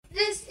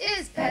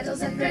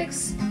Pedals and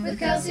Bricks with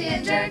Kelsey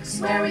and Jerks,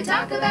 where we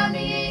talk about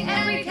me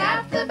and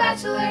recap The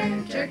Bachelor.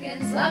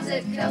 Jerkins loves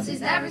it. Kelsey's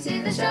never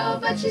seen the show,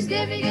 but she's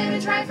giving it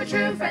a try for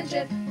true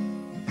friendship.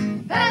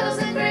 Pedals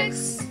and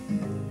Bricks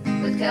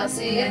with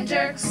Kelsey and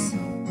Jerks.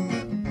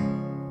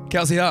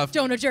 Kelsey Huff.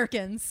 Jonah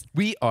Jerkins.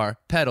 We are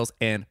Pedals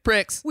and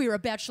Pricks. We are a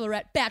Bachelor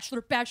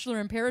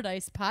in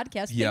Paradise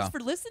podcast. Yeah. Thanks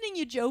for listening,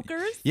 you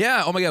jokers.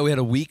 Yeah. Oh my God. We had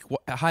a week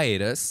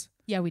hiatus.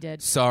 Yeah, we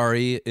did.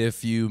 Sorry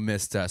if you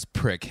missed us,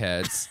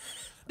 prickheads.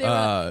 They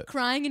were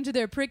crying into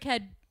their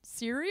prickhead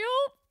cereal.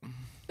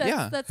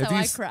 That's Have how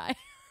you I cry.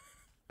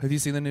 Have you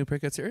seen the new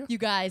Prickhead cereal? You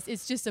guys,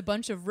 it's just a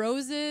bunch of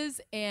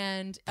roses,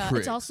 and it's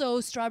Prick. also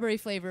strawberry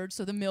flavored,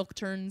 so the milk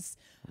turns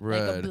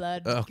like a Red.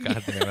 blood. Oh,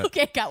 God damn it.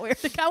 Okay, it got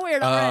weird. It got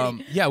weird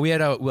already. Yeah, we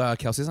had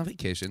Kelsey's on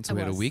vacation, so we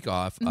had a week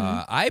off.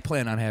 I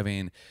plan on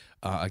having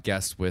a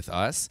guest with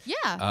us.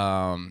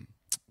 Yeah.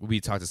 We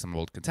talked to some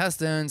old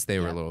contestants. They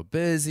were a little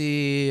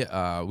busy.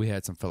 We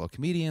had some fellow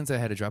comedians that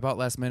had to drop out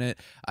last minute.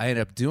 I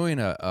ended up doing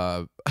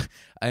a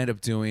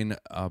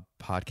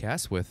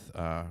podcast with,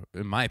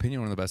 in my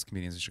opinion, one of the best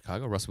comedians in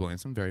Chicago, Russ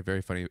Williamson. Very,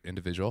 very funny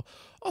individual.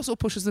 Also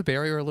pushes the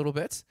barrier a little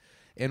bit.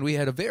 And we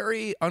had a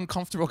very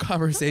uncomfortable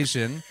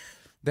conversation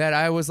that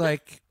I was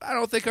like, I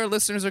don't think our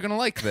listeners are going to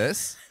like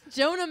this.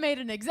 Jonah made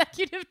an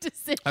executive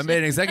decision. I made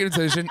an executive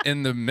decision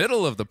in the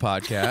middle of the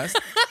podcast.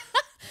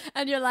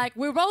 And you're like,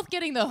 we're both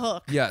getting the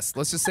hook. Yes,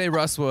 let's just say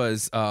Russ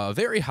was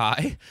very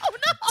high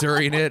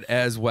during it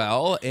as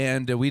well.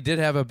 And we did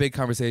have a big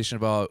conversation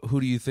about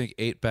who do you think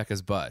ate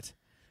Becca's butt.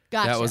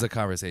 Gotcha. That was a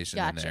conversation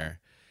in Gotcha. there.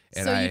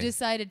 And So you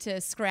decided to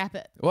scrap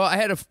it. Well,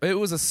 it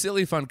was a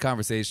silly, fun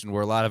conversation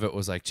where a lot of it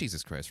was like,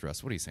 Jesus Christ,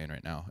 Russ, what are you saying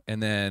right now?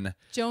 And then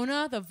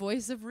Jonah, the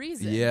voice of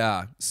reason.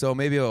 yeah, so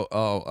maybe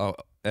I'll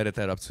edit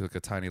that up to like a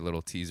tiny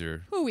little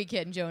teaser. Who are we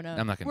kidding, Jonah?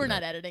 I'm not going to We're do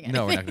not that. editing anything.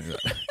 No, we're not going to do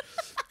that.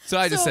 So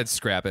I just said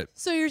scrap it.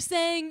 So you're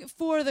saying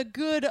for the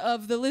good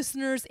of the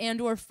listeners and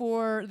or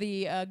for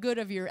the good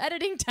of your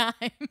editing time.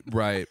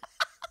 Right.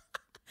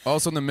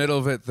 Also, in the middle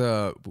of it,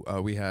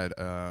 we had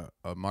a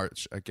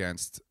march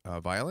against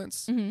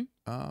violence.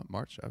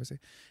 March, obviously.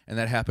 And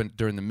that happened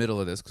during the middle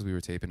of this because we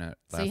were taping at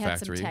So Laugh you had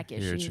some Factory tech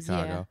here in issues,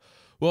 Chicago. yeah.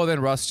 Well, then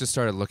Russ just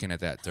started looking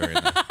at that during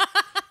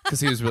because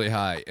he was really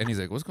high. And he's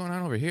like, what's going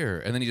on over here?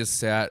 And then he just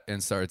sat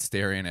and started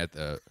staring at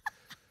the...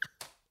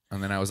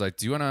 And then I was like,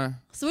 do you want to...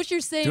 So what you're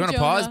saying, Do you want to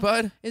Jonah, pause,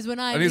 bud? is when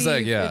I And he's leave,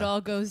 like, yeah. it all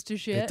goes to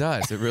shit. It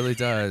does. It really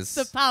does.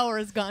 The power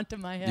has gone to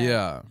my head.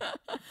 Yeah.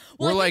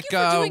 Well, we're thank you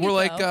for doing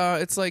it, though.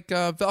 it's like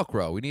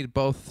Velcro. We need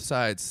both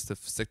sides to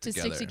stick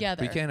together.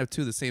 together. We can't have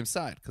two the same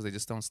side because they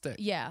just don't stick.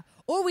 Yeah.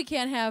 Or we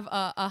can't have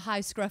a high,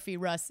 scruffy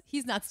Russ.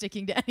 He's not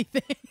sticking to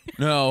anything.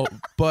 No,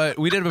 but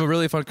we did have a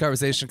really fun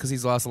conversation because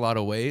he's lost a lot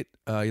of weight.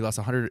 He lost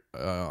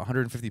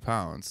 150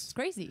 pounds, It's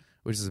crazy.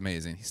 which is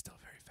amazing. He's still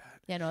very fat.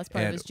 Yeah, no, that's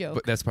part of his joke.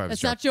 But that's part of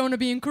his That's joke. not Jonah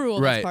being cruel.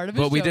 Right. That's part of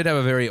his But we joke. did have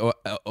a very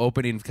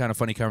opening, kind of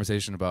funny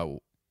conversation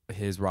about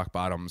his rock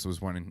bottoms was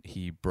when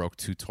he broke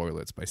 2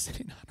 toilets by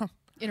sitting on them.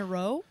 In a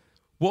row?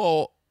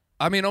 Well,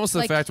 I mean, almost to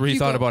the Like, fact where he you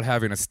thought go- about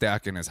having a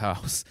stack in his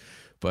house.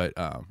 But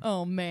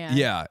Oh, man.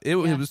 yeah, it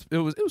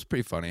was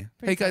pretty funny.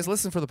 Hey guys,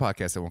 listen for the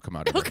podcast that won't come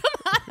out. Oh, Either. come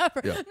on.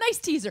 Yeah. Nice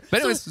teaser. But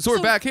anyways, so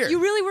we're back here. You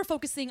really were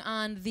focusing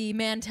on the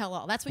man tell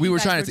all. That's what We you were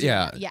guys trying were to,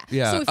 doing.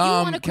 yeah. So if you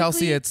want to Kelsey,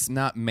 quickly, it's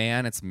not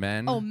man, it's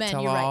men. Oh, men,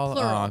 Tell you're right. all.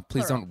 Plural,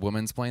 Please plural. don't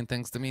womansplain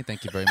things to me.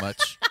 Thank you very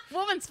much.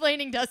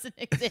 womansplaining doesn't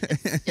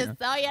exist. Just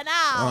so you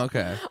know.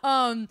 Okay.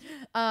 I'm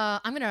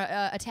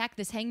gonna attack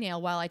this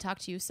hangnail while I talk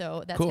to you,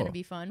 so that's Cool. gonna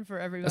be fun for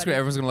everybody. That's great.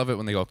 Everyone's gonna love it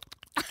when they go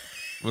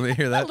when they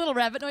hear that. Little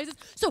rabbit noises.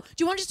 So, do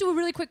you want to just do a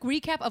really quick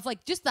recap of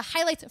like just the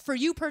highlights for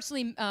you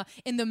personally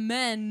in the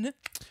men?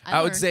 I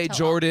would learned say tell-all.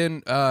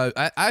 Jordan.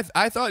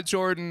 I thought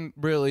Jordan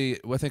really.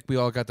 I think we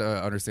all got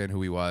to understand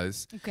who he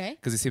was. Okay.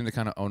 Because he seemed to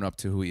kind of own up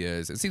to who he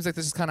is. It seems like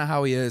this is kind of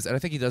how he is, and I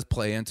think he does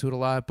play into it a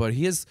lot. But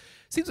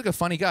seems like a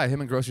funny guy. Him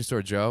and Grocery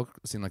Store Joe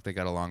seem like they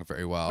got along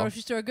very well.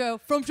 Grocery store go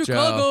from Joe,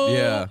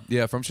 Chicago.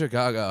 yeah, from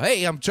Chicago.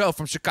 Hey, I'm Joe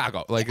from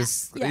Chicago. Like,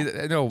 it's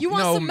yeah. no, You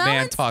want no some man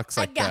melons? talks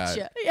like I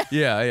gotcha. that.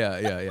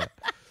 Yeah.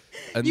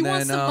 And You then,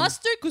 want some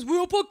mustard? Because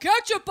we'll put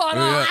ketchup on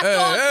our hot Hey,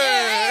 dog.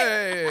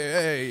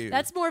 hey.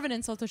 That's more of an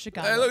insult to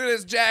Chicago. Hey, look at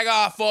this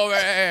jagoff over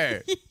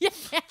here.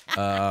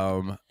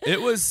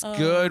 It was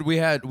good. We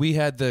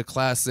had the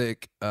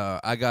classic.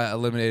 I got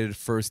eliminated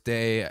first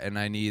day, and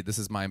this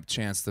is my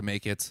chance to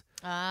make it.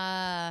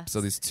 So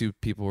these 2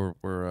 people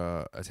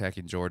were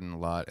attacking Jordan a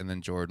lot, and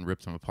then Jordan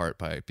ripped them apart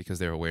because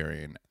they were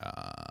wearing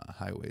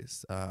high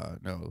waist.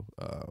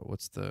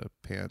 What's the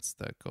pants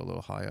that go a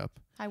little high up?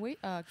 Highway,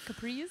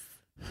 capris.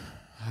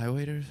 High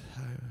waiters,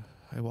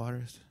 high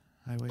waters.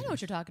 I know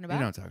what you're talking about. You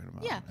know what I'm talking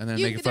about. Yeah. And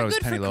then making fun of his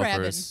penny they're good for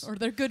crabbing, loafers. or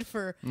they're good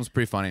for. It was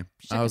pretty funny. I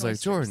chicken was like,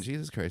 oysters. Jordan,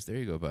 Jesus Christ, there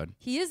you go, bud.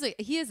 He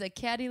is a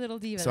catty little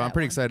diva. So I'm that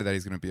pretty one. excited that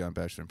he's going to be on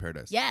Bachelor in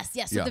Paradise. Yes. So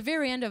Yeah. at the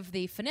very end of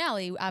the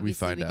finale,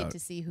 obviously find we get out. to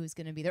see who's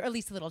going to be there, or at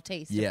least a little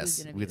taste of who's Yes,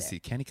 going to we be get to there. see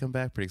Kenny come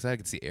back. Pretty excited. I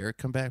get to see Eric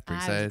come back.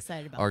 Pretty I was excited.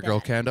 excited about Our girl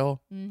that.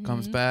 Kendall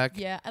comes back.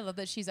 Yeah, I love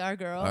that she's our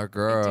girl. Our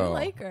girl. I do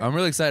like her. I'm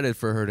really excited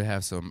for her to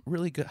have some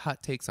really good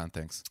hot takes on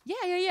things.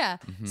 Yeah.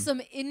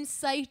 Some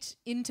insight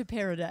into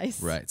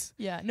paradise. Right.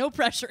 Yeah, no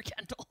pressure,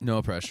 Kendall.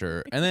 No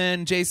pressure. And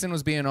then Jason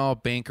was being all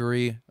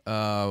bankery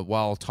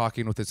while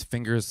talking with his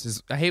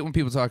fingers. I hate when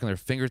people talk and their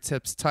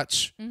fingertips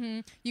touch.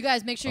 You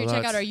guys, make sure you Oh, check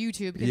out that's- our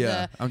YouTube. Because,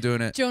 Yeah, I'm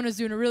doing it. Jonah's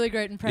doing a really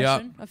great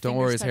impression of Don't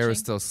worry, his fingers hair is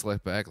touching. still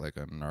slicked back like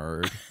a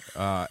nerd.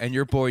 And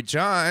your boy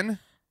John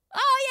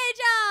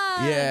Oh,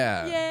 yay, John!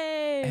 Yeah.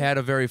 Yay! had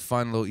a very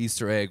fun little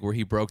Easter egg where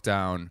he broke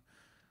down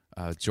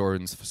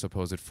Jordan's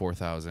supposed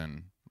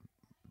 4,000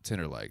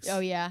 Tinder likes. Oh,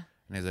 yeah.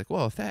 And he's like,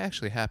 well, if that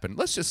actually happened,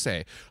 let's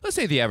say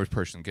the average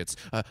person gets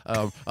a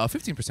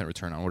 15%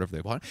 return on whatever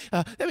they want.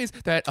 That means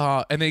that,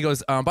 and then he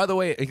goes, by the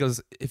way, he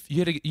goes, if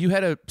you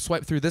had to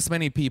swipe through this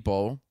many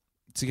people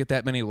to get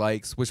that many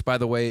likes, which by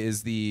the way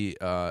is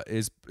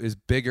is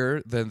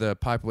bigger than the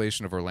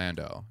population of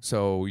Orlando.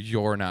 So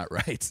you're not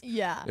right.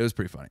 Yeah. It was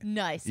pretty funny.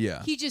 Nice.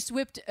 Yeah. He just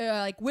whipped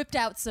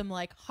out some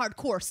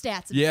hardcore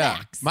stats and Yeah.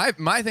 facts.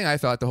 My thing I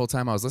thought the whole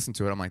time I was listening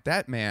to it, I'm like,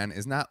 that man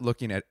is not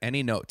looking at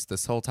any notes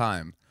this whole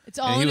time. It's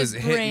all and he in was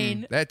his hitting,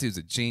 brain. that dude's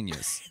a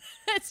genius.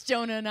 That's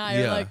Jonah and I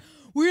Yeah. are like,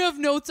 we have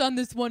notes on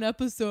this one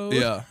episode.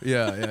 yeah.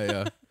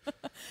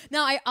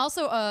 Now, I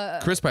also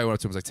Chris probably went up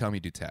to him and was like, tell me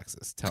you do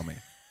taxes. Tell me.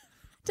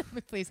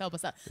 please help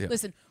us out. Yeah.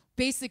 Listen,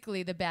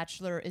 basically, The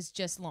Bachelor is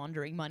just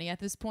laundering money at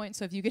this point.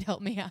 So if you could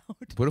help me out,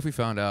 What if we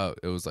found out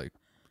it was like,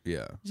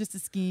 yeah. just a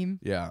scheme.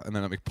 Yeah. And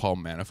then like Paul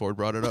Manafort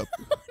brought it up.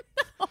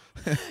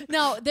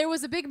 Now, there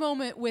was a big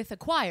moment with a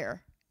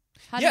choir.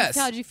 How Yes.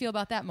 did you feel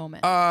about that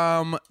moment?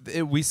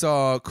 We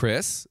saw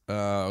Chris,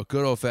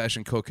 good old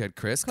fashioned cokehead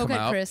Chris, come Cokehead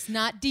out. Chris,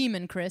 not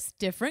Demon Chris,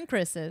 different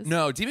Chris's.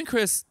 No, Demon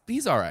Chris,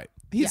 he's all right.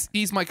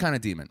 He's my kind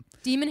of demon.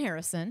 Demon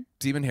Harrison.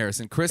 Demon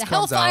Harrison. Chris The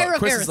comes Hellfire out. of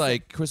Chris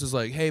Harrison. is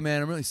like, hey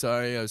man, I'm really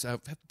sorry. I have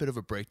a bit of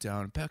a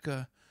breakdown.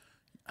 Becca,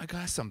 I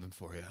got something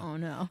for you. Oh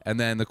no. And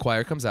then the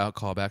choir comes out,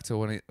 call back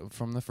to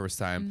from the first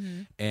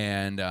time,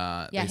 and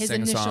they his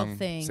sing a initial song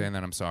thing. saying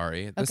that I'm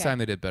sorry. This Okay. time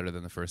they did better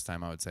than the first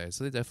time, I would say.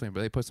 So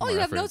they put some Oh, more you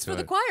have effort notes into for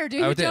the it. choir,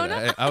 do I you, did.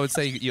 Jonah? I would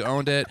say you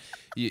owned it.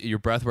 Your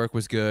breath work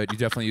was good. You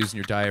definitely using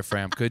your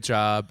diaphragm. Good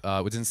job.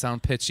 It didn't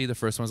sound pitchy. The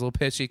first one was a little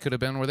pitchy. Could have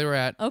been where they were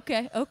at.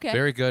 Okay.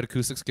 Very good.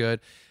 Acoustics good.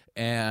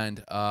 And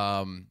it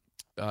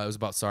was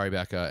about sorry,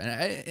 Becca.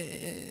 And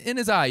in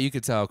his eye, you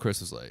could tell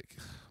Chris was like,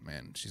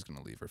 man, she's going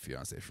to leave her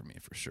fiance for me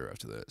for sure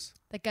after this.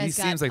 That He guy's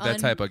got seems like that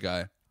type of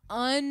guy.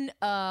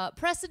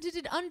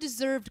 unprecedented,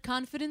 undeserved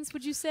confidence.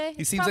 Would you say?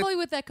 It's seems probably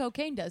what that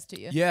cocaine does to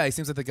you. Yeah, he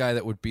seems like the guy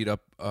that would beat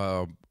up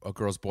a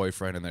girl's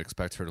boyfriend and then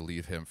expect her to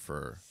leave him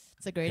for.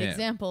 It's a great him.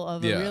 example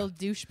of Yeah. a real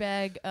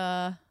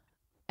douchebag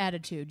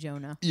attitude,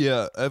 Jonah.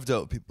 Yeah, I've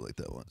dealt with people like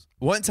that once.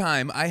 One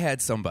time I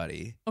had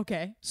somebody.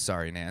 Okay.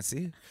 Sorry,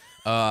 Nancy.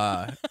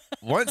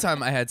 One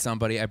time I had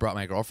somebody. I brought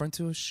my girlfriend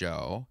to a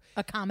show,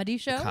 A comedy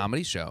show?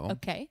 comedy show.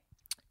 Okay.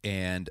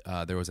 And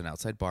there was an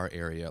outside bar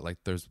area, like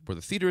there's where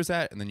the theater is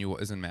at, and then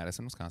is in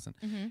Madison, Wisconsin,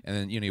 and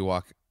then you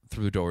walk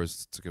through the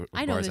doors to go.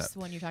 I know this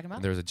one you're talking about.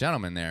 And there was a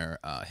gentleman there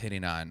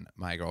hitting on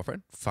my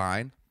girlfriend.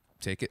 Fine,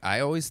 take it. I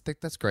always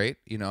think that's great.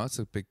 It's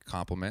a big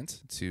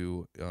compliment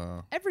to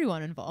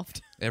Everyone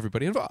involved.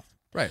 everybody involved.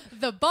 Right.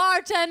 The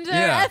bartender,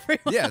 Yeah.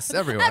 everyone. Yes,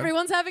 everyone.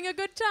 Everyone's having a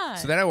good time.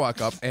 So then I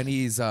walk up, and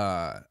he's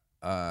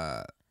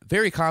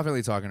very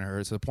confidently talking to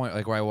her to the point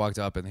like where I walked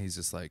up, and he's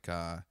just like.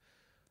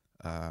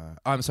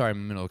 I'm sorry, I'm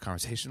in the middle of a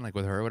conversation like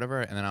with her or whatever,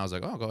 and then I was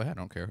like, oh, go ahead,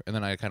 I don't care. And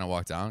then I kind of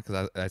walked down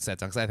because I sat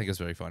down because I think it was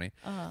very funny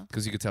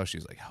because you could tell she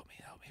was like, help me.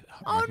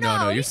 Oh, I'm like, no,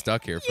 no, you're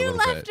stuck here for a you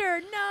little left bit. her.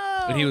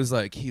 No. And he was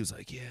like,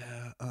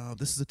 yeah,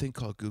 this is a thing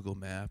called Google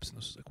Maps, and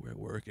this is like where I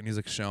work. And he's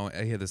like showing,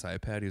 he had this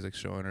iPad, he was like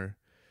showing her.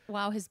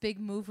 Wow, his big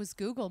move was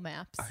Google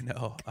Maps. I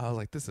know. I was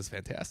like, this is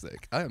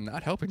fantastic. I am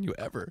not helping you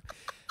ever.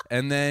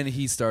 And then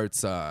he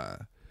starts like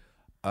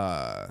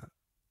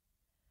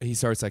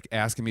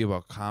asking me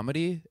about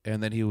comedy,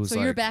 and then he was So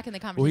like, you're back in the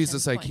conversation. well, he's at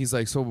just this like, point. he's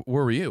like, so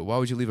where were you? Why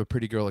would you leave a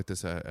pretty girl like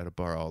this at a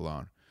bar all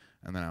alone?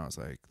 And then I was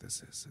like,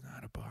 this is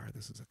not a bar.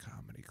 This is a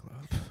comedy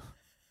club.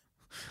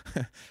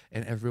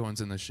 And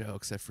everyone's in the show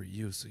except for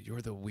you, so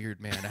you're the weird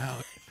man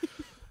out.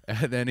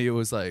 And then he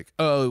was like,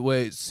 oh,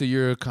 wait, so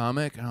you're a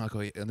comic? And I'm like, oh,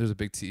 yeah. And there's a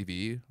big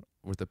TV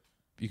with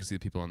you can see the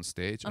people on the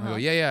stage. And I go,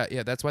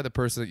 yeah. That's why the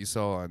person that you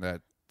saw on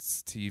that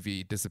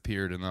TV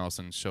disappeared and then all of a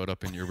sudden showed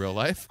up in your real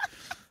life.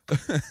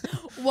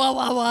 What?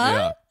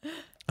 Yeah.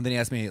 And then he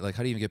asked me, like,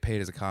 how do you even get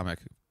paid as a comic?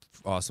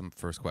 Awesome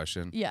first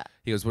question. Yeah.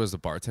 He goes, what does the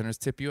bartenders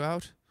tip you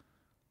out?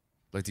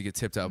 Like, do you get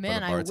tipped out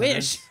Man, by I the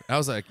bartenders? wish. I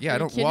was like, yeah, Are I you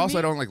don't. kidding Well, also, me?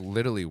 I don't like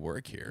literally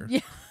work here. Yeah.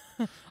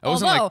 I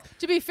wasn't Although, like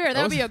to be fair,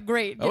 that would be a wasn't-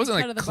 great. I wasn't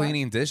cut of like the bar.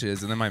 cleaning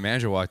dishes, and then my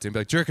manager walked in, and be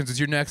like, Jerkins, it's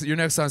you're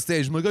next on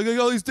stage. I'm like, I got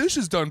all these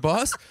dishes done,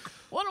 boss.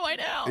 What do I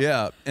do?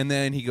 Yeah, and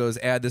then he goes,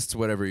 add this to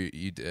whatever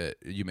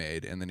you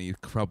made, and then he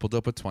crumpled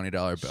up a $20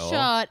 bill.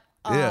 Shut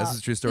up. Yeah, this is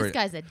a true story. This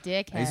guy's a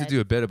dickhead. I used to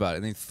do a bit about it,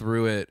 and he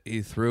threw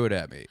it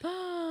at me.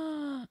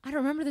 I don't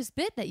remember this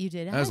bit that you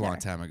did. That was a either. long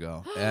time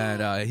ago,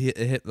 and he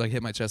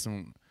hit my chest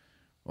and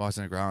walked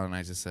on the ground, and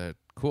I just said,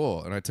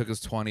 "Cool," and I took his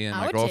 20, and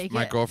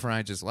my girlfriend and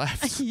I just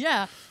left.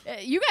 Yeah,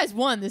 you guys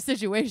won this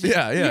situation.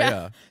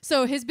 Yeah.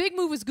 So his big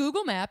move was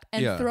Google Map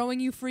and throwing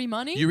you free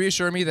money. You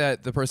reassure me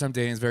that the person I'm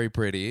dating is very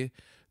pretty.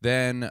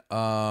 Then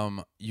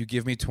you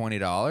give me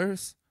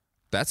 $20.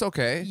 That's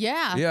okay.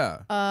 Yeah.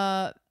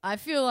 Yeah. I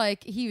feel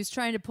like he was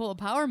trying to pull a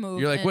power move.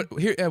 You're like, what?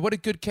 Here, what a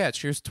good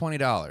catch. Here's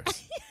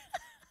 $20.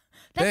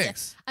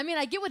 Thanks. I mean,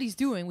 I get what he's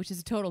doing, which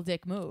is a total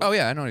dick move. Oh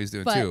yeah, I know what he's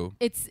doing but too.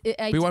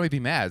 I We want me to be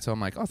mad, so I'm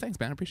like, oh, thanks,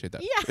 man. I appreciate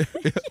that. Yeah.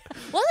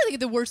 Well, I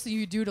think the worst thing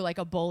you do to like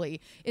a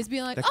bully is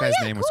being like, That oh guy's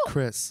yeah, name cool. was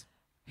Chris.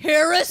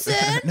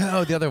 Harrison.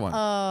 No, the other one.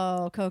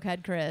 Oh,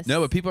 cokehead Chris. No,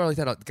 but people are like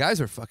that.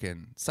 Guys are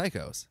fucking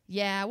psychos.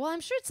 Yeah, well,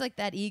 I'm sure it's like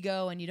that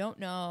ego, and you don't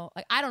know.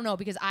 Like, I don't know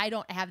because I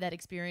don't have that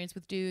experience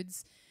with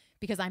dudes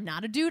because I'm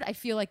not a dude. I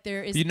feel like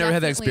there is. You never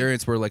had that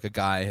experience where like a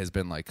guy has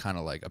been like kind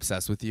of like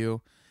obsessed with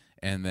you,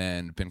 and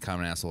then been kind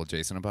of an asshole to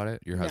Jason about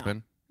it. Your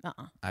husband.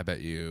 I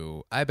bet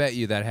you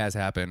that has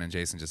happened, and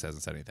Jason just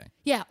hasn't said anything.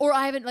 Yeah, or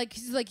I haven't like.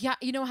 He's like, yeah,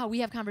 you know how we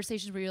have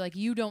conversations where you're like,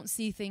 you don't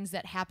see things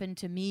that happen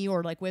to me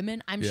or like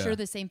women. I'm sure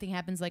the same thing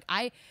happens. Like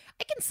I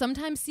can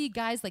sometimes see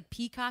guys like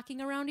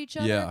peacocking around each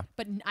other. Yeah.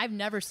 But I've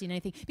never seen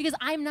anything because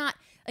I'm not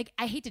like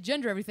I hate to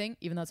gender everything,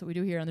 even though that's what we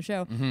do here on the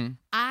show.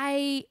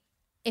 Mm-hmm.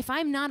 If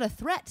I'm not a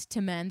threat to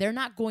men, they're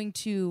not going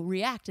to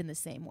react in the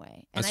same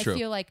way. And That's I true.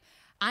 feel like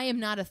I am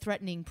not a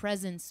threatening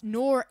presence,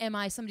 nor am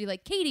I somebody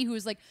like Katie, who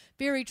is like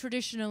very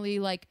traditionally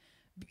like,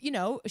 you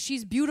know,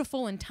 she's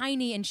beautiful and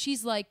tiny, and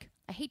she's like,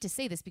 I hate to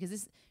say this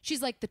because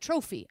she's like the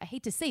trophy. I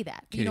hate to say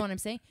that. But you know what I'm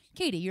saying?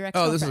 Katie, your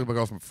ex-girlfriend. Oh, this is my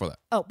girlfriend before that.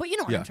 Oh, but you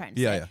know what I'm trying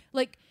to say. Yeah.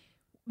 Like,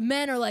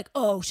 men are like,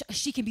 oh,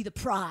 she can be the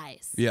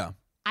prize. Yeah.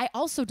 I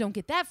also don't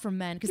get that from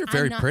men because You're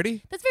very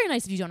pretty. That's very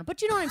nice of you, Jonah.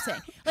 But you know what I'm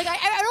saying? Like, I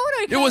don't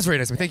want to. It was very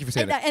nice. Thank you for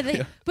saying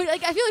that. But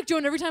like, I feel like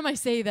Jonah. Every time I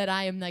say that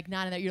I am like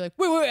not in that, you're like,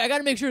 wait, I got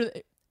to make sure.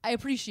 I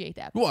appreciate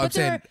that. Well, but I'm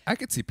saying I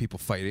could see people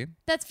fighting.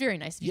 That's very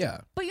nice of you. Yeah.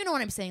 But you know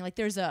what I'm saying? Like,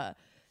 there's a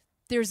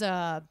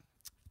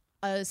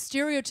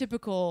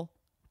stereotypical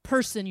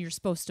person you're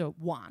supposed to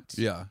want.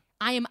 Yeah.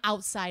 I am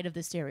outside of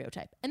the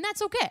stereotype, and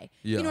that's okay.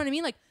 Yeah. You know what I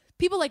mean? Like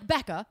people like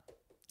Becca,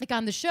 like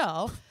on the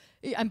show.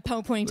 I'm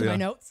pointing to my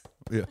notes.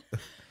 Yeah.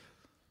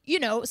 You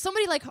know,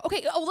 somebody like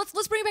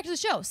let's bring it back to the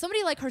show.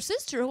 Somebody like her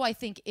sister, who I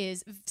think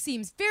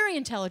seems very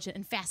intelligent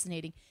and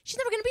fascinating. She's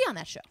never going to be on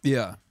that show.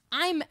 Yeah.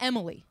 I'm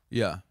Emily,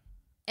 Yeah.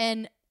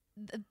 and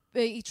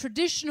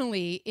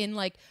traditionally in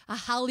like a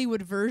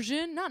Hollywood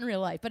version, not in real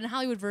life, but in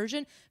Hollywood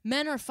version,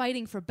 men are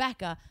fighting for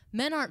Becca.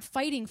 Men aren't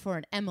fighting for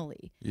an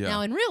Emily. Yeah.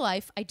 Now in real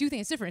life, I do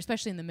think it's different,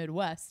 especially in the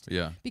Midwest.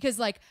 Yeah. Because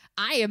like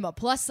I am a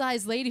plus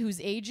size lady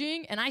who's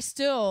aging, and I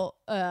still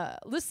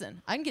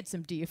listen. I can get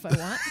some D if I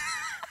want.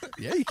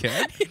 Yeah, you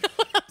can. You know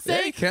what I'm saying?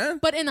 Yeah, you can.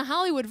 But in the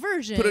Hollywood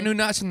version, Put a new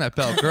notch in that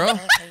belt, girl.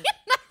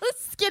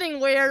 it's getting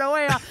weird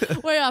way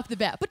off the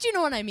bat. But you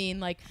know what I mean?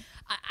 Like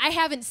I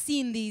haven't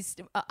seen these.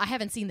 I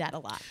haven't seen that a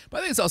lot. But I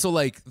think it's also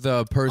like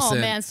the person.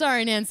 Oh man,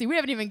 sorry, Nancy. We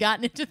haven't even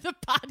gotten into the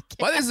podcast.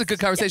 Well, I think this is a good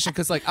conversation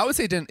because, like, I would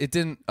say it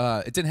didn't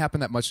happen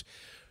that much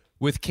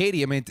with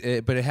Katie. I mean,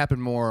 but it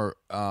happened more.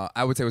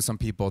 I would say with some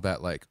people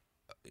that like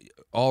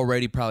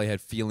already probably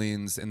had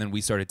feelings, and then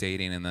we started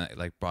dating, and that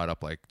like brought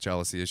up like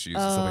jealousy issues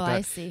and stuff like that.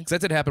 I see. Because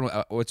that did happen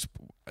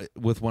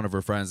with one of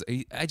her friends.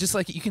 I just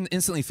like you can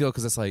instantly feel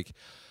because it's like.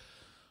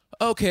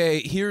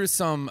 Okay, here's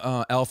some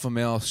alpha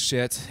male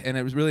shit, and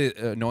it was really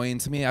annoying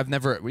to me. I've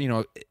never,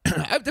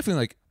 I've definitely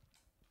like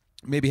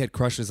maybe had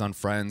crushes on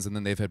friends, and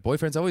then they've had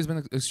boyfriends. I've always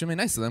been extremely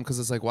nice to them because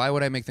it's like, why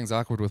would I make things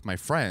awkward with my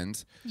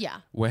friend? Yeah.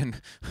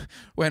 When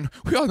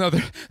we all know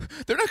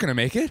they're not gonna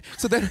make it.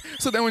 So then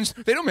when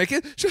they don't make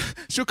it,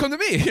 she'll come to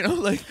me.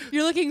 Like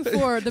You're looking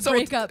for the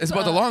breakup. It's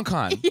about the long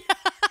con. Yeah,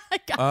 I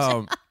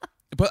gotcha.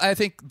 But I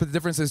think, the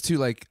difference is too,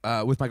 like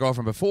with my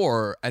girlfriend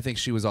before, I think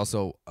she was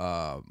also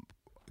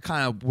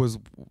kind of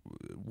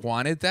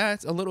wanted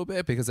that a little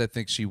bit because I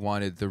think she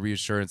wanted the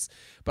reassurance,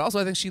 but also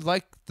I think she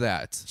liked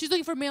that. She's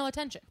looking for male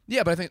attention.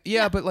 Yeah, but I think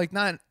but like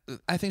not.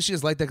 I think she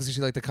just liked that because she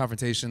liked the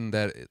confrontation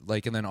that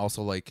like, and then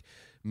also like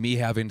me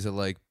having to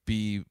like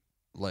be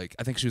like.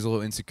 I think she was a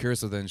little insecure,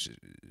 so then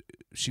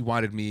she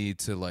wanted me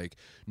to like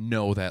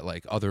know that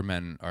like other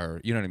men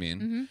are. You know what I mean?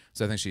 Mm-hmm.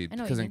 So I think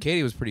because then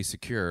Katie was pretty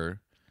secure.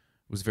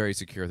 Was very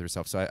secure with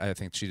herself, so I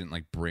think she didn't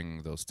like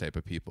bring those type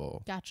of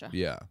people. Gotcha.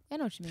 Yeah, I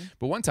know what you mean.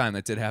 but one time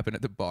that did happen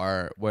at the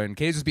bar when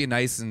Katie's just being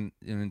nice and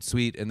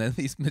sweet, and then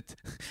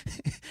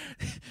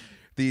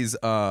these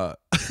not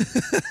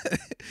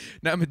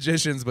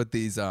magicians, but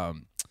these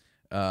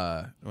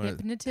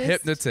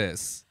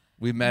hypnotists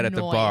we met at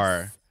the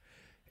bar,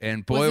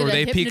 and boy Was it were a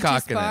they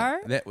hypnotist peacocking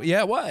bar? it.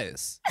 Yeah, it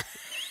was.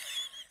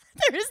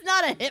 There is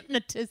not a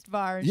hypnotist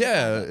bar.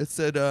 Yeah, it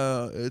said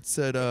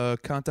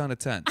countdown to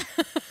 10.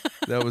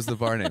 That was the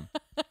bar name.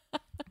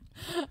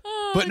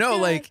 But no,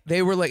 God. like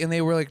they were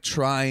like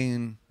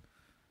trying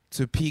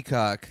to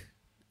peacock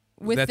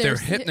With that their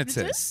they're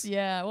hypnotists.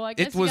 Yeah, well, I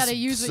guess It you was gotta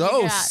use what so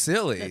you got.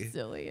 silly. That's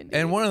silly. Indeed.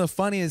 And one of the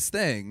funniest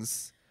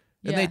things,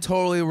 and Yeah. they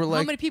totally were How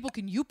like, many people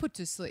can you put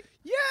to sleep?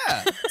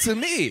 yeah, to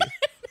me. I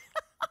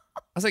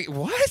was like,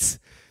 what?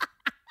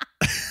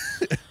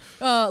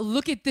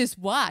 Look at this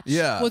watch.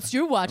 Yeah. What's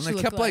your watch And they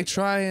look kept like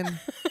trying.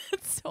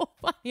 It's so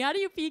funny. How do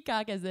you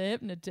peacock as a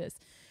hypnotist?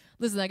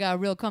 Listen, I got a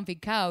real comfy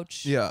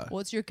couch. Yeah.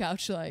 What's your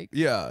couch like?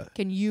 Yeah.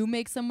 Can you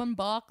make someone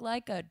balk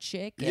like a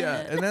chicken? Yeah.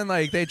 And then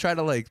like they try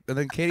to like, and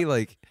then Katie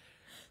like,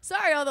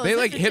 Sorry, all those they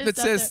like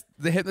hypnotists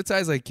out they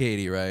hypnotize like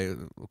Katie, right?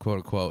 Quote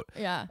unquote.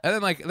 there. Yeah. And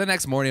then like the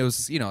next morning it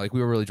was, like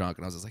we were really drunk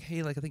and I was just like,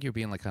 hey, like I think you're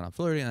being like kind of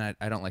flirty and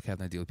I don't like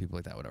having to deal with people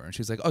like that, whatever. And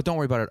she's like, oh, don't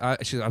worry about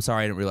it. I'm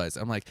sorry, I didn't realize.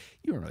 I'm like,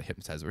 you weren't really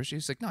hypnotized, were you?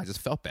 She's like, no, I just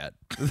felt bad.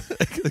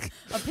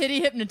 A pity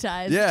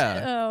hypnotized.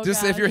 Yeah. Oh,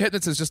 just God. if you're a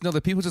hypnotist, just know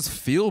that people just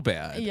feel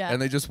bad. Yeah. And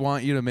they just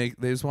want you to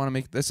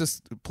this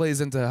just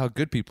plays into how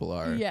good people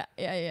are. Yeah.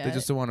 They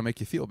just don't want to make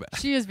you feel bad.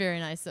 She is very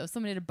nice though.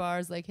 Somebody at a bar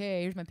is like,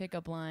 "Hey, here's my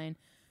pickup line."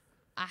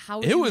 How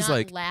would It you was not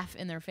like- laugh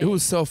in their face? It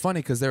was so funny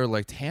because they were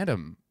like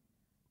tandem.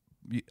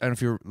 I don't know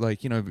if you're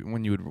like,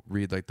 when you would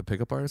read like the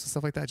pickup artists and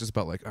stuff like that, just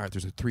about like, all right,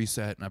 there's a 3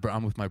 set and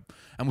I'm with my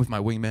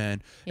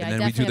wingman Yeah, and I then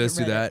we do definitely this, do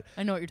haven't read that. it.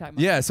 I know what you're talking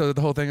about. Yeah, so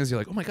the whole thing is you're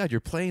like, oh my God,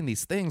 you're playing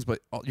these things, but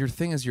your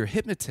thing is you're a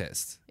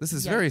hypnotist. This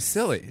is very Yikes.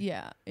 silly.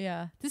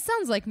 Yeah. This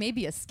sounds like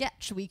maybe a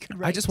sketch we could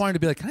write. I just wanted to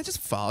be like, can I just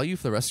follow you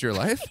for the rest of your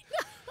life?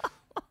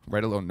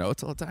 Write a little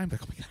notes all the time.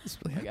 Like, oh my God, this is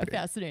really Oh my God, happening.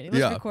 fascinating.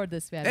 Let's Yeah. record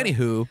this. Bad boy.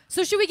 Anywho,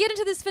 So should we get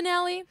into this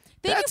finale?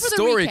 Thank that you for the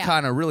story recap.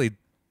 kind of really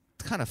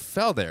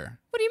fell there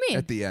What do you mean?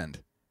 at the end.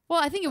 Well,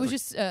 I think it was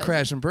just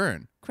Crash and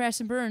burn. crash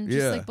and burn, just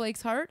Yeah. like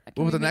Blake's heart.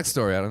 What was the next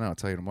story? I don't know. I'll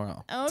tell you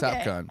tomorrow. Okay.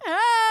 Top Gun.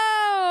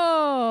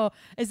 Oh,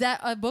 is that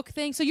a book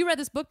thing? So you read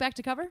this book back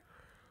to cover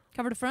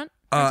to front?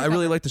 I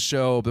really like the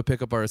show, The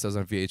Pickup Artist, as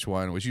on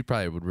VH1, which you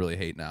probably would really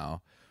hate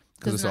now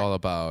because it's Doesn't it? all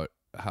about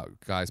how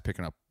guys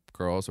picking up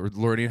girls or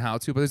learning how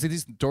to. But there's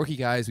these dorky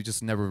guys who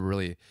just never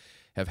really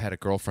have had a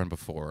girlfriend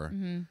before.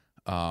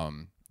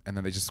 Mm-hmm. And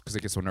then because they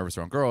get so nervous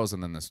around girls,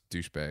 and then this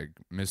douchebag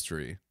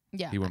Mystery.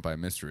 Yeah. He went by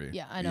Mystery.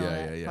 Yeah, I know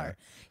that yeah. part.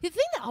 The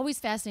thing that always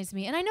fascinates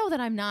me, and I know that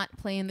I'm not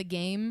playing the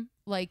game,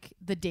 like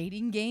the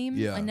dating game.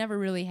 Yeah. I never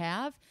really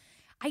have.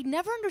 I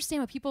never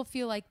understand why people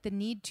feel like the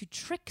need to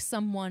trick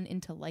someone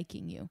into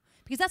liking you.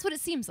 Because that's what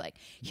it seems like.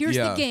 Here's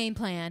Yeah. the game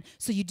plan.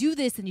 So you do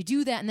this and you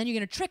do that, and then you're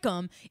going to trick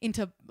them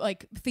into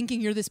like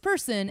thinking you're this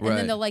person, and Right.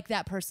 then they'll like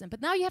that person.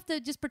 But now you have to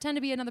just pretend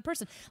to be another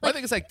person. Well, I Like,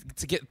 think it's like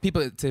to get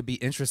people to be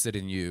interested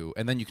in you,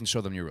 and then you can show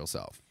them your real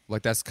self.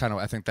 Like that's kind of,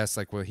 I think that's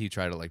like what he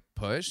tried to like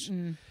push.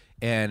 Mm.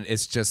 And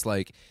it's just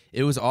like,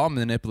 it was all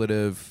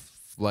manipulative.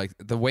 Like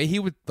the way he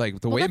would,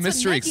 like the Well, way that's what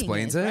Mystery negging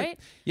explains is, it. right?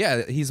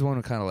 Yeah, he's the one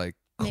who kind of like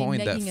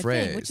coined that negging a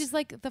phrase. thing, which is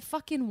like the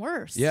fucking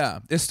worst. Yeah,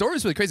 this story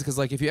is really crazy because,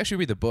 like, if you actually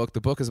read the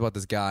book is about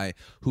this guy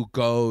who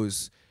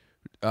goes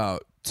to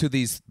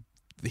these.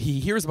 He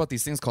hears about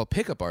these things called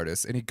pickup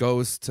artists, and he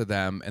goes to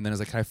them, and then is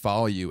like, "Can I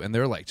follow you?" And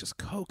they're like, just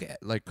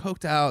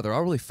coked out. They're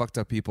all really fucked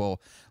up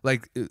people.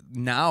 Like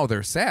now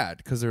they're sad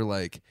because they're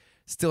like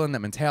still in that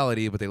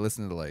mentality, but they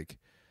listen to like,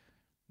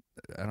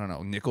 I don't know,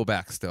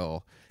 Nickelback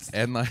still,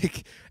 and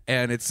like,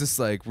 and it's just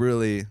like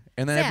really,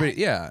 and then Sad.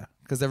 everybody, yeah.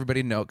 Because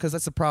everybody know, because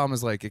that's the problem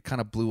is like it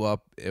kind of blew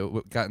up,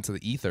 it got into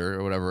the ether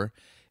or whatever,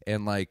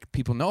 and like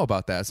people know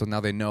about that, so now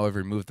they know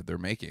every move that they're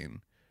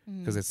making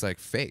because it's like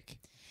fake.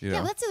 You know?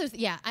 Yeah, that's the other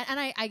yeah, and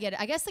I get it.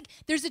 I guess like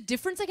there's a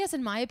difference, I guess,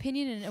 in my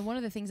opinion, and one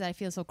of the things that I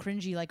feel so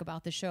cringy like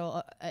about the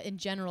show in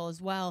general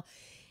as well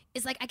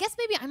is like I guess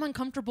maybe I'm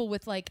uncomfortable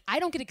with like I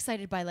don't get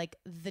excited by like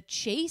the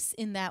chase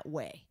in that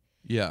way.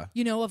 Yeah.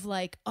 You know, of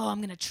like, oh,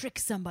 I'm gonna trick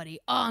somebody.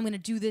 Oh, I'm gonna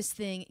do this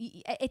thing.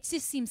 It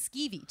just seems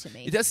skeevy to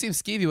me. It does seem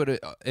skeevy,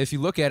 but if you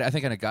look at it, I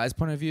think on a guy's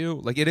point of view,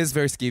 like it is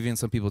very skeevy, and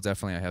some people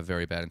definitely have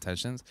very bad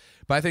intentions.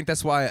 But I think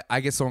that's why I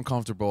get so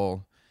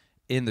uncomfortable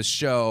in the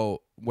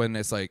show when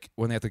it's like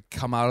when they have to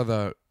come out of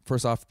the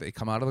first off, they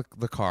come out of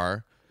the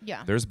car.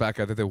 Yeah. There's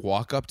Becca that they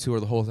walk up to her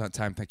the whole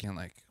time thinking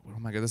like, oh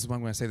my God, this is what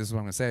I'm going to say. This is what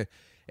I'm going to say.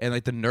 And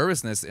like the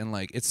nervousness and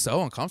like it's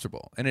so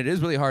uncomfortable, and it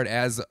is really hard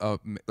as a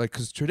like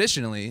because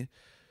traditionally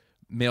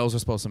males are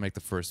supposed to make the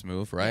first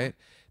move, right?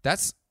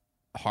 That's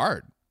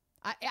hard.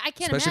 I can't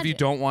Especially if imagine. you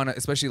don't want to,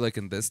 especially like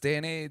in this day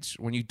and age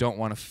when you don't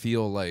want to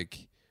feel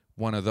like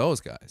one of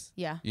those guys.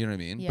 Yeah. You know what I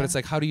mean? Yeah. But it's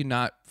like, how do you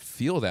not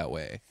feel that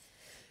way?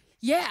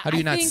 Yeah. How do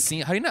you I not think see,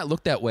 how do you not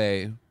look that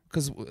way?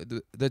 Because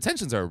the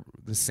intentions are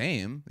the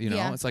same, you know?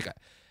 Yeah. It's like,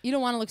 you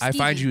don't want to look. I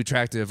find skeevy. you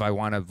attractive. I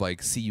want to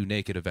like see you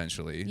naked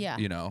eventually. Yeah.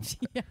 You know?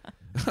 Yeah.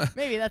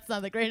 Maybe that's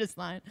not the greatest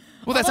line.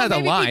 Well, that's Although not the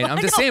maybe line. people- I'm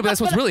I just know, saying, but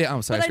that's what's really,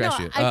 I'm sorry, I but I know,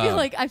 scratched you.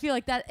 I feel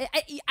like that.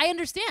 I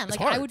understand. Like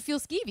I hard. would feel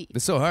skeevy.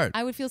 It's so hard.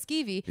 I would feel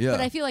skeevy. Yeah.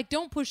 But I feel like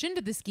don't push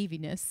into the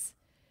skeeviness.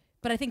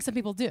 But I think some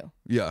people do.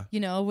 Yeah.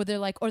 You know, where they're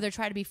like, or they're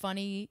trying to be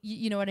funny.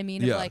 You know what I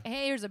mean? Of Yeah. like,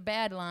 hey, here's a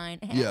bad line.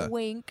 Yeah.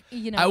 Wink.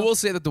 You know. I will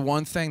say that the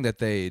one thing that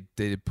they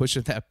push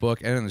in that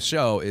book and in the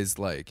show is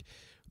like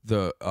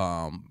the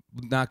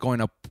not coming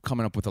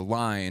up with a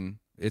line.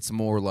 It's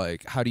more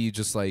like how do you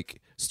just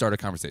like start a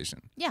conversation.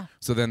 Yeah.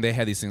 So then they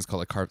had these things called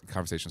like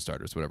conversation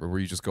starters, whatever, where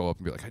you just go up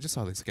and be like, I just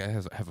saw this guy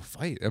have a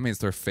fight. I mean,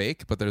 they're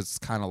fake, but there's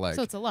kind of like,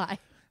 So it's a lie.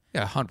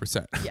 yeah,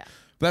 100%. Yeah.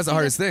 But that's the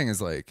hardest thing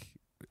is like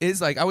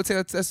I would say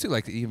that's too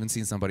like even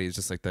seeing somebody is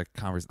just like the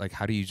like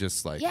how do you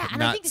just like Yeah, and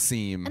not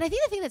seem And I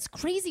think the thing that's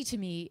crazy to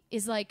me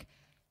is like,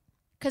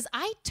 because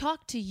I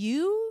talk to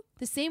you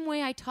the same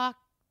way I talk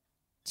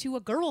to a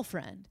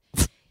girlfriend.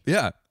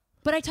 yeah.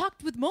 But I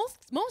talked with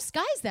most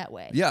guys that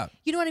way. Yeah.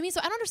 You know what I mean?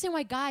 So I don't understand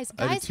why guys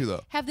I do too,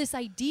 though. have this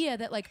idea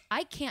that like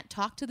I can't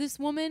talk to this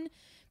woman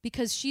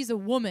because she's a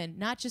woman,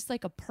 not just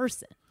like a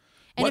person.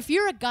 And What? if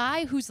you're a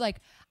guy who's like,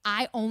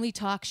 I only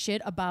talk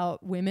shit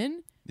about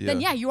women, then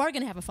yeah, you are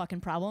going to have a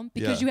fucking problem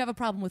because Yeah. you have a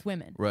problem with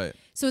women. Right.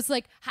 So it's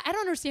like, I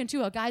don't understand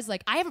too. A guy's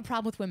like, I have a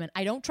problem with women.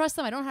 I don't trust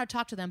them. I don't know how to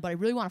talk to them, but I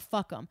really want to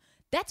fuck them.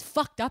 That's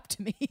fucked up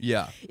to me.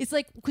 Yeah. It's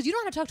like, because you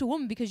don't know how to talk to a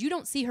woman because you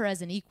don't see her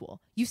as an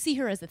equal. You see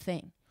her as a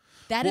thing.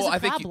 That is a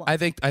problem. I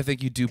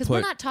think you do Because put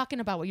we're not talking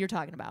about what you're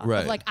talking about.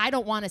 Right. Of like, I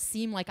don't want to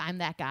seem like I'm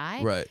that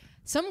guy. right.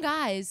 Some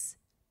guys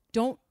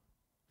don't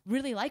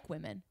really like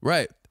women.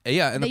 Right.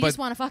 Yeah, and They but just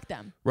want to fuck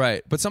them.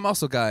 right. But some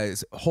also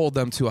guys hold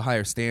them to a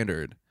higher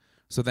standard.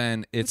 So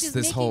then it's Which is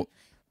this whole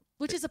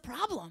which is a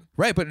problem.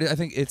 right, but I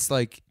think it's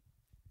like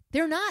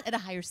They're not at a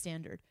higher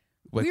standard.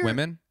 with We're-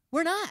 women.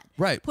 We're not.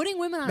 Right. Putting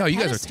women on No, a you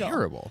guys pedestal. are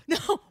terrible. No,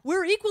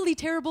 we're equally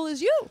terrible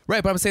as you.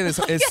 Right, but I'm saying this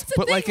That's it's the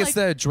but thing, like it's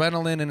like- the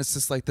adrenaline and it's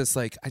just like this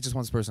like I just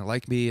want this person to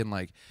like me and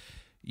like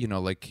you know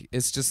like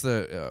it's just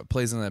the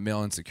plays in that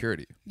male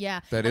insecurity.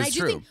 Yeah. That and is I do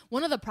true. think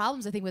one of the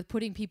problems I think with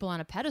putting people on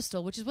a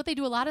pedestal, which is what they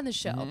do a lot in the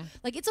show. Mm-hmm.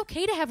 Like it's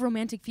okay to have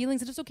romantic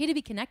feelings and it's okay to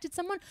be connected to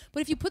someone,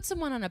 but if you put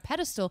someone on a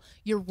pedestal,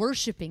 you're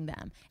worshiping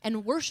them.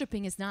 And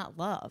worshiping is not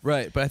love.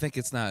 Right, but I think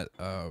it's not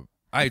I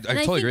And totally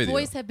I think agree with you.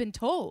 boys have been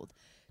told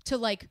to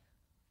like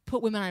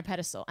put women on a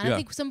pedestal. And Yeah. I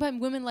think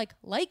sometimes women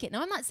like it.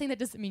 Now I'm not saying that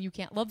doesn't mean you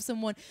can't love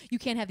someone, you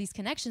can't have these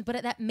connections,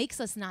 but that makes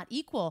us not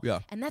equal. Yeah.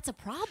 And that's a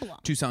problem.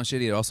 To sound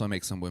shitty, it also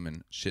makes some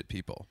women shit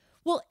people.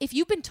 Well, if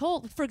you've been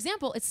told, for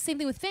example, it's the same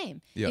thing with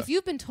fame. Yeah. If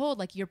you've been told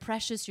like you're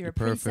precious, you're a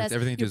perfect, princess,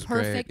 everything you you're do is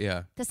great, perfect,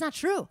 yeah. that's not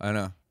true. I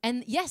know.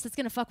 And yes, it's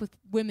gonna fuck with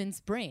women's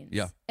brains.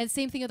 Yeah. And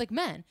same thing with like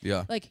men.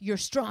 Yeah. Like you're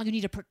strong, you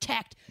need to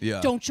protect. Yeah.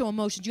 Don't show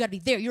emotions. You gotta be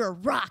there. You're a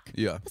rock.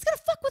 Yeah. That's gonna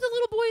fuck with a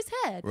little boy's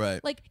head.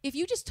 Right. Like if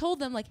you just told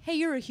them like, hey,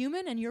 you're a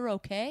human and you're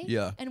okay.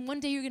 Yeah. And one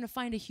day you're gonna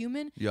find a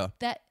human Yeah.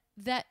 that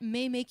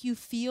may make you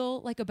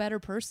feel like a better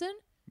person.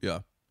 Yeah.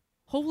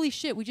 Holy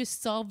shit, we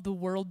just solved the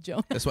world,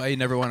 Jonah. That's why you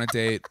never want to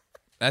date.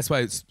 That's why,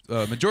 it's,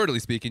 majorly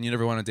speaking, you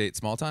never want to date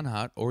small town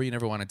hot, or you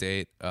never want to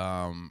date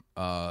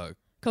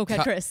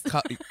Cokehead Chris.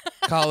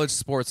 college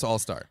sports all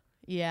star.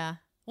 Yeah.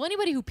 Well,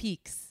 anybody who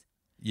peaks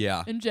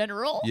Yeah, in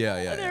general.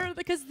 Yeah.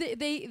 Because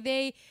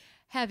they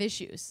have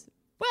issues.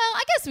 Well,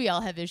 I guess we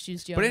all have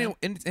issues, Jonah. but anyway,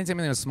 anytime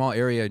in a small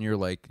area and you're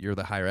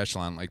the higher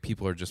echelon, like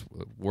people are just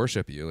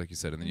worship you, like you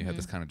said, and then you have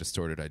this kind of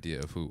distorted idea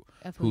of who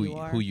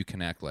you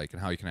connect like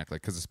and how you connect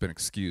like because it's been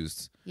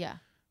excused Yeah.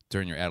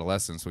 during your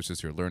adolescence, which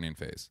is your learning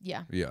phase.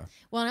 Yeah. Yeah.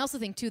 Well, and I also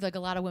think too, like a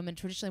lot of women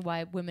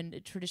why women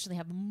traditionally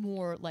have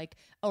more like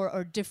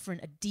or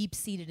different, a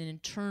deep-seated and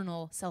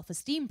internal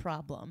self-esteem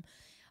problem,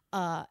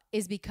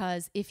 is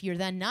because if you're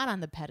then not on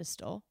the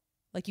pedestal,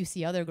 like you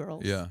see other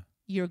girls, Yeah.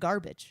 you're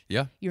garbage.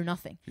 Yeah. You're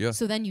nothing. Yeah.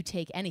 So then you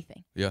take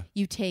anything. Yeah.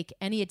 You take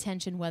any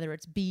attention, whether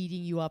it's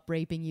beating you up,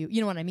 raping you.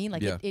 You know what I mean?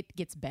 Like Yeah. it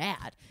gets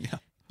bad. Yeah.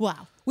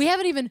 Wow. We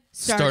haven't even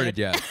started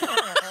yet.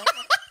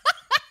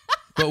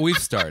 But we've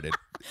started.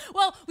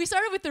 Well, we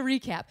started with the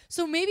recap.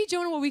 So maybe,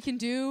 Jonah, what we can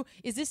do,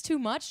 is this too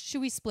much?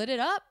 Should we split it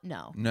up?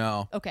 No.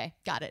 No. Okay,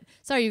 got it.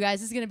 Sorry, you guys.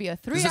 This is going to be a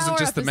 3-hour This isn't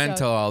just the men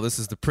episode. tell all. This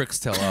is the pricks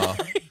tell all.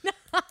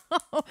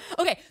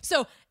 Okay,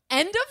 so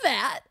end of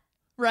that,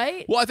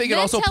 right? Well, I think it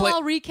Men also tell plays.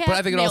 all recap, But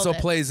I think it also nailed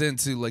it. plays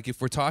into like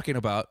if we're talking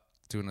about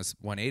doing this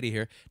 180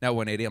 here. Not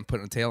 180. I'm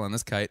putting a tail on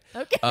this kite.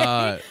 Okay.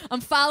 Uh,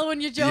 I'm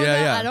following you, Jonah.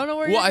 yeah. I don't know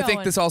where well, you're going. I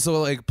think this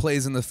also like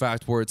plays in the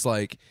fact where it's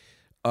like,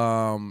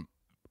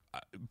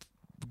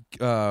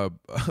 Becca?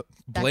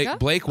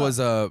 Blake was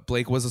a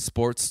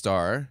sports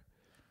star,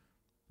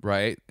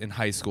 right, in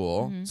high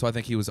school. Mm-hmm. So I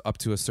think he was up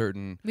to a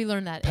certain we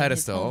learned that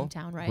pedestal, in his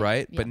hometown, right?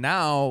 Right, Yeah. but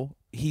now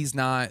he's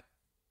not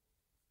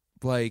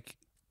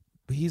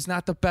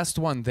the best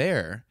one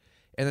there,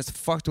 and it's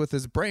fucked with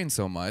his brain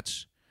so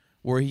much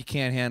where he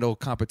can't handle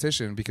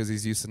competition because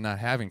he's used to not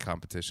having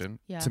competition.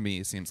 Yeah. To me,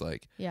 it seems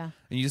like. Yeah.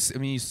 And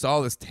you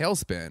saw this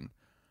tailspin.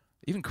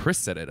 Even Chris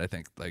said it. I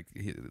think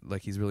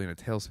he's really in a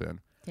tailspin.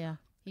 Yeah.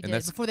 He And did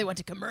that's- before they went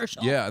to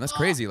commercial. Yeah, and that's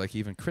crazy. Like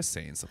even Chris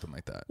saying something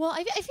like that. Well,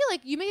 I feel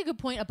like you make a good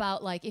point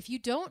about like if you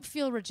don't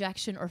feel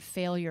rejection or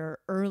failure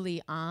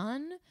early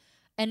on,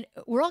 and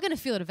we're all going to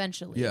feel it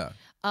eventually. Yeah.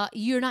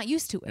 You're not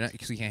used to it.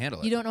 Because you can't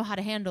handle it. You don't know how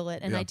to handle it,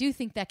 and Yeah. I do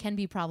think that can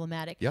be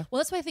problematic. Yeah. Well,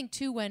 that's why I think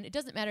too. When it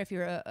doesn't matter if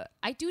you're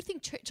I do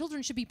think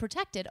children should be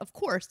protected, of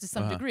course, to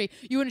some degree.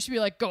 You wouldn't should be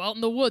like, go out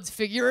in the woods,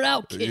 figure it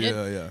out, kid.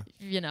 Yeah.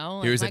 You know,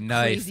 like Here's my a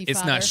knife. crazy It's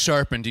father. not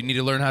sharpened. You need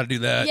to learn how to do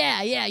that.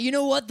 Yeah. You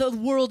know what? The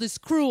world is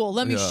cruel.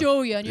 Let me Yeah.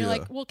 show you. And you're Yeah.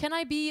 like, well, can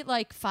I be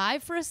like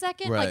 5 for a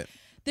second? Right. Like,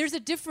 there's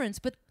a difference,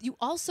 but you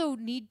also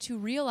need to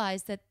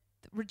realize that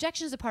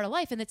rejection is a part of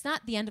life, and it's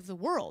not the end of the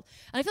world.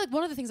 And I feel like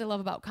one of the things I love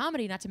about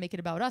comedy, not to make it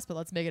about us, but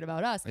let's make it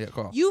about us. Yeah,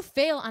 cool. You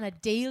fail on a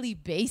daily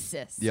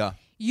basis. Yeah.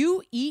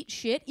 You eat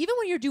shit. Even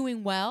when you're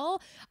doing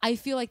well, I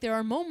feel like there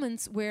are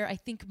moments where I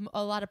think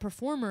a lot of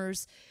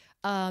performers,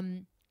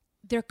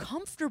 they're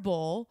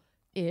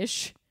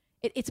comfortable-ish.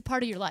 It's a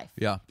part of your life.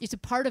 Yeah. It's a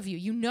part of you.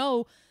 You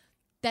know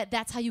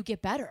that's how you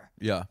get better.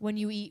 Yeah. When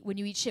you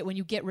eat shit, when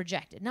you get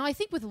rejected. Now, I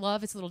think with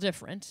love, it's a little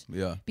different.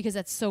 Yeah. Because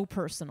that's so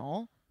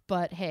personal.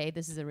 But hey,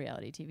 this is a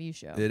reality TV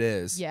show. It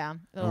is. Yeah.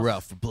 We're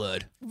out for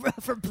blood.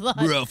 Rough for blood.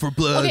 We're out for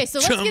blood. Okay, so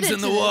let's Chums get into in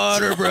the this.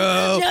 water,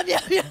 bro. Yum,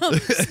 yum, yum.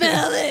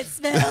 Smell it.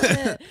 Smell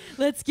it.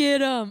 Let's get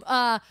them.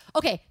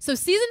 Okay, so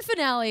season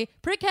finale.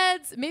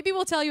 Prickheads, maybe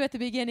we'll tell you at the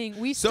beginning.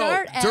 We So,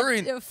 start at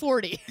during-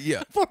 40.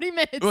 Yeah. 40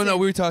 minutes Well, no, in.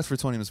 we talked for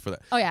 20 minutes for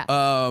that. Oh, yeah.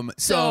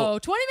 So, So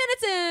 20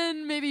 minutes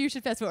in, maybe you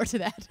should fast forward to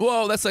that.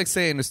 well, that's like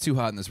saying it's too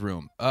hot in this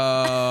room.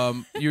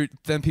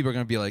 Then people are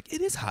gonna be like,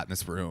 it is hot in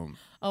this room.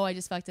 Oh, I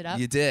just fucked it up.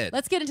 You did.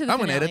 Let's get into the I'm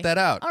gonna finale. edit that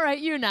out. All right,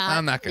 you're not.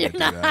 I'm not gonna You're do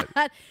not.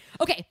 that.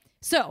 Okay,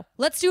 so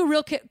let's do a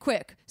real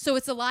quick. So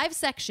it's a live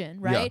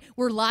section, right? Yeah.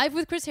 We're live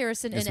with Chris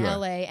Harrison Yes, in we are.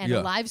 LA and Yeah.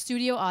 a live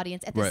studio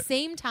audience at the Right.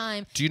 same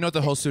time. Do you know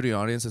the whole studio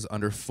audience is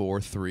under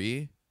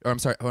 4'3"? Or I'm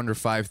sorry, under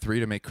 5'3"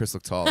 to make Chris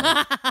look taller.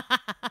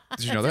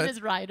 Did you know That's that? in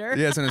his rider.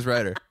 Yeah, it's in his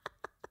rider.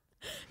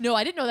 No,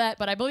 I didn't know that,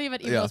 but I believe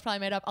it. Even though Yeah. it's probably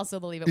made up, I'll still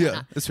believe it. Why Yeah,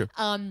 not? that's true.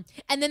 And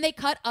then they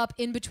cut up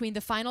in between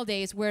the final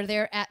days where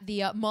they're at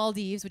the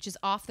Maldives, which is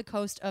off the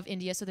coast of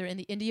India. So they're in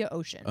the India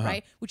Ocean,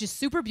 right? Which is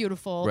super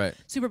beautiful. Right.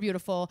 Super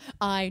beautiful.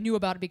 I knew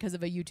about it because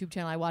of a YouTube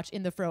channel I watched,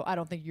 In the Fro. I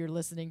don't think you're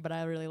listening, but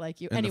I really like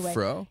you. In the anyway,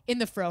 Fro? In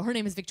the Fro. Her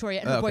name is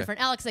Victoria, and her Oh, okay.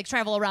 boyfriend Alex like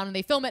travel around and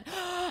they film it,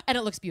 and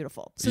it looks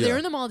beautiful. So Yeah. they're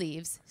in the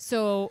Maldives.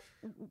 So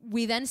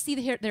we then see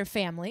their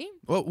family.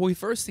 Well, we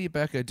first see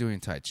Becca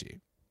doing Tai Chi.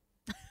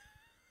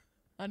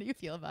 How do you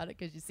feel about it?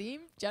 Because you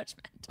seem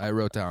judgmental. I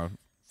wrote down,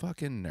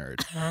 fucking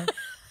nerd.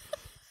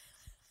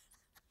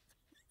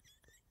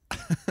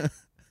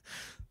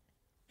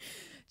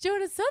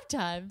 Jonah,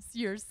 sometimes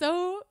you're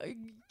so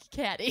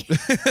catty.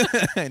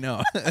 I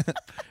know. I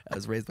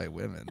was raised by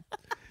women.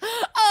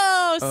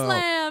 Oh,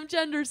 slam,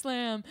 gender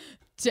slam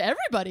to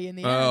everybody in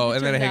the end. Oh, it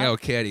and then I turned hang out. out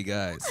with catty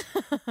guys,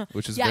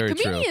 which is Yeah, very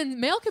true.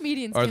 male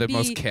comedians Are can the be,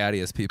 most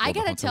cattiest people. I in the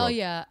gotta whole tell world.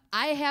 you,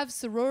 I have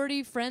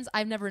sorority friends.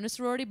 I'm never in a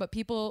sorority, but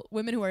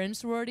women who are in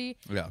sorority,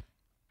 Yeah.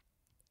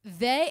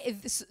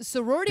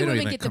 sorority They don't women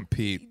even get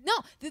compete.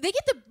 they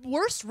get the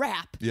worst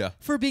rap. Yeah.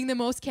 For being the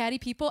most catty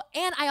people.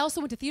 And I also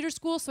went to theater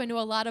school, so I know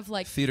a lot of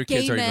like Theater gay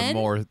kids are men. even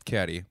more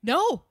catty.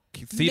 No.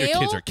 Theater Male-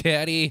 kids are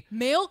catty.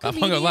 Male I've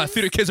hung out a lot. comedians.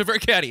 Theater kids are very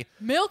catty.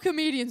 Male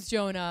comedians,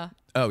 Jonah,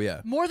 Oh,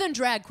 yeah. more than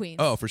drag queens.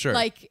 Oh, for sure.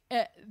 Like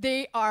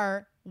they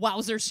are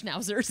wowzers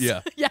schnauzers. Yeah.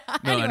 Yeah.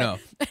 No, I anyway, know.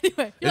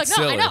 Anyway, you're It's like,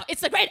 no, silly. I know.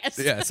 It's the greatest.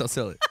 Yeah, it's so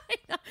silly. I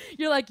know.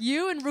 You're like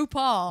you and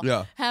RuPaul.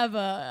 Yeah. Have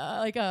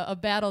a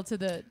battle to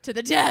the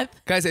death.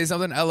 Can I say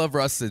something? I love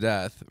Russ to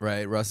death,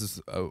 right? Russ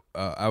is,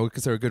 I would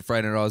consider a good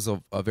friend and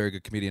also a very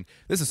good comedian.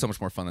 This is so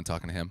much more fun than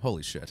talking to him.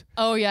 Holy shit.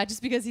 Oh yeah,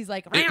 just because he's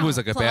like It was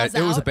like a claws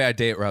bad, it was a out. bad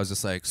date where I was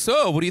just like,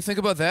 so what do you think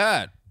about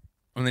that?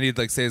 And then he'd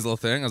like say his little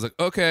thing. I was like,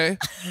 okay,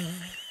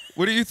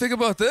 what do you think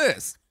about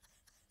this?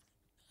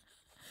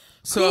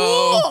 So,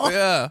 Cool.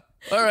 yeah.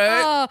 All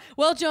right. Oh,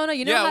 well, Jonah,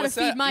 you know how to what's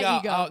feed that? my Yeah,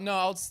 ego. no,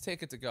 I'll just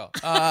take it to go.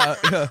 Yeah.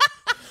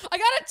 I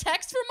got a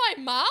text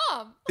from my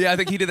mom. Yeah, I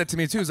think he did that to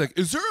me too. He's like,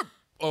 is there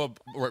a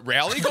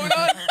rally going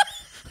on?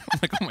 I'm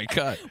like, oh my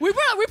God. We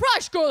probably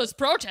should go to this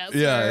protest.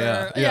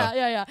 Yeah.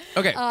 yeah.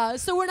 Okay.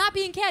 So we're not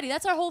being catty.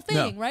 That's our whole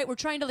thing, No. right? We're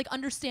trying to like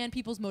understand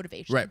people's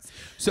motivations. Right.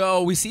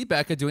 So we see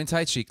Becca doing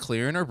Tai Chi,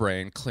 clearing her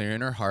brain,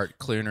 clearing her heart,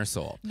 clearing her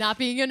soul. Not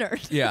being a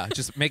nerd. Yeah,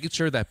 just making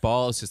sure that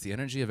ball is just the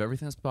energy of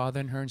everything that's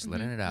bothering her and just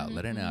letting it out,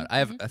 letting it out.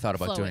 I thought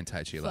about Flow doing it.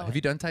 Tai Chi a Flow lot. it. Have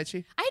you done Tai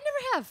Chi? I never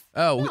have.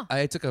 Oh, No.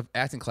 I took an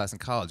acting class in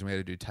college and we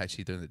had to do Tai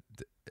Chi during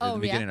the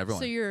beginning of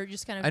everyone. So you're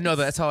just kind of. I know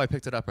that's how I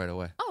picked it up right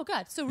away. Oh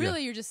God. So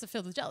really, you're just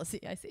filled with jealousy.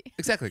 I see.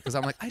 Exactly, because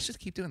I'm like, I should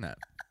keep doing that.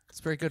 It's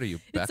very good of you,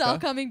 Becca. It's all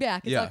coming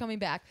back. It's Yeah. all coming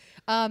back.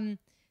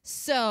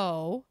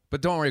 So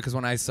But don't worry, because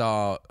when I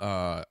saw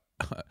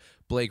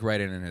Blake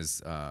write it in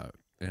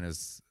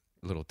his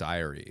little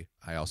diary,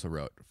 I also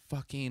wrote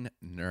 "fucking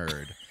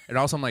nerd," and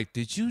also I'm like,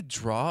 did you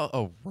draw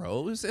a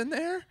rose in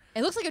there?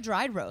 it looks like a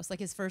dried rose, like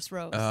his first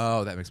rose.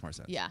 Oh, that makes more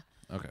sense. Yeah.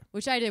 Okay.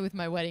 Which I did with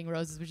my wedding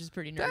roses, which is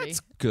pretty nerdy. That's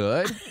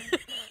good.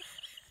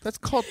 That's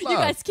called love. You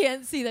guys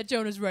can't see that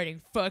Jonah's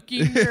writing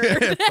fucking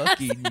nerd.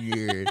 Fucking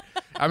nerd.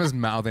 I'm just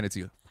mouthing it to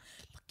you.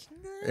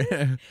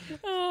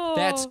 Oh.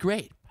 That's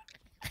great.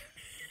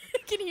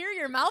 I can hear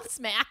your mouth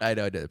smack. I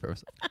know I did it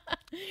purposely.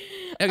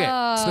 Okay,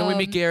 so then we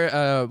meet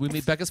we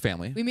meet Becca's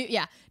family. We meet,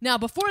 yeah. Now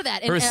before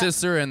that, Her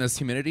sister and this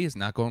humidity is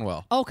not going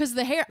well. oh, because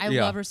the hair. I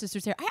Yeah. love her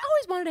sister's hair. I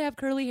always wanted to have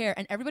curly hair,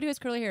 and everybody who has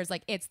curly hair is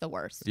like, it's the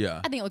worst. Yeah.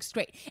 I think it looks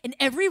great. In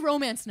every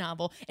romance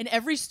novel, in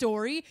every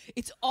story,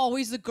 it's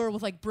always the girl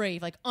with like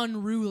brave, like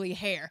unruly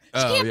hair. She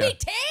Oh, can't yeah. be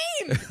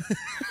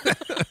tame.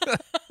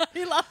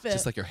 We love it.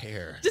 Just like your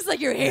hair. Just like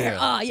your hair. Yeah.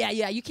 Oh,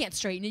 yeah. You can't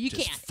straighten it. You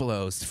Just can't.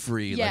 flows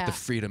free Yeah. like the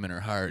freedom in her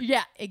heart.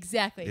 Yeah,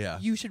 exactly. Yeah.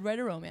 You should write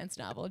a romance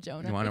novel,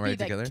 Jonah. You wanna It'd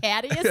be write it the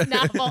together? cattiest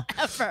novel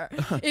ever.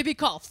 It'd be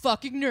called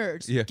Fucking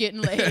Nerds Yeah.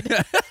 Getting Laid.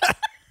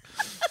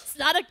 It's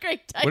not a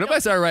great title. What if I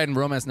started writing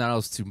romance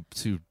novels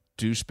to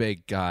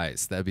douchebag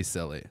guys? That'd be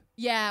silly.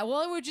 Yeah,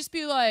 well, it would just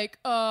be like,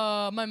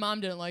 my mom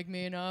didn't like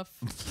me enough.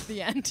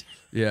 The end.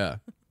 Yeah.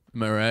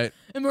 Am I right?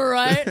 Am I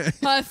right?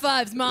 High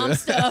fives, mom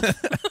stuff.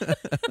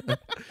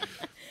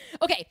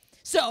 Okay,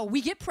 so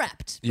we get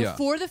prepped. Yeah.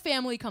 Before the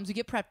family comes, we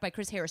get prepped by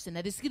Chris Harrison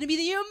that this is going to be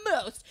the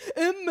most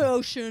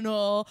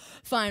emotional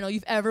final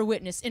you've ever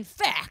witnessed. In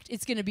fact,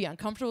 it's going to be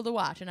uncomfortable to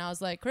watch. And I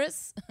was like,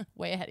 Chris,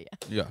 way ahead of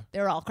you. Yeah.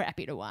 They're all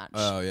crappy to watch.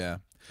 Oh, yeah.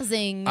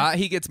 Zing.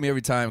 He gets me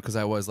every time because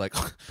I was like,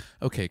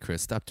 okay,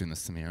 Chris, stop doing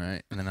this to me, all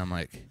right? And then I'm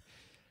like,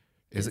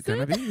 is it going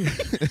to be?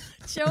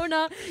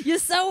 Jonah, you're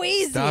so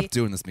easy. Stop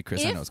doing this to me,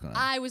 Chris. I If know what's going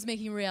on. I was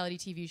making a reality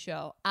TV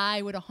show,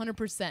 I would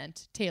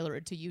 100% tailor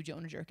it to you,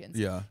 Jonah Jerkins.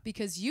 Yeah.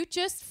 Because you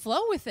just flow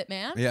with it,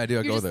 man. Yeah, I do.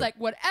 I You're go just there. like,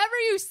 whatever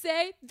you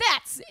say,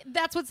 that's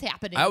what's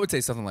happening. I would say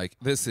something like,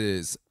 this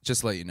is,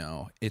 just to let you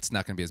know, it's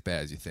not going to be as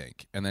bad as you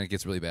think. And then it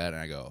gets really bad,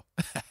 and I go,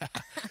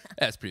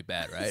 that's pretty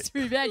bad, right? It's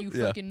pretty bad, you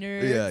fucking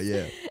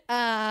nerd.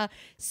 yeah.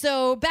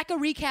 So Becca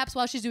recaps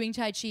while she's doing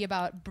Tai Chi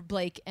about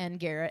Blake and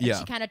Garrett. And Yeah.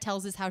 she kind of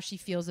tells us how she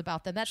feels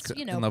about them. That's,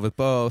 you know. In love with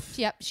both.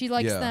 Yep, she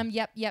likes Yeah. them.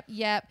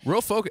 Yep.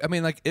 Real focus. I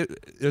mean, like,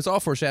 it's all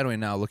foreshadowing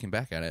now looking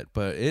back at it,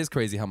 but it is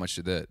crazy how much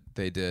that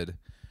they did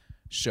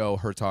show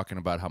her talking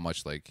about how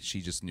much, like,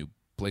 she just knew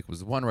Blake was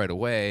the one right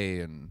away,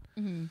 and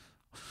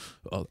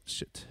oh,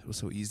 shit. It was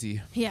so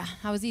easy. Yeah,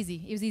 that was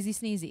easy. It was easy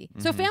sneezy.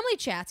 Mm-hmm. So family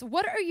chats.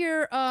 What are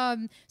your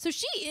so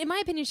she, in my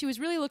opinion, she was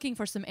really looking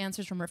for some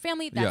answers from her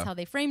family. That's Yeah. how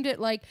they framed it.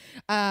 Like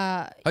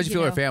How'd you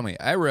feel her family?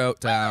 I wrote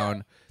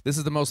down, this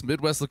is the most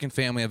Midwest-looking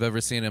family I've ever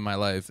seen in my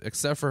life,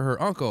 except for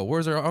her uncle.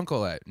 Where's her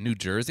uncle at? New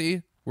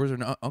Jersey? Where's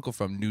her uncle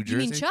from? New You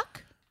Jersey? mean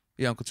Chuck?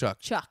 Yeah, Uncle Chuck.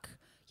 Chuck.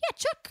 Yeah,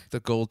 Chuck. The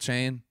gold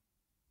chain.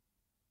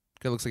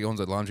 Guy looks like he owns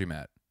a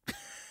laundromat.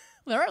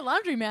 There are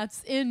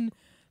laundromats in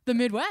the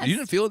Midwest. You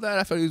didn't feel that?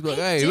 I thought he was like,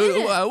 I hey,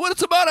 did.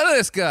 what's about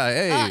this guy?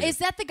 Hey, Is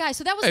that the guy?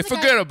 So that was hey, the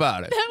forget guy,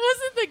 about it. That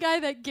wasn't the guy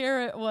that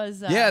Garrett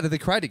was. Yeah, that they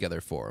cried together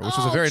for, which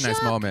was a very nice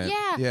Chuck, moment.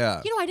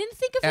 Yeah. You know, I didn't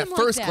think of At him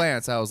first like that.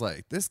 glance, I was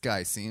like, this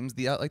guy seems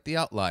like the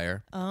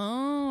outlier.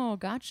 Oh,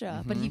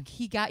 gotcha. But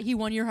he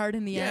won your heart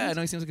in the Yeah, end.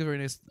 no, he seems like a very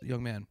nice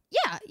young man.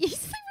 Yeah, he's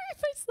like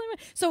very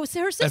nice. So her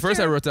sister. At first,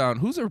 I wrote down,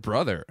 who's her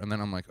brother? And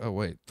then I'm like, oh,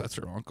 wait, that's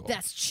her uncle.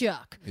 That's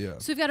Chuck. Yeah.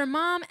 So we've got her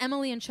mom,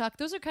 Emily, and Chuck.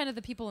 Those are kind of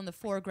the people in the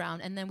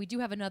foreground, and then we do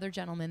have another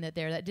gentleman that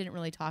didn't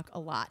really talk a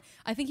lot.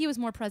 I think he was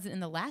more present in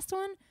the last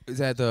one. Is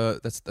that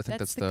I think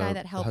that's the guy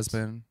that the helped.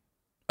 husband.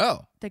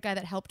 Oh. The guy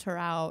that helped her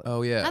out.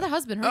 Oh, yeah. Not the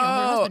husband. Her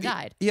husband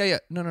died. Yeah.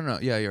 No.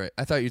 Yeah, you're right.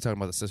 I thought you were talking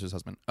about the sister's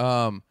husband.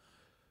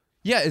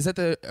 Yeah, is that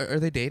are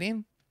they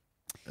dating?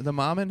 The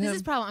mom and him? This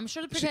is probably. I'm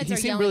sure the pretends He are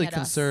seemed yelling really at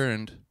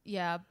concerned us.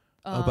 Yeah.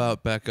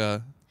 about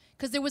Becca.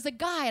 Because there was a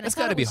guy, and That's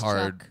I thought got to it be was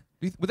hard.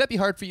 Chuck. Would that be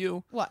hard for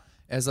you? What?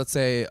 As let's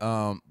say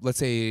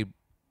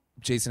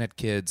Jason had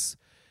kids,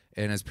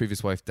 and his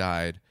previous wife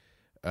died,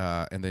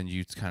 and then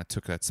you kind of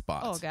took that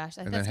spot. Oh gosh,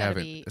 and that's then have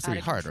gotta it. be It's out gonna be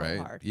of hard, control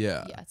right? hard.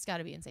 Yeah. Yeah, it's got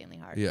to be insanely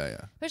hard. Yeah.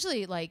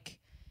 Especially like,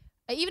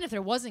 even if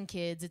there wasn't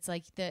kids, it's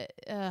like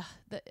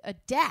a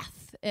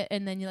death,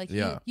 and then you're like,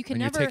 Yeah. you can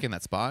and never you're taking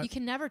that spot. You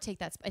can never take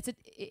that spot.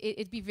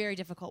 It'd be very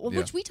difficult. Well, Yeah.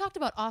 which we talked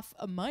about off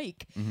a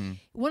mic. Mm-hmm.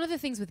 One of the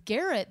things with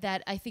Garrett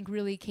that I think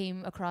really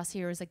came across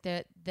here is like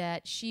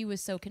that she was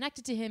so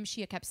connected to him.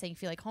 She kept saying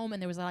feel like home,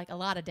 and there was like a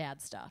lot of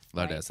dad stuff. A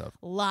lot of right? dad stuff.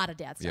 A lot of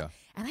dad stuff.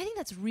 Yeah. And I think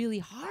that's really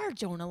hard,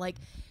 Jonah. Like,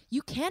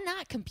 you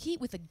cannot compete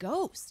with a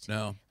ghost.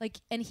 No. Like,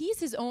 and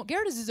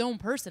Garrett is his own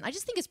person. I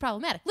just think it's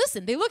problematic.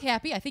 Listen, they look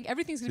happy. I think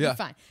everything's going to be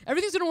fine.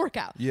 Everything's going to work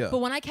out. Yeah. But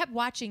when I kept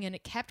watching and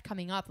it kept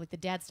coming up, like the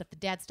dad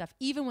stuff,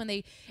 even when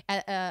they,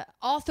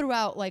 all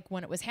throughout, like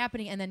when it was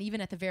happening, and then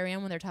even at the very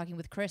end when they're talking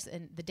with Chris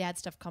and the dad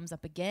stuff comes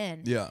up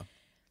again. Yeah.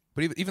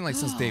 But even like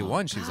since day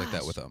one, she was like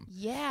that with him.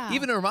 Yeah.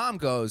 Even her mom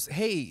goes,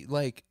 hey,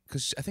 like,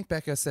 because I think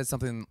Becca said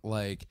something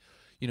like,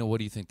 you know, what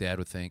do you think Dad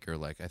would think, or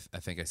like, I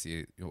think I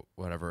see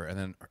whatever. And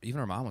then even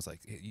her mom was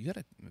like, hey, you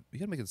gotta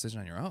make a decision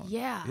on your own.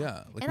 Yeah.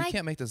 Yeah. Like, And we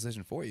can't make the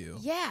decision for you.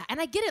 Yeah,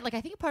 and I get it. Like, I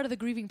think part of the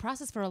grieving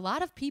process for a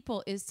lot of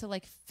people is to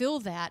like fill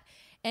that.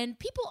 And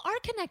people are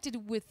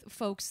connected with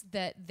folks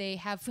that they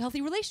have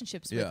healthy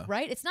relationships Yeah. with,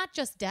 right? It's not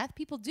just death.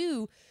 People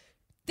do.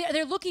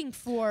 They're looking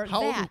for How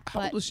that. old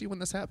but was she when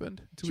this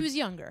happened? she was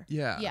younger.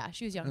 Yeah. Yeah,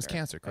 she was younger. It was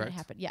cancer, when correct? it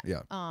happened. Yeah.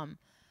 Yeah.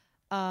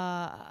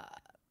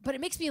 But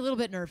it makes me a little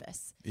bit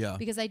nervous. Yeah.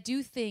 Because I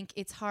do think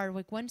it's hard.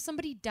 Like when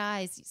somebody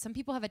dies, some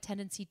people have a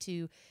tendency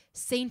to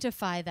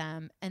sanctify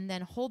them and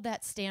then hold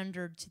that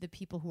standard to the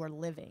people who are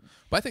living.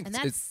 But I think And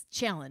it's that's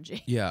challenging.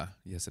 yeah.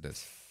 Yes, it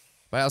is.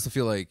 But I also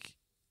feel like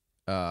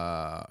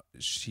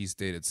she's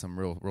dated some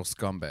real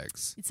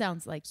scumbags. It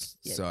sounds like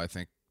So I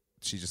think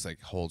she just like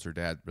holds her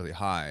dad really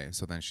high.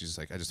 So then she's just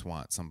like, I just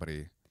want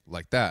somebody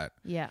like that.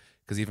 yeah.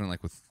 Because even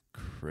like with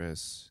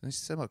Chris, and she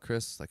said about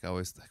Chris, like I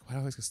always like, why do I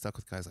always get stuck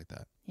with guys like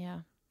that? Yeah.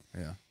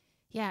 Yeah.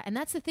 Yeah, and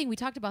that's the thing. We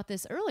talked about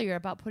this earlier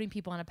about putting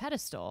people on a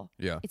pedestal.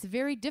 Yeah. It's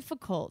very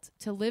difficult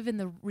to live in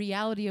the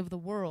reality of the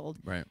world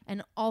Right.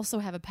 and also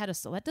have a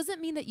pedestal. That doesn't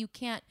mean that you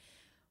can't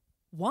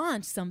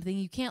want something,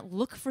 you can't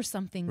look for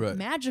something Right.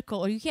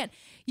 magical, or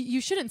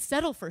you shouldn't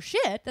settle for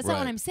shit. That's not what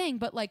Right. I'm saying,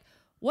 but like,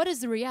 what is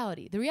the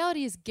reality? The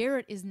reality is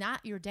Garrett is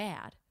not your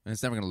dad. And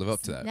it's never going to live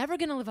up to that. Never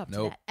going to live up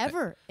Nope. to that,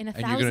 ever, in a And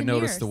thousand you're going to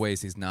notice years. the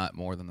ways he's not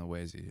more than the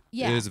ways he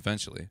Yeah. is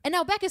eventually. And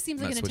now Becca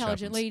seems like That's an what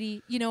intelligent happens.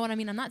 lady. You know what I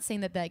mean? I'm not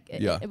saying that,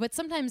 Yeah. but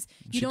sometimes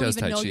you She don't does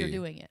even Tai know you're Chi.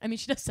 doing it. I mean,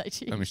 she does Tai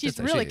Chi. I mean, She's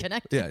Tai really Chi.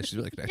 connected. Yeah, she's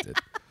really connected.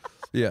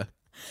 Yeah.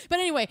 But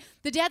anyway,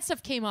 the dad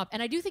stuff came up,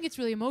 and I do think it's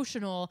really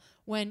emotional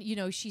when, you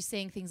know, she's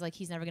saying things like,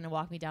 he's never going to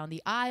walk me down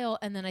the aisle.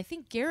 And then I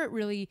think Garrett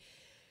really,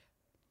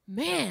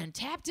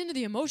 tapped into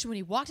the emotion when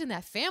he walked in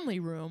that family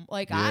room.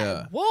 Like,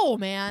 Yeah. whoa,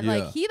 man.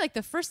 Yeah. Like,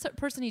 the first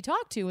person he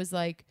talked to was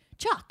like,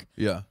 Chuck.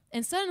 Yeah.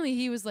 And suddenly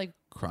he was like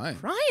Crying.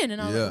 crying.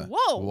 And I was Yeah. like,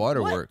 whoa. what?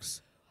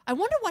 Waterworks. I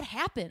wonder what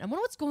happened. I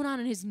wonder what's going on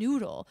in his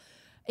noodle.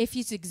 If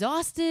he's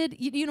exhausted,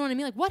 you know what I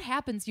mean? Like, what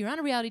happens? You're on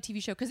a reality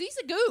TV show because he's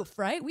a goof,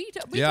 right? We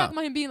Yeah. talk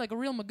about him being like a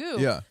real magoo.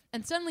 Yeah.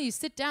 And suddenly you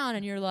sit down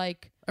and you're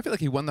like, I feel like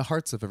he won the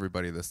hearts of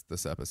everybody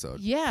this episode.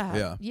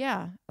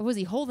 yeah. Was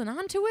he holding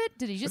on to it?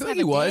 Did he I just feel have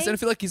like he a was. day? And I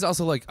feel like he's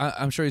also like,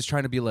 I'm sure he's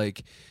trying to be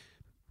like,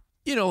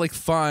 you know, like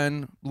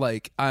fun,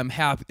 like I'm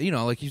happy, you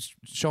know, like he's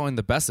showing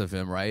the best of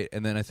him, right?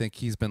 And then I think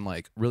he's been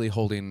like really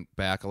holding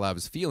back a lot of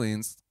his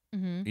feelings,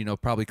 Mm-hmm. you know,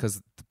 probably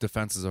because the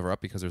defenses are up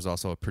because there's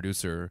also a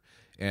producer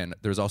and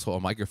there's also a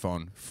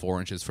microphone 4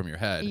 inches from your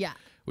head. Yeah.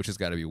 Which has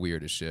got to be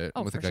weird as shit.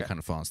 Oh, with the for guy sure. kind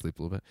of falling asleep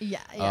a little bit.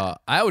 Yeah.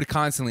 I would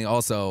constantly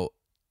also,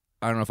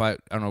 I don't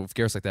know if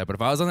Garrett's like that, but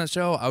if I was on that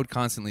show, I would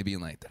constantly be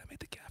like, did I make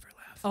the gaffer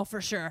laugh? Oh,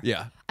 for sure.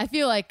 Yeah. I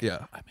feel like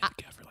Yeah. I made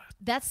the gaffer laugh.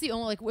 that's the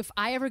only, like, if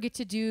I ever get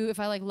to do, if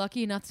I like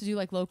lucky enough to do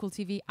like local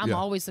TV, I'm Yeah.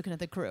 always looking at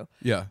the crew.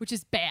 Yeah. Which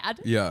is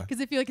bad. Yeah. Because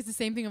I feel like it's the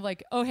same thing of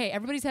like, oh, hey,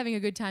 everybody's having a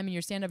good time in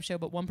your stand-up show,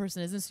 but one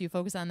person isn't, so you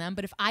focus on them.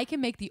 But if I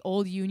can make the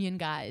old union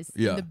guys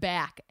Yeah. in the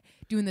back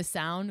doing the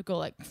sound go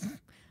like, I'm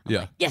Yeah.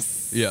 like,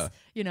 yes. Yeah.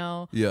 You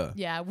know? Yeah.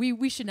 Yeah,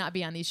 we should not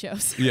be on these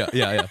shows.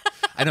 Yeah.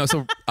 I know.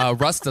 So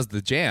Russ does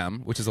the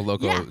Jam, which is a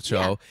local Yeah, show,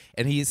 yeah.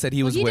 and he said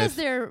he Well, was he with. does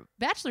their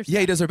bachelor stuff. Yeah,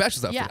 he does their bachelor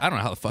stuff. Yeah. I don't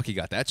know how the fuck he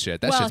got that shit.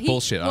 That Well, shit's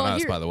bullshit on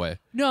us, here- by the way.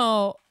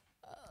 No,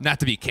 Not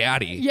to be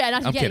catty. Yeah,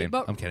 not to I'm be catty, kidding.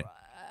 but- I'm kidding.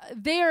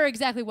 they are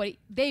exactly what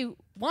they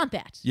want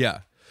that.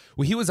 Yeah.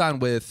 Well, he was on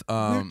with.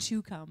 We're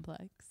too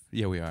complex.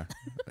 Yeah, we are.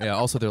 Yeah.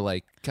 Also, they're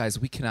like, guys,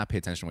 we cannot pay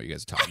attention to what you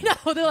guys are talking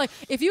about. No, they're like,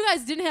 if you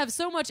guys didn't have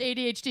so much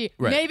ADHD,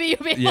 Right. maybe you'd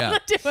be able Yeah.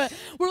 to do it.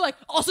 We're like,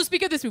 also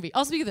speak of this movie.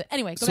 Also speak of it.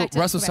 Anyway, go So back to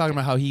Russ go was back talking to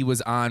it. about how he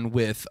was on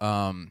with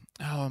I'm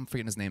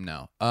forgetting his name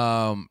now.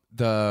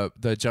 The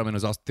gentleman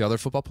who's also the other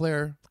football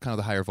player, kind of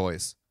the higher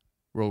voice,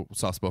 real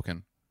soft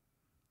spoken.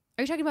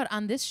 Are you talking about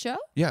on this show?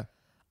 Yeah.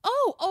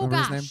 Oh Remember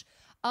his gosh.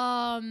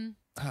 Oh,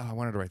 I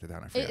wanted to wrate that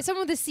down. I forget.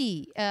 Someone with a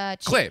C.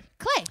 Clay.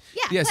 Clay.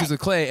 Yeah. Yes, Clay. he was with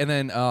Clay, and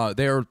then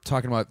they were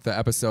talking about the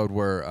episode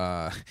where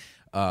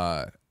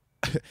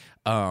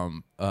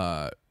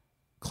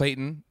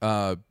Clayton,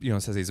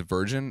 says he's a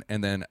virgin,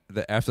 and then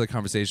after the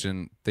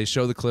conversation, they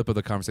show the clip of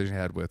the conversation he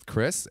had with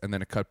Chris, and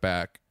then it cut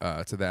back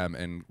to them,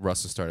 and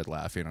Russ just started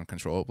laughing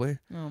uncontrollably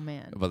Oh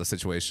man. about the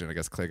situation. I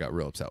guess Clay got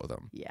real upset with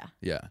him. Yeah.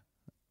 Yeah,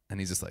 and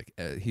he's just like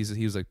he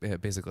was like, yeah,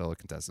 basically all the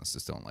contestants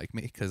just don't like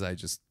me because I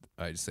just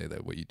say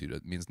that what you do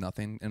means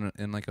nothing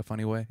in like a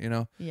funny way, you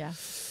know. Yeah.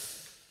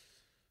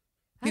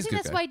 I He's a think good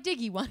that's guy. why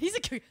Diggy won. He's a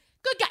good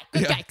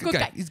guy. Good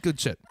guy. He's good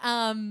shit.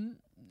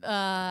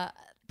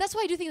 That's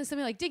why I do think that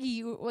something like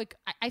Diggy,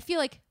 I feel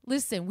like,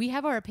 listen, we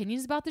have our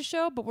opinions about the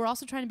show, but we're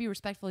also trying to be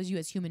respectful as you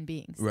as human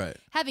beings. Right.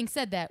 Having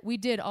said that, we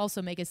did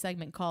also make a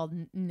segment called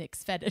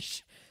Nick's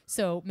Fetish,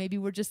 so maybe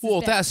we're just as Well,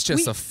 bad. that's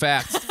just a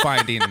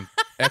fact-finding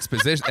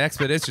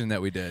expedition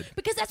that we did.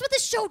 because that's what the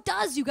show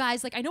does, you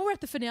guys. Like, I know we're at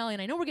the finale,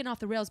 and I know we're getting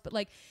off the rails, but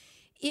like,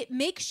 it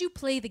makes you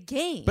play the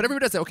game. But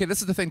everybody does that. Okay,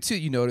 this is the thing, too.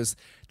 You notice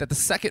that the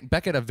second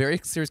Becca had a very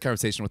serious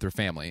conversation with her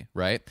family,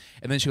 right?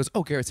 And then she goes,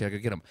 oh, Garrett's here. I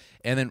gotta get him.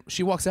 And then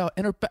she walks out,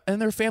 and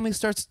their family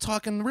starts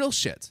talking real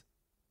shit.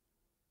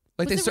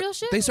 Like Was it real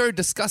shit? They started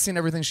discussing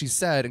everything she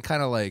said and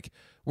kind of like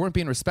weren't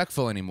being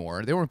respectful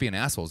anymore. They weren't being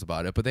assholes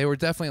about it, but they were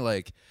definitely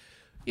like,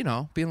 you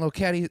know, being low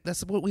catty.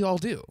 That's what we all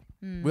do.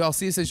 We all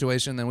see a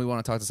situation, then we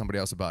want to talk to somebody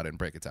else about it and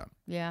break it down.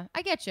 Yeah,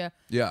 I get you.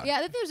 Yeah. Yeah, I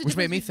think there's a Which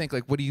made difference me between- think,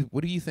 like,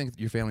 what do you think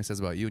your family says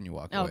about you when you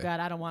walk Oh, away? God,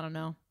 I don't want to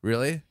know.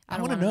 Really? I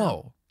don't want to wanna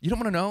know. You don't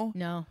want to know?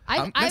 No.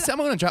 Next time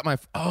I'm going to drop my...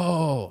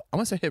 I'm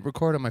going to hit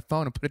record on my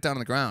phone and put it down on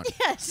the ground.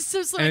 Yeah, it's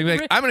just And be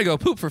like, I'm going to go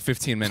poop for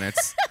 15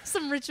 minutes.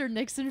 some Richard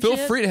Nixon Feel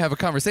shit. free to have a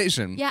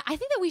conversation. Yeah, I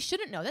think that we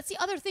shouldn't know. That's the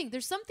other thing.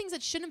 There's some things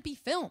that shouldn't be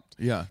filmed.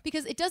 Yeah.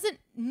 Because it doesn't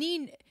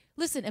mean,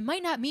 listen, it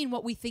might not mean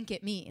what we think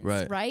it means,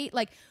 Right.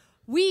 Like,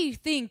 we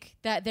think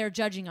that they're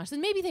judging us,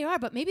 and maybe they are,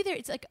 but maybe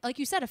it's like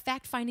you said, a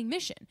fact-finding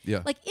mission.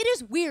 Yeah. Like, it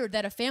is weird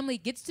that a family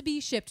gets to be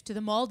shipped to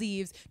the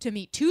Maldives to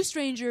meet two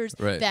strangers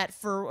Right. that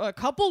for a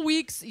couple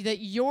weeks that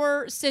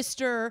your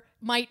sister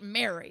might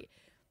marry.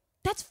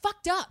 That's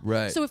fucked up.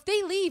 Right. So if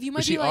they leave, you might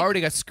But she be like,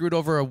 already got screwed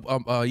over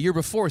a year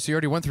before, so you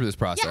already went through this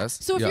process.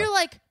 yeah. So if you're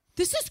like,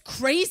 this is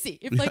crazy.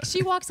 If like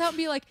she walks out and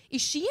be like,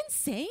 is she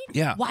insane?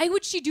 Yeah. Why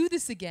would she do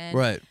this again?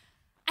 Right.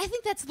 I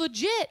think that's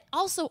legit.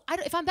 Also,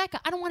 if I'm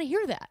Becca, I don't want to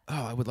hear that.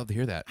 Oh, I would love to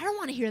hear that. I don't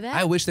want to hear that.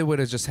 I wish they would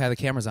have just had the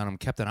cameras on them,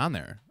 kept it on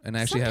there, and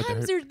actually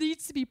Sometimes had there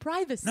needs to be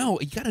privacy. No,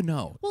 you gotta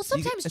know. Well,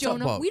 sometimes, it's all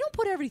Jonah, about- we don't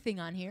put everything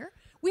on here.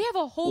 We have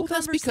a whole Well,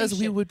 that's conversation. because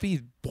we would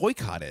be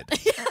boycotted.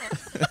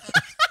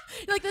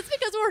 Like, that's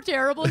because we're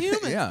terrible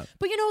humans. Yeah.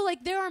 But,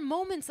 like, there are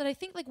moments that I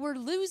think, like, we're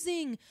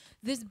losing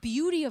this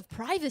beauty of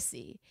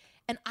privacy.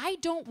 And I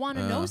don't want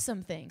to know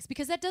some things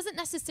because that doesn't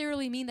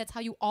necessarily mean that's how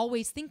you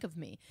always think of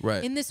me.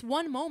 Right. In this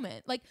one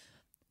moment. Like,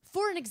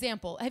 for an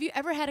example, have you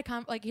ever had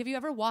have you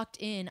ever walked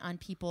in on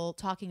people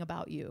talking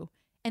about you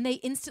and they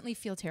instantly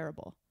feel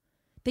terrible?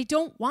 They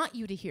don't want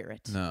you to hear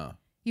it. No.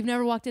 You've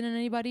never walked in on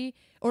anybody?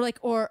 Or like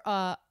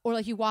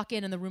you walk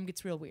in and the room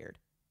gets real weird.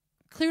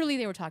 Clearly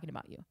they were talking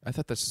about you. I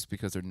thought that's just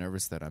because they're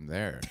nervous that I'm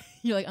there.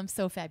 You're like, I'm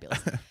so fabulous.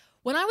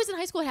 When I was in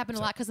high school, it happened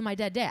a lot because of my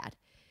dead dad.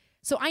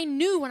 So I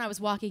knew when I was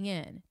walking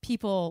in,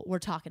 people were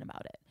talking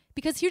about it.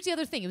 Because here's the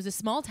other thing. It was a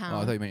small town.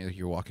 Oh, I thought you meant like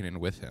you were walking in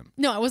with him.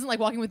 No, I wasn't like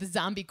walking with the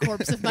zombie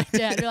corpse of my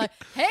dad. You're like,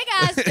 hey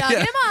guys, dug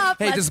him up.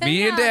 Hey, Let's just hang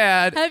me and out.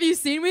 Dad. Have you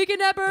seen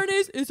Weekend at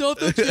Bernie's? It's off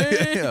the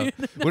chain.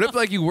 Yeah. What if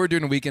like you were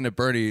doing a weekend at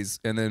Bernie's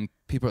and then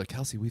people are like,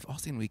 Kelsey, we've all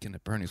seen Weekend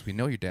at Bernie's. We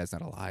know your dad's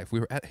not alive. We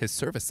were at his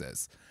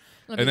services.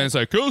 Let And me then it's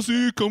like,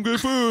 Kelsey, come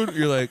get food.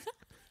 You're like,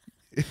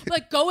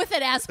 like, go with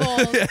it, asshole.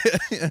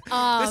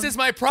 this is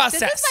my process.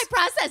 This is my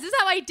process. This is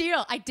how I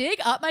deal. I dig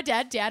up my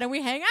dad, and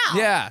we hang out.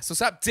 Yeah, so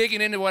stop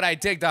digging into what I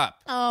digged up.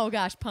 Oh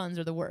gosh, puns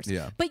are the worst.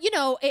 Yeah. But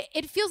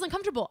it feels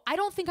uncomfortable. I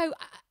don't think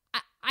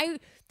I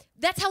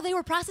that's how they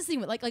were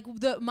processing it. Like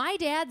my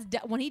dad's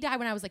when he died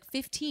when I was like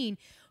 15.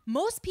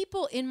 Most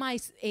people in my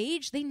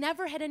age, they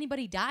never had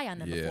anybody die on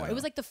them before. It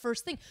was like the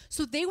first thing.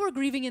 So they were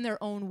grieving in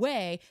their own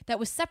way that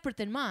was separate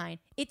than mine.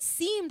 It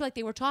seemed like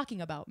they were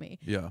talking about me.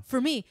 Yeah. For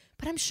me.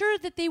 But I'm sure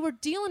that they were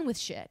dealing with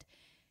shit.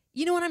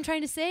 You know what I'm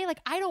trying to say? Like,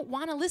 I don't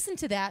want to listen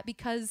to that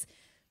because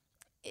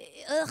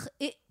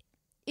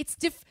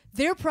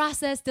their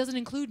process doesn't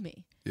include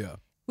me. Yeah.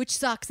 Which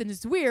sucks and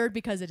is weird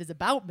because it is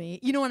about me.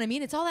 You know what I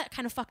mean? It's all that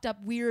kind of fucked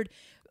up, weird,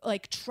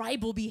 like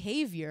tribal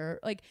behavior.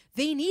 Like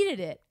they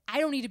needed it. I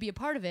don't need to be a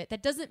part of it.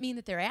 That doesn't mean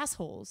that they're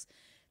assholes.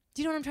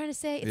 Do you know what I'm trying to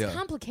say? It's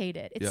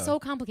complicated. It's so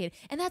complicated.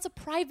 And that's a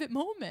private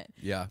moment.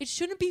 Yeah. It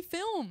shouldn't be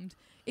filmed.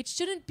 It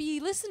shouldn't be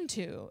listened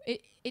to.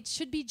 It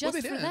should be just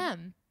they for didn't.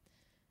 them.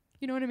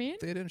 You know what I mean?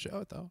 They didn't show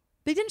it though.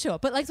 They didn't show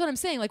up. But like what I'm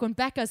saying, like when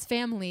Becca's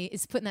family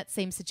is put in that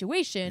same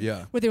situation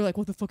where they were like,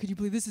 what the fuck could you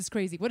believe? This is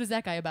crazy. What is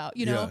that guy about?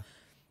 You know?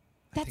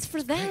 That's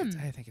for them.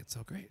 I think it's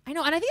so great. I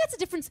know. And I think that's the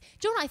difference.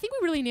 Jonah, I think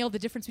we really nailed the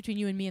difference between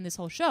you and me in this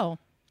whole show.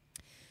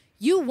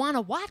 You want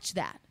to watch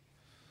that.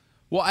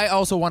 Well, I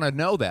also want to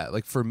know that.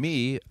 Like for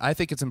me, I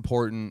think it's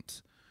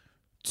important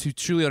to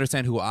truly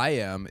understand who I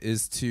am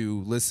is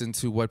to listen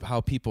to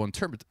how people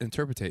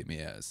interpretate me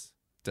as.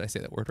 Did I say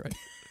that word right?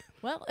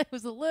 Well, it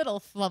was a little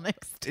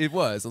flummoxed. It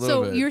was a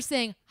little bit. So you're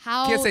saying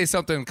how... You can't say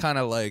something kind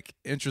of like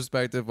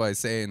introspective by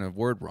saying a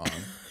word wrong.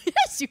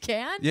 Yes, you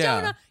can. Yeah.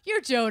 Jonah,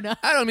 you're Jonah.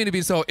 I don't mean to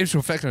be so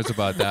introspective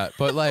about that,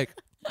 but like,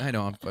 I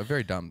know I'm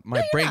very dumb.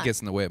 My brain not. gets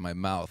in the way of my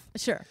mouth.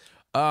 Sure.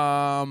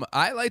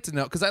 I like to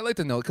know because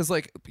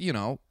like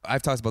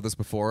I've talked about this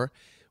before,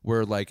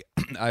 where like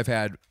I've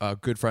had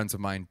good friends of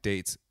mine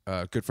dates,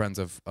 good friends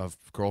of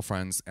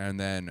girlfriends, and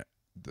then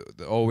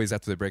always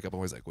after they break up, I'm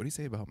always like, "What do you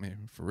say about me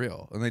for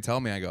real?" And they tell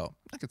me, I go,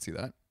 "I could see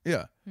that,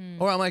 yeah,"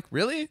 or I'm like,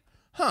 "Really?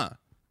 Huh?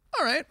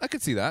 All right, I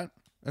could see that."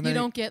 And You then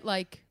don't get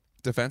like...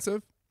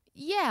 defensive.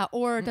 Yeah,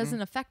 or it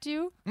doesn't affect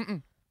you.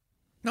 No,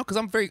 because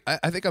I'm very.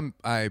 I think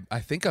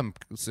I'm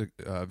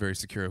very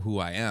secure of who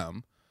I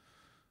am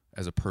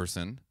as a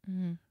person.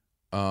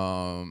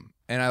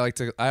 And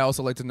I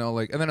also like to know,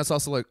 like, and then it's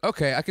also like,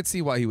 okay, I could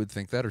see why he would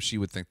think that or she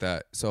would think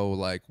that. So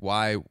like,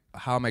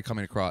 how am I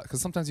coming across?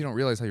 Because sometimes you don't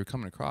realize how you're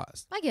coming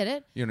across. I get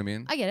it. You know what I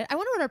mean? I get it. I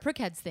wonder what our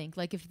prickheads think,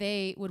 like if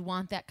they would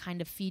want that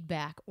kind of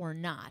feedback or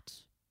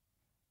not.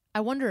 I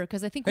wonder,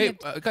 because I think we Hey,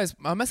 have guys,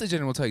 a message in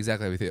and we'll tell you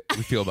exactly how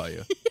we feel about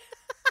you.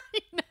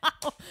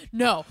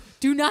 No,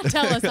 do not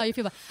tell us how you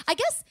feel about it. I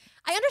guess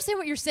I understand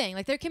what you're saying.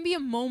 Like there can be a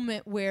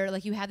moment where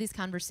like you have these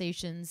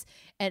conversations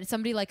and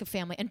somebody like a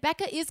family, and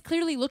Becca is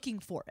clearly looking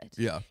for it.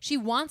 Yeah. She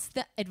wants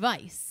the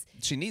advice.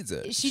 She needs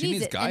it. She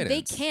needs it. guidance. And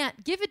they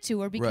can't give it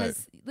to her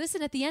because,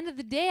 listen, at the end of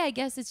the day, I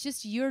guess it's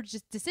just your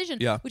decision,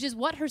 which is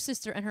what her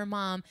sister and her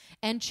mom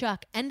and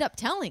Chuck end up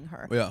telling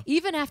her. Yeah.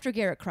 Even after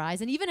Garrett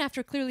cries, and even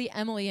after clearly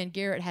Emily and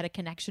Garrett had a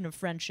connection of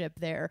friendship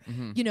there,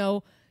 you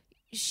know,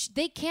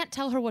 they can't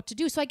tell her what to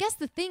do. So I guess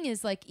the thing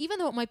is, like, even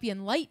though it might be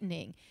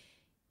enlightening,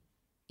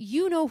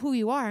 you know who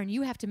you are and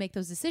you have to make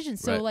those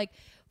decisions. So, like,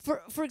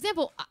 for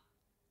example,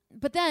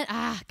 but then,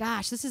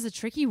 gosh, this is a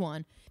tricky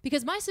one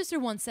because my sister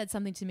once said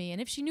something to me,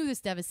 and if she knew this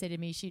devastated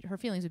me, her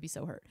feelings would be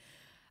so hurt.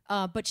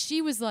 But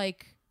she was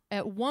like,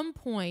 at one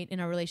point in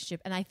our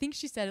relationship, and I think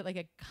she said it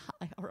like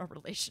our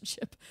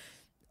relationship,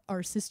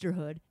 our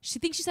sisterhood, she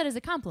thinks she said it as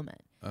a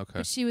compliment. Okay.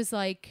 But she was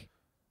like,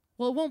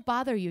 well, it won't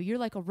bother you. You're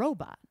like a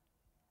robot.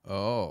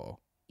 Oh.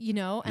 You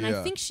know? And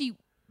I think she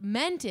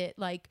meant it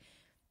like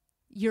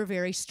you're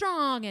very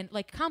strong and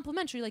like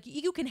complimentary, like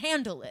you can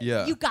handle it.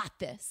 Yeah. You got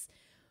this.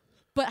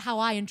 But how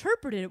I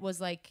interpreted it was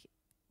like,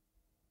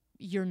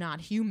 you're not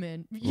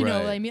human. You know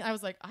Right. what I mean? I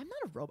was like, I'm not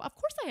a robot. Of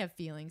course I have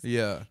feelings.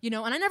 Yeah. You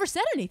know, and I never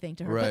said anything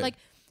to her. Right. But like,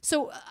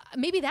 so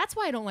maybe that's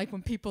why I don't like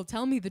when people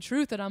tell me the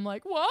truth and I'm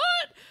like, what?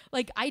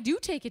 Like, I do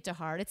take it to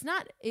heart. It's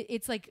not,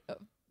 it's like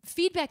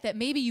feedback that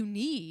maybe you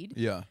need,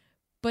 Yeah.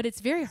 but it's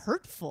very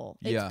hurtful.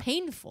 Yeah. It's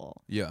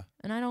painful. Yeah.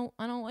 And I don't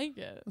like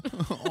it.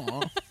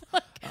 Aw.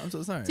 I'm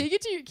so sorry. Keep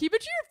it to your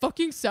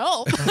fucking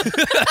self.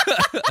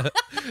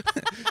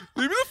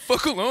 Leave me the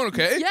fuck alone,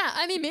 okay? Yeah,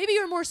 I mean, maybe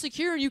you're more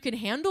secure and you can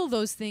handle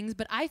those things,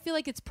 but I feel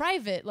like it's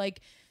private.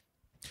 Like,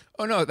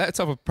 Oh no, that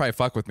stuff would probably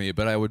fuck with me,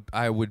 but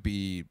I would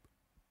be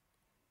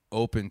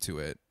open to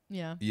it.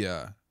 yeah,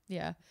 Yeah.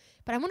 yeah.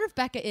 But I wonder if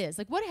Becca is.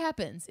 Like, what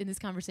happens in this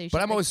conversation? But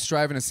I'm Like, always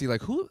striving to see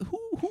like who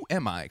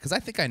am I? Because I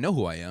think I know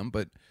who I am,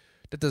 but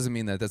that doesn't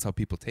mean that that's how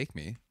people take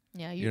me.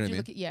 yeah, you know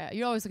what I mean?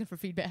 you're always looking for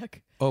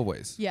feedback.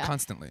 Always. Yeah.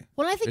 Constantly.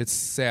 Well, I think It's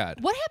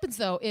sad. what happens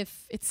though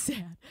if it's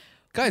sad?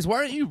 Guys, why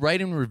aren't you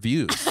writing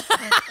reviews?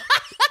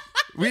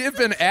 We have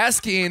been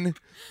asking.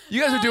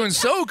 You guys are doing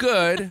so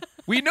good.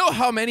 We know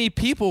how many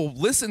people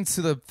listen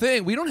to the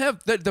thing. We don't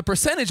have the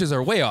percentages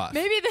are way off.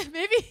 Maybe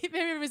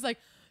everybody's like,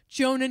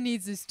 Jonah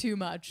needs this too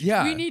much.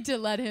 Yeah. We need to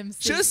let him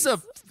sing.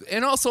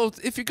 And also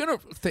if you're gonna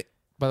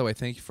by the way,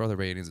 thank you for all the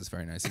ratings. It's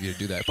very nice of you to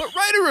do that. But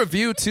write a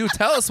review too.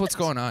 Tell us what's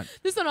going on.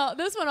 This one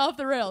off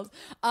the rails.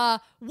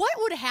 What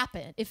would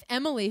happen if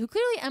Emily, who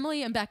clearly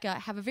Emily and Becca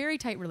have a very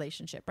tight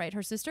relationship, right?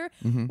 Her sister.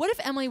 Mm-hmm. What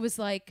if Emily was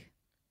like,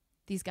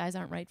 these guys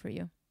aren't right for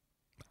you?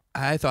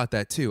 I thought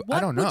that too. What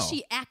I don't know. would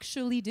she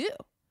actually do?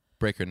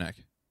 Break her neck.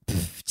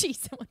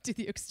 Jeez, I went to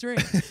the extreme.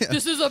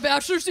 This is a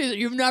bachelor season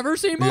you've never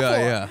seen before.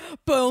 Yeah.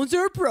 Bones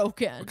are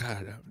broken.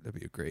 God, that'd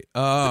be great.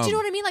 But you know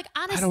what I mean? Like,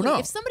 honestly, don't know.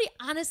 if somebody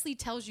honestly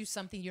tells you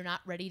something you're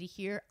not ready to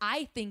hear,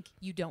 I think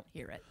you don't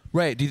hear it.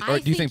 Right? Do you I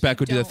think think Beck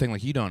you would do the don't. thing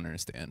like you don't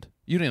understand?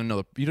 You don't even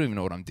know. You don't even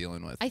know what I'm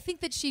dealing with. I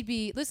think that she'd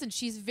be, listen,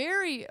 she's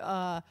very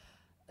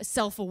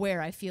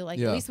self-aware, I feel like.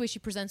 Yeah. At least the way she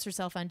presents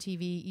herself on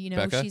TV. You know,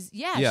 Becca? she's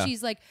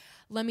she's like,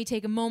 let me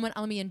take a moment,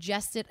 let me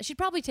ingest it. She'd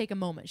probably take a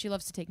moment. She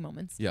loves to take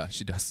moments. Yeah,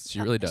 she does.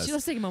 She really does. She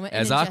loves to take a moment.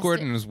 As and ingest awkward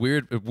it. and as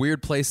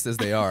weird placed as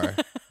they are.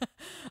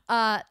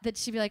 That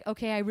she'd be like,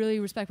 okay, I really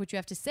respect what you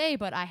have to say,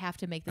 but I have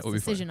to make this That would be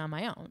decision on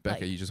my own.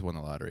 Becca, Like, you just won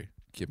the lottery.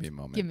 Give me a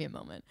moment. give me a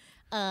moment.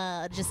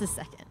 Just a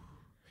second.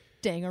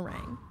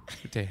 Dang-a-rang.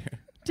 Damn.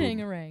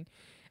 Dang-a-rang.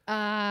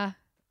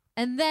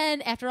 And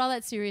then after all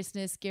that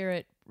seriousness,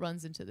 Garrett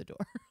runs into the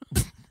door.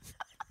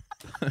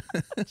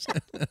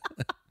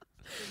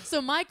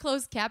 So my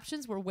closed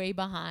captions were way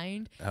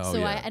behind. Oh, So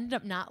I yeah. ended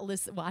up not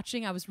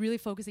watching. I was really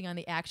focusing on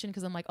the action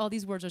because I'm like, oh,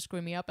 these words are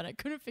screwing me up. And I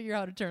couldn't figure out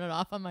how to turn it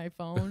off on my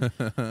phone.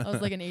 I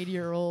was like an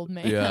 80-year-old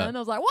man. Yeah. And I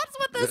was like, what's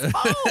with this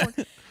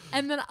phone?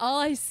 And then all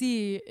I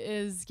see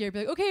is Gary be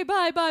like, okay,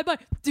 bye.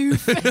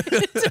 Doof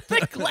into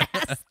the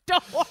glass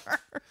door.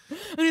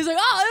 And he's like,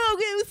 oh,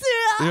 okay,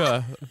 see ya.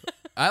 Yeah.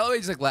 I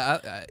always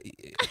like.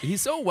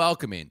 He's so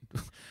welcoming.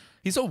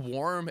 He's so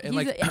warm and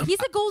He's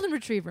a golden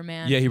retriever,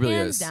 man. Yeah, he really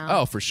Hands is. down.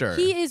 Oh, for sure.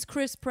 He is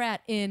Chris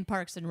Pratt in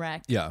Parks and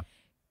Rec. Yeah.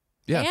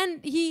 Yeah.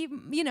 And he,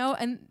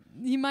 and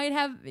he might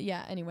have,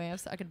 anyway, I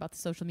was talking about the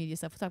social media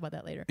stuff. We'll talk about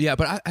that later. Yeah,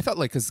 but I felt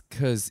like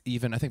because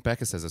even I think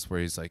Becca says this where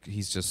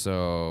he's just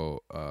so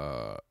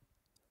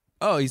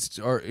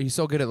he's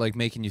so good at like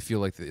making you feel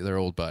like they're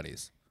old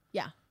buddies.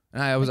 Yeah.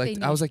 And I was Like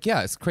they like,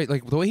 yeah, it's great.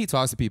 Like the way he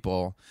talks to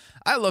people,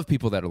 I love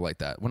people that are like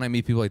that. When I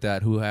meet people like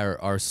that who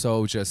are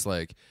so just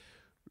like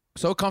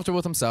so comfortable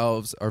with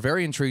themselves, are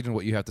very intrigued in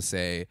what you have to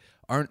say,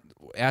 aren't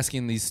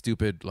asking these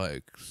stupid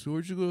like, so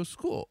where'd you go to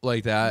school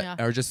like that,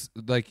 Yeah. or just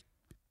like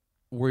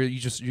where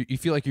you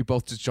feel like you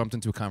both just jumped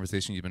into a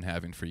conversation you've been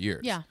having for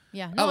years. Yeah.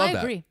 No, I love I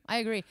that. agree. I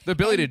agree. The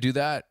ability to do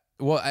that.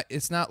 Well,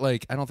 it's not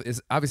like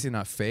it's obviously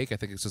not fake. I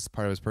think it's just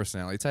part of his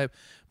personality type.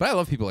 But I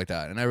love people like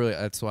that, and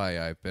that's why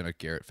I've been a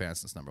Garrett fan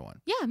since number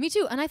one. Yeah, me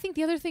too. And I think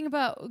the other thing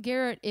about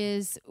Garrett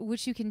is,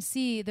 which you can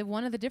see, that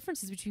one of the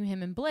differences between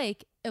him and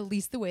Blake, at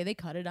least the way they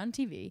cut it on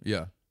TV,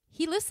 Yeah,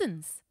 he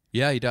listens.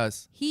 yeah, he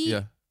does. He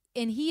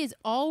is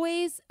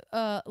always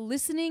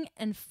listening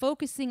and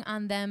focusing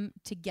on them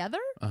together,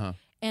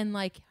 and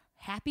like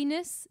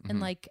happiness, and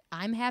like,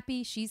 I'm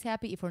happy, she's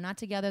happy. If we're not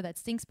together, that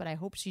stinks, but I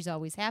hope she's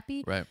always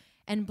happy. Right.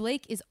 And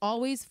Blake is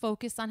always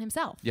focused on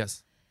himself.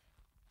 Yes.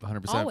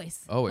 100%.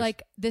 Always.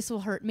 Like, this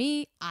will hurt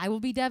me. I will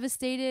be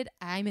devastated.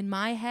 I'm in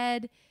my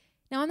head.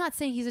 Now, I'm not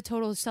saying he's a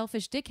total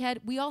selfish dickhead.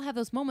 We all have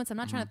those moments. I'm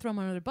not trying to throw him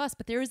under the bus,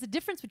 but there is a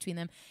difference between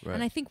them. Right.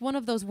 And I think one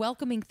of those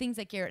welcoming things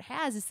that Garrett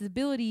has is the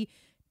ability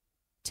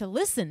to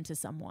listen to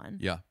someone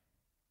Yeah.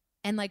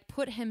 and like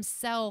put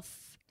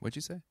himself. What'd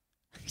you say?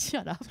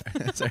 Shut up.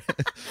 Sorry.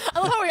 I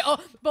love how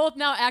we both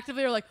now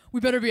actively are like,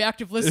 we better be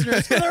active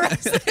listeners for the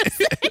rest of this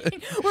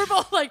thing. We're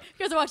both like,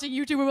 you guys are watching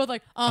YouTube. We're both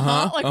like,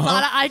 like a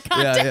lot of eye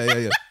contact.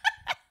 Yeah.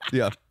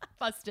 Yeah.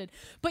 Busted.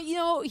 But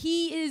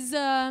he is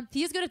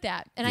good at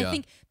that, and I Yeah.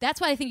 think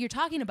that's why I think you're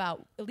talking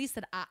about, at least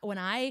that when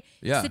I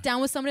Yeah. sit down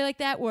with somebody like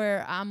that,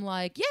 where I'm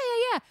like,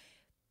 yeah,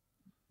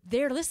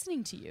 they're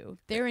listening to you.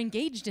 They're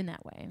engaged in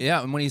that way.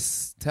 Yeah, and when he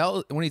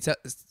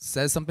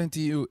says something to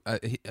you, I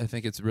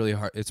think it's really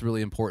hard. It's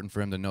really important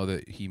for him to know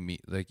that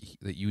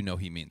that you know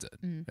he means it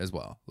as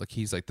well. Like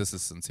he's like, this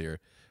is sincere.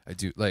 I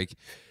do like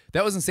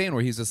that was insane.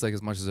 Where he's just like,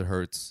 as much as it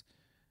hurts.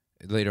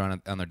 Later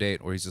on their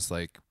date, where he's just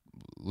like,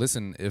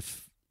 listen,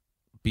 if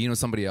being with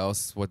somebody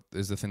else, what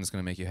is the thing that's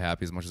going to make you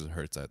happy as much as it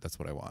hurts? That's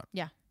what I want.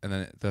 Yeah. And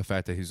then the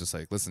fact that he's just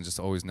like, listen, just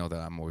always know that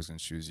I'm always going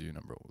to choose you.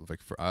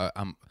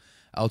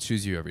 I'll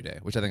choose you every day,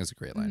 which I think is a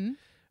great line.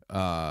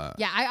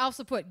 Yeah, I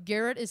also put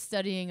Garrett is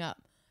studying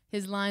up.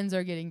 His lines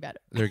are getting better.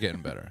 They're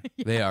getting better.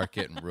 Yeah. They are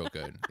getting real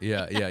good.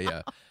 Yeah.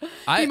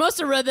 He must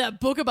have read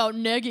that book about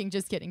negging.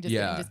 Just kidding.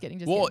 Just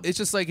kidding. Well, it's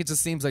just like, it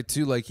just seems like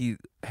too, like he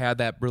had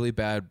that really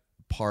bad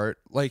part.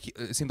 Like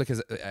it seemed like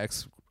his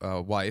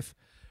ex-wife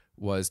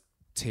was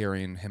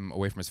tearing him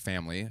away from his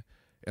family,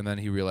 and then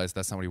he realized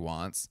that's not what he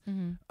wants.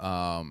 And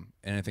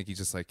I think he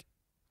just like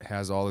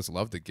has all this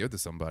love to give to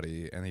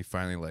somebody, and he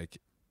finally like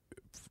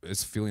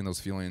is feeling those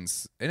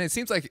feelings. And it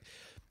seems like,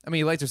 I mean,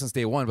 he liked her since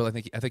day one, but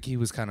I think he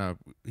was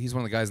he's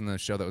one of the guys in the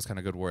show that was kind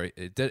of good, where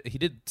he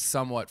did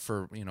somewhat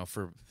for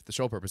the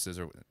show purposes,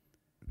 or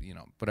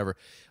whatever,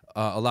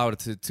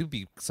 allowed it to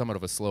be somewhat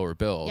of a slower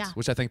build,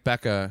 which I think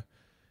Becca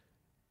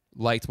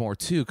liked more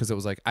too, because it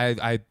was like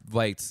I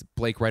liked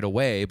Blake right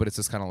away, but it's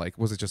just kind of like,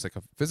 was it just like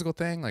a physical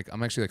thing? Like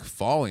I'm actually like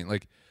falling.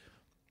 Like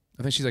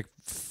I think she's like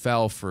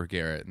fell for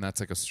Garrett, and that's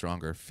like a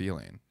stronger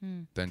feeling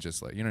than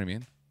just like, you know what I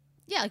mean?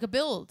 Yeah, like a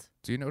build.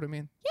 Do you know what I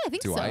mean? Yeah, I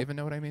think so. Do I even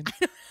know what I mean?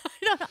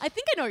 I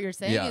think I know what you're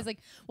saying. Yeah. It's like,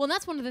 well, and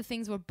that's one of the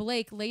things where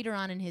Blake later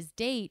on in his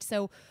date,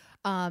 so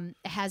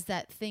has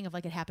that thing of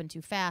like, it happened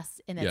too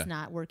fast, and it's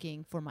not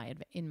working for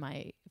in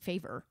my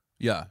favor.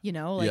 Yeah.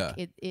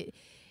 It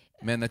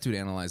Man, that dude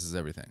analyzes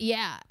everything.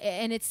 Yeah,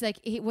 and it's like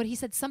what he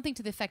said, something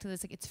to the effect of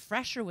this, like, it's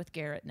fresher with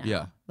Garrett now.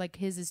 Yeah. Like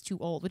his is too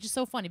old, which is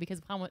so funny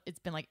because it's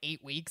been like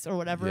 8 weeks or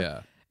whatever.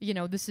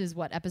 Yeah. This is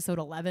what, episode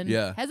 11?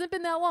 Yeah. Hasn't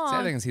been that long. See,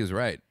 I think he was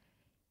right.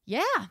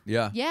 Yeah.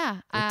 Yeah.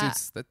 Yeah.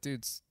 That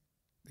dude's.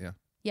 Yeah.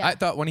 Yeah. I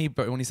thought when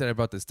he said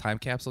about this time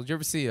capsule, did you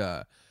ever see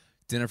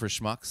Dinner for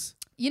Schmucks?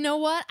 You know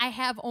what? I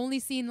have only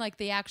seen like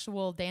the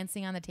actual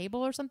dancing on the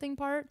table or something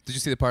part. Did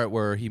you see the part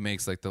where he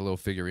makes like the little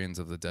figurines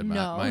of the dead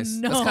mice?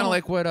 No. That's kind of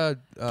like what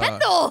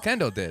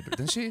Kendall did,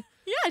 didn't she?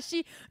 Yeah,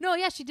 she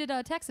did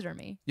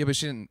taxidermy. Yeah, but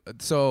she didn't.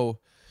 So,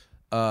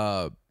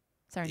 Sorry,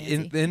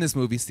 Nancy. in this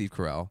movie, Steve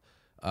Carell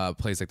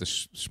plays like the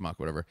schmuck,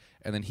 whatever,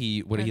 and then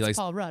he likes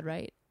Paul Rudd,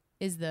 right?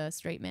 Is the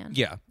straight man.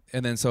 Yeah,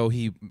 and then so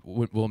he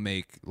will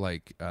make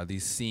like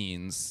these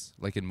scenes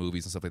like in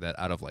movies and stuff like that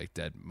out of like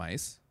dead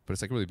mice. But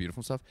it's like really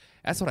beautiful stuff.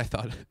 That's what I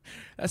thought.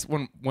 That's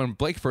when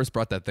Blake first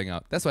brought that thing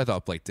up. That's what I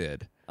thought Blake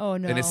did. Oh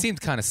no! And it seemed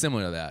kind of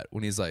similar to that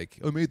when he's like,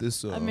 "I made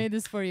this. I made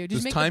this for you. Did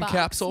this you make time the box?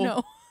 capsule."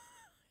 No.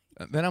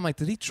 And then I'm like,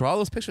 did he draw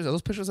those pictures? Are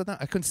those pictures of that?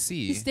 I couldn't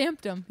see. He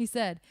stamped them. He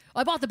said,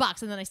 "I bought the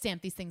box and then I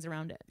stamped these things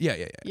around it."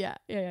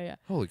 Yeah.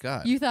 Holy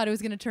God! You thought it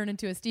was going to turn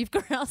into a Steve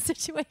Carell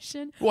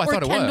situation? Well, I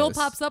thought it was. Kendall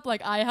pops up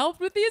like, "I helped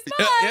with these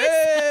mice."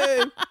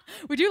 Yay!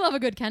 We do love a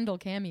good Kendall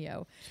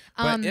cameo.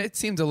 But it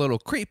seemed a little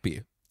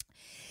creepy.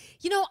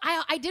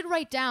 I did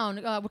write down,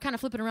 we're kind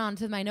of flipping around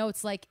to my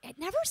notes, like, it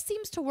never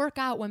seems to work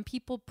out when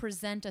people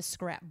present a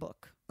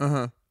scrapbook.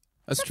 Uh-huh.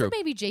 That's Except true. for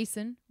maybe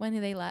Jason, when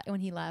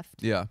he left.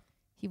 Yeah.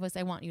 He was,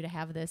 I want you to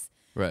have this.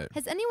 Right.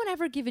 Has anyone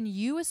ever given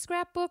you a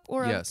scrapbook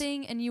or a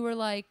thing and you were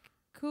like,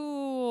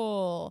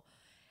 cool?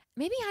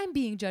 Maybe I'm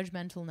being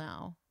judgmental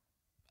now.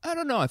 I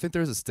don't know. I think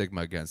there's a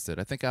stigma against it.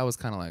 I think I was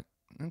kind of like,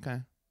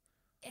 okay.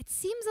 It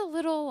seems a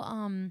little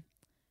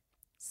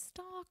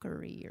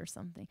stalkery or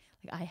something.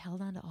 Like, I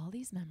held on to all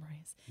these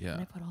memories. Yeah.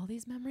 And I put all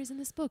these memories in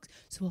this book.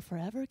 So we'll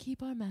forever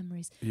keep our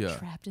memories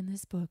trapped in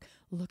this book.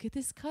 Look at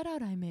this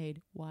cutout I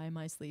made. Why am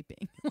I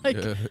sleeping?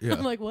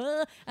 I'm like,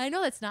 what? I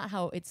know that's not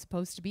how it's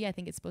supposed to be. I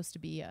think it's supposed to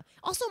be.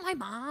 Also, my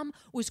mom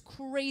was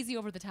crazy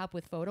over the top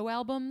with photo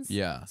albums.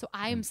 Yeah. So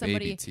I am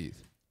somebody. Baby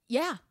teeth.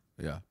 Yeah.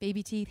 Yeah.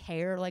 Baby teeth,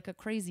 hair, like a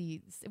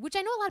crazy, which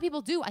I know a lot of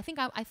people do. I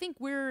think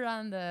we're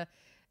on the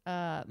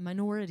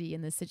minority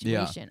in this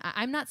situation.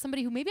 I'm not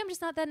somebody who, maybe I'm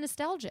just not that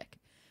nostalgic.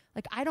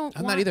 Like, I'm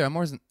not either. I'm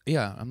more.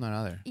 I'm not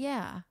either.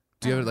 Yeah.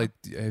 Do you ever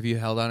have you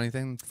held on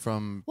anything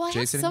from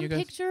Jason and you guys? I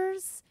have some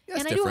pictures. Yeah,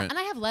 and different.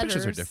 I have letters.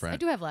 Pictures are different. I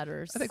do have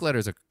letters. I think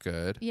letters are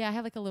good. Yeah, I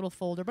have like a little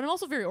folder, but I'm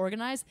also very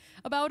organized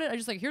about it. I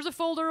just like, here's a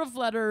folder of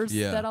letters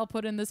that I'll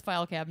put in this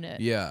file cabinet.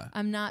 Yeah.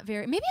 Maybe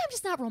I'm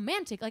just not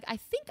romantic. Like, I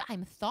think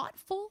I'm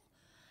thoughtful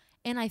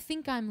and I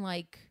think I'm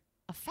like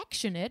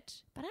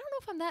affectionate, but I don't know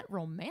if I'm that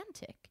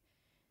romantic.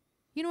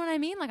 You know what I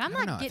mean? Like, I'm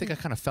not getting. I think I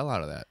kind of fell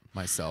out of that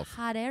myself.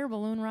 Hot air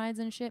balloon rides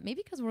and shit.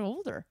 Maybe because we're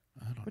older.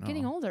 We're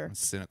getting older. I'm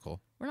cynical.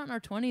 We're not in our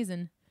 20s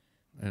and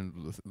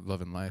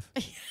loving life.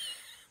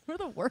 we're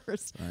the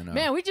worst. I know.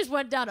 Man, we just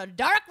went down a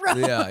dark road.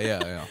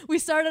 Yeah. We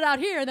started out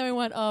here and then we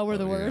went, we're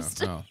the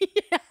worst.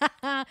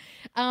 Yeah.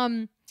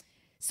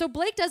 So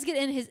Blake does get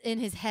in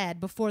his head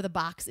before the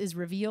box is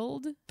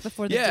revealed,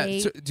 before the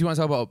date. So, do you want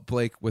to talk about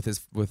Blake with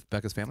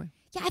Becca's family?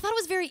 Yeah, I thought it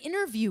was very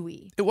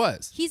interviewee. It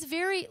was. He's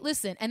very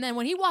listen. And then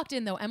when he walked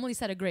in, though, Emily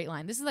said a great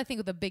line. This is, I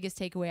think, the biggest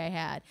takeaway I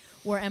had,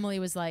 where Emily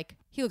was like,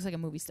 "He looks like a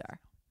movie star."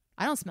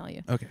 I don't smell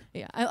you. Okay.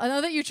 Yeah, I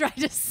know that you tried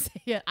to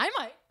say it. I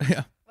might.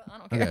 Yeah. But I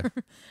don't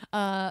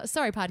care.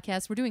 Sorry,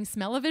 podcast. We're doing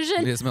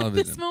smell-o-vision. Yeah, at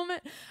smell-o-vision. this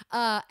moment.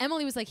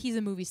 Emily was like, "He's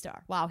a movie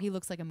star. Wow, he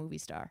looks like a movie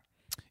star."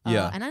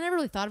 Yeah. And I never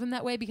really thought of him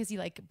that way because he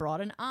like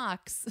brought an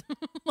ox,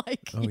 like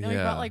Oh, he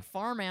yeah. brought like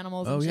farm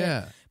animals. And Oh, shit.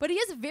 yeah. But he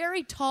is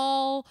very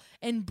tall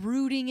and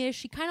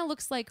brooding-ish. He kind of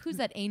looks like who's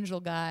that Angel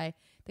guy?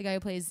 The guy who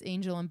plays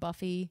Angel and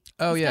Buffy.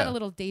 Oh, He's yeah. got a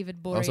little David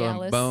Also on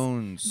Borealis.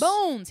 Bones.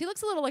 Bones. He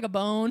looks a little like a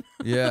bone.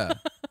 Yeah.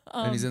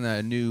 And he's in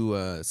that new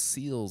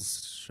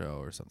Seals show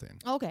or something.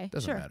 Okay,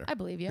 Doesn't sure. matter. I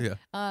believe you.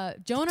 Yeah.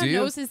 Jonah Do you?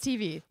 knows his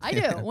TV. I do.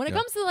 Yeah, When it yeah.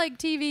 comes to like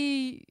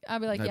TV, I'll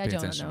be like, I yeah, pay Jonah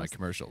attention to my knows.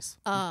 commercials.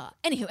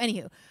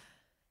 Anywho.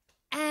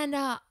 And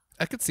I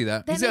could see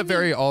that. that He's got a made me-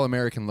 very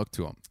all-American look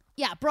to him.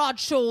 yeah, broad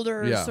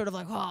shoulders, Yeah. sort of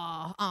like,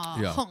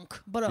 Yeah. hunk,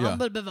 but a Yeah.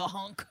 bit of a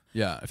hunk.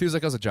 Yeah. If he was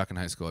like I was a jock in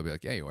high school, I'd be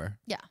like, yeah, you were.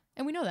 Yeah,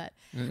 and we know that.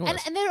 And it And,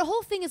 was. and their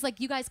whole thing is like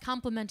you guys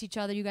complement each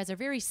other. You guys are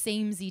very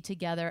samey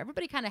together.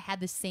 Everybody kind of had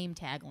the same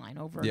tagline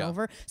over and Yeah.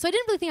 over. So I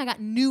didn't really think I got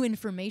new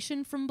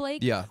information from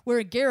Blake. Yeah.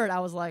 Where Garrett, I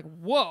was like,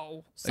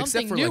 whoa, something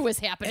Except for, new like, is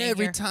happening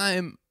every here.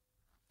 time.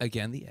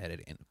 Again, the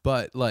editing,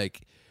 but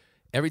like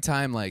every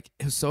time, like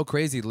it was so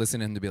crazy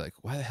listening to him to be like,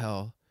 why the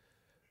hell?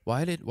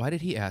 Why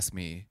did he ask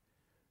me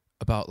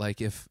about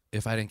like if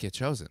I didn't get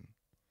chosen?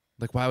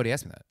 Like why would he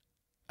ask me that?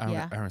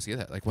 I don't see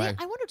that. Like why?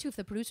 I wonder too if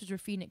the producers were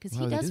feeding it because Why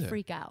he would they does do that?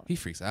 freak out. He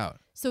freaks out.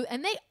 So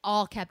and they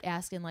all kept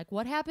asking like,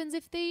 what happens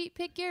if they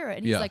pick Garrett?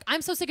 And he's Yeah. like,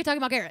 I'm so sick of talking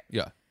about Garrett.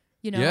 Yeah.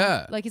 You know,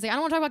 Yeah. like he's like, I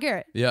don't want to talk about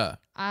Garrett. Yeah.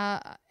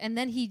 And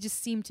then he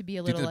just seemed to be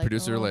a Do you little think the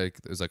like, producer oh. like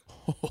was like,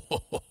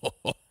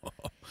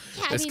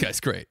 Yeah, I this mean, guy's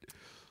great.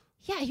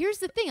 Yeah, here's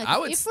the thing. Like, I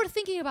would if we're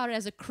thinking about it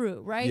as a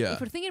crew, right? Yeah.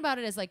 If we're thinking about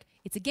it as like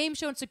it's a game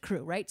show, it's a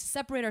crew, right? To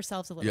separate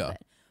ourselves a little Yeah.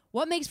 bit.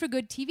 What makes for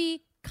good TV?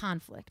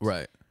 Conflict.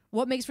 Right.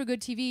 What makes for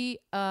good TV?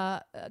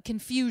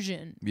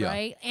 Confusion, Yeah.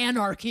 right?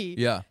 Anarchy.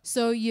 Yeah.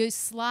 So you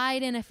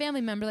slide in a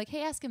family member, like,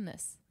 hey, ask him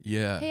this.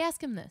 Yeah. Hey,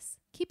 ask him this.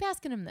 Keep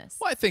asking him this.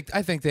 Well,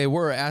 I think they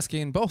were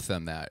asking both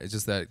them that. It's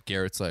just that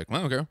Garrett's like,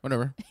 well, okay,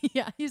 whatever.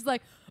 Yeah, he's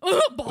like,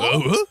 ball.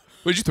 Oh,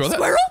 would you throw that?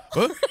 Squirrel?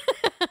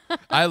 Huh?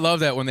 I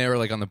love that when they were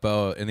like on the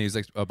boat and he's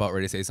like about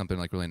ready to say something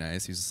like really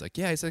nice. He's just like,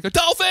 yeah, he's like,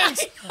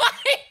 dolphins, I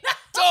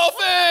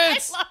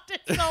dolphins. loved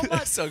it so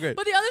much. So good.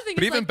 But the other thing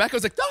But is even like,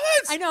 Becca's like,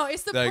 dolphins. I know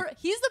it's the Like-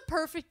 he's the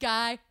perfect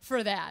guy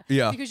for that.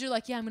 Yeah. Because you're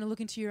like, yeah, I'm gonna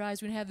look into your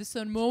eyes. We're gonna have this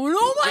sun moment.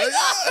 Oh my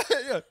god!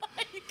 Yeah.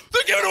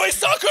 They're giving away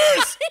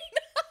suckers.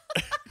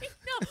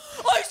 No,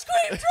 ice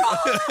cream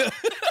truck.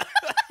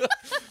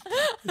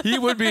 He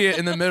would be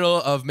in the middle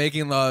of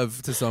making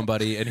love to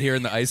somebody and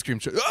hearing the ice cream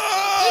truck.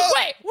 Ah!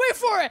 Wait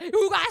for it.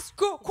 You guys,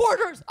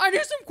 quarters. I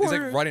need some He's quarters.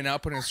 like running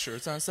out, putting his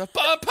shirts on and stuff.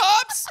 Bomb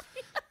pops.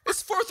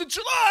 It's 4th of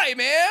July,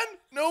 man.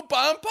 No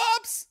bomb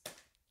pops.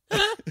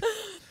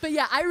 But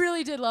yeah, I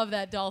really did love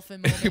that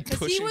dolphin moment because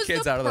he Pushing was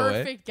kids the out of the way.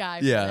 perfect guy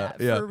for Yeah,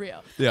 that, yeah, for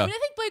real. yeah. I mean, I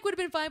think Blake would have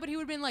been fine, but he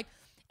would have been like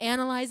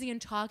analyzing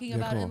and talking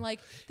about it cool. and like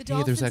the Hey,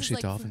 dolphins. there's is, actually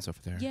like, dolphins over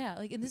there. Yeah,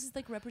 like and this is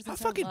like How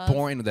represents our fucking love.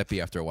 boring would that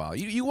be after a while?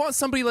 You want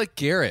somebody like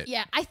Garrett.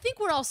 Yeah, I think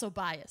we're also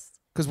biased.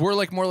 Because we're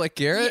like more like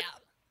Garrett. Yeah,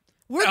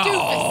 we're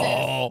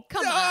doofuses.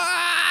 Come on.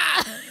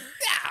 Ah!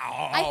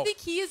 I think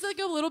he is like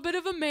a little bit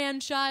of a man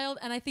child,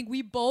 and I think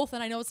we both,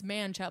 and I know it's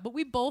man child, but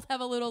we both have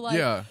a little like,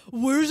 Yeah.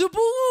 where's a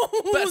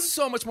balloon? That's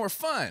so much more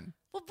fun.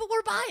 Well, but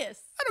we're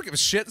biased. I don't give a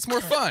shit. It's more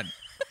fun.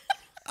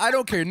 I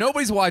don't care.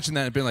 Nobody's watching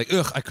that and being like,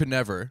 ugh, I could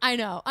never. I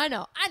know. And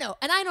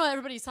I know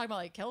everybody's talking about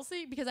like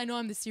Kelsey because I know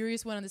I'm the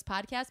serious one on this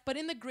podcast, but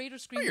in the greater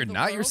screen No, you're of the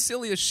not. world, You're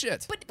silly as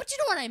shit. But you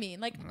know what I mean?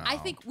 Like, I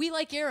think we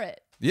like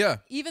Garrett. Yeah.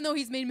 Even though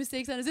he's made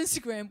mistakes on his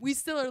Instagram, we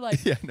still are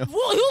like, Yeah, no.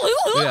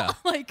 Yeah.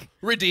 like,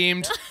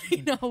 Redeemed.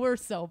 you know,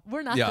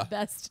 we're not Yeah. the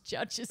best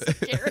judges of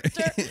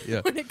character Yeah.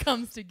 when it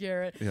comes to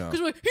Garrett. Yeah. Because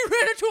he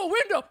ran into a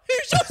window.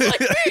 He's just like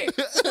me.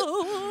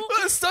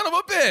 What a son of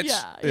a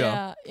bitch.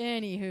 Yeah.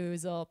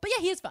 Anywhoozle. But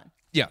yeah, he is fun.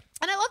 Yeah.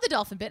 And I love the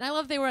dolphin bit, and I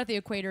love they were at the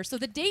equator. So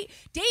the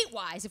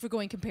date-wise, if we're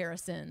going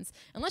comparisons,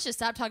 and let's just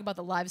stop talking about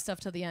the live stuff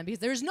till the end, because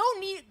there's no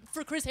need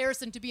for Chris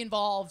Harrison to be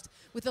involved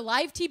with the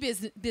live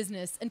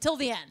business until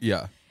the end.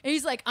 Yeah. And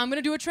he's like, I'm going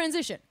to do a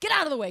transition. Get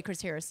out of the way,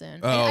 Chris Harrison.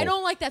 And Oh. I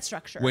don't like that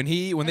structure. When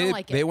I don't they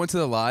like it. they went to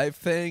the live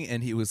thing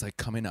and he was like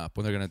coming up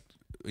when they're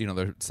gonna,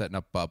 they're setting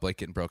up Blake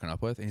getting broken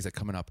up with, and he's like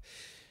coming up.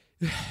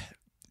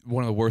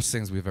 One of the worst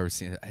things we've ever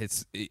seen.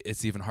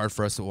 It's even hard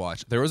for us to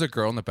watch. There was a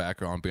girl in the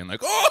background being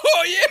like,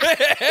 "Oh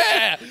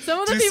yeah!"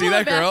 Some of the Do you people see in the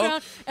that girl?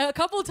 background, a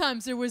couple of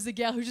times there was a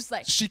gal who just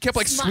like She kept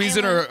like smiling.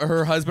 squeezing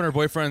her husband or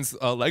boyfriend's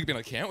leg, being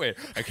like, "Can't wait!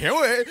 I can't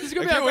wait! I gonna be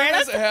can't our wait for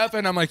this greatest." to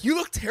happen." I'm like, "You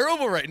look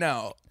terrible right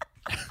now."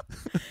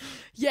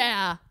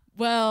 Yeah.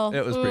 Well,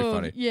 It was pretty ooh,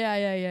 funny.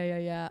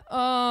 Yeah.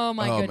 Oh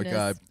my oh goodness. my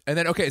god! And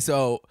then okay,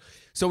 so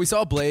we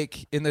saw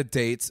Blake in the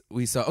dates.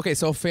 We saw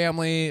so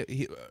family.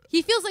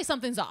 He feels like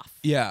something's off.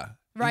 Yeah.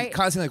 Right. He's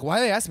constantly like, why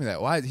are they asking me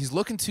that? Why he's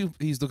looking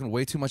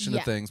way too much into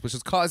Yeah. things, which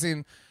is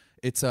causing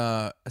it's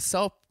a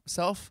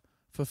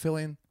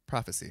self-fulfilling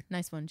prophecy.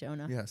 Nice one,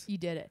 Jonah. Yes. You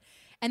did it.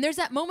 And there's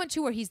that moment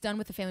too where he's done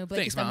with the family. Blake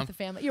Thanks, is done Mom. with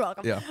the family. You're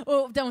welcome. Yeah.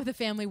 Oh, done with the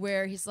family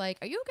where he's like,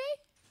 "Are you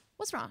okay?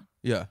 What's wrong?"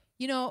 Yeah.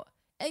 You know,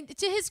 and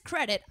to his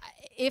credit,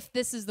 if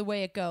this is the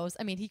way it goes,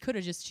 I mean, she could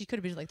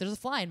have been like, "There's a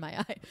fly in my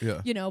eye."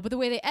 Yeah. You know, but the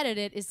way they edit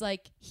it is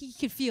like he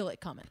could feel it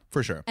coming.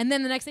 For sure. And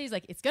then the next day he's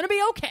like, "It's gonna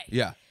be okay."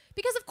 Yeah.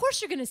 Because of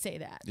course you're gonna say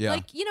that. Yeah.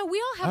 Like, you know, we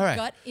all have All right.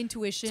 gut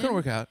intuition. It's gonna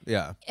work out.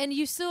 Yeah. And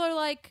you still are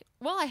like,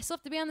 well, I still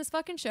have to be on this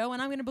fucking show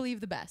and I'm going to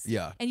believe the best.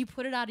 Yeah. And you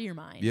put it out of your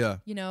mind. Yeah.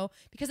 You know,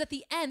 because at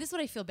the end, this is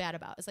what I feel bad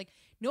about. It's like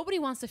nobody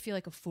wants to feel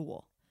like a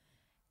fool.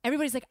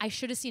 Everybody's like, I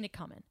should have seen it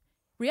coming.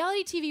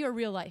 Reality TV or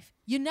real life,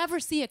 you never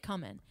see it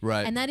coming.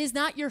 Right. And that is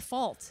not your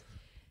fault.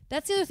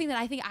 That's the other thing that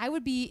I think I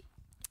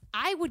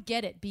would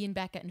get it being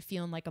Becca and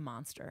feeling like a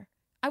monster.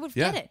 I would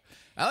Yeah. get it.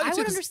 I like it I too,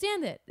 would 'cause-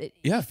 understand it.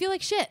 Yeah. You feel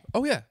like shit.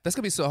 Oh yeah, that's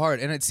gonna be so hard.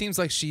 And it seems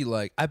like she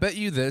I bet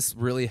you this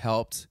really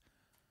helped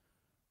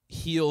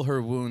heal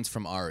her wounds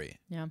from Ari.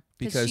 Yeah.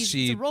 Because it's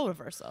she- a role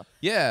reversal.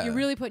 Yeah. You're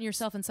really putting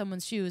yourself in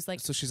someone's shoes. Like,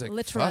 So she's like,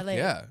 literally. Fuck,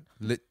 yeah,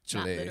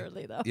 literally. Not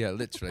literally, though. Yeah,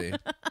 literally.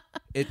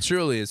 It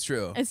truly is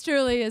true. It's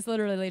truly is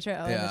literally true.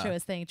 Oh, Yeah. the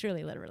truest thing,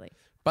 truly, literally.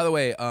 By the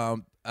way,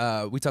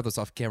 we talked this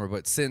off camera,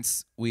 but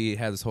since we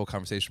had this whole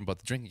conversation about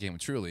the drinking game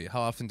with Truly,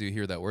 how often do you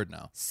hear that word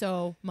now?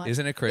 So much.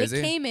 Isn't it crazy?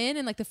 It came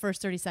in like the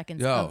first 30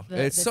 seconds. Yo, of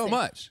the, it's this so thing.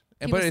 much.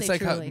 People But it's say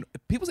like Truly. how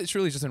people say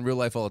Truly just in real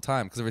life all the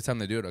time because every time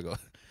they do it, I go,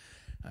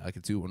 I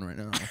could do one right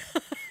now.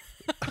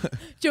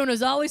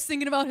 Jonah's always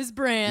thinking about his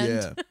brand.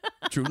 Yeah,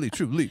 Truly.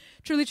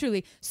 Truly,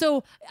 truly.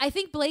 So I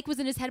think Blake was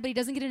in his head, but he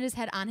doesn't get in his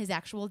head on his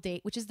actual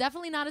date, which is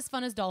definitely not as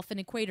fun as Dolphin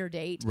Equator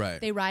date. Right.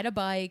 They ride a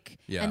bike,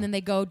 Yeah. and then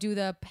they go do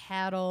the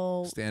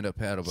paddle. Stand up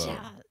paddle boat.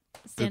 Yeah,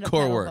 stand-up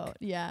core paddle work. boat.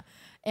 Yeah.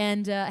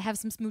 And have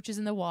some smooches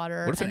in the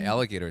water. What if an and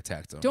alligator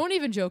attacked him? Don't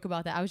even joke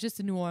about that. I was just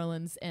in New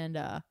Orleans, and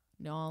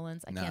New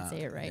Orleans. I Nah, can't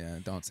say it right. Yeah,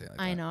 don't say it like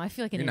that. I know. I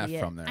feel like an You're not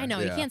idiot. from there. I know.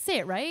 You Yeah. can't say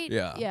it, right?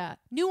 Yeah. Yeah.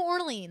 New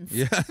Orleans.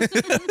 Yeah.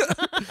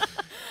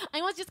 I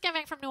was just coming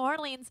back from New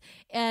Orleans,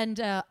 and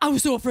I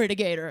was so afraid of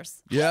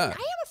gators. Yeah. I am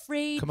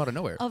afraid Come out of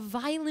nowhere. of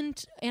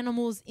violent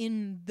animals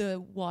in the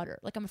water.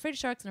 Like I'm afraid of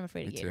sharks and I'm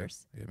afraid of Me too.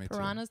 gators. Yeah, me too.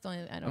 Piranhas don't.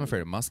 I don't. I'm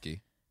afraid of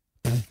muskie.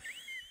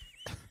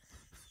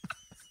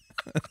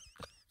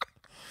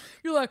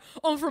 You're like,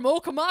 I'm from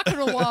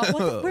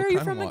Okamakanawha. Where are you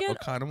from Oconomowoc- again?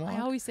 Oconomowoc? I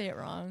always say it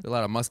wrong. There's a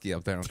lot of muskie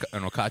up there in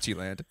Okachi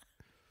land.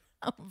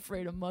 I'm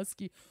afraid of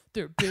muskie.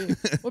 They're big.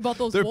 What about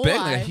those They're walleye?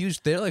 big. They're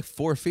huge. They're like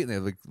 4 feet. And they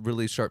have like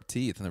really sharp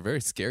teeth, and they're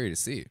very scary to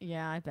see.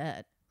 Yeah, I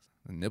bet.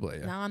 They nibble at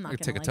you. No, I'm not You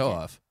gonna take a like toe it.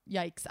 off.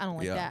 Yikes! I don't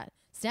like Yeah. that.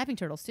 Snapping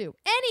turtles too.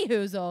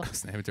 Anywhoozle.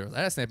 Snapping turtle. I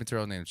had a snapping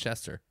turtle named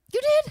Chester.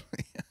 You did?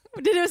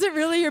 Was it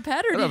really your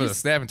pet or I don't know did if it you was a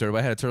snapping turtle, but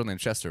I had a turtle named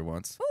Chester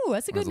once. Ooh,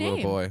 that's a when I good was a name.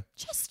 little boy.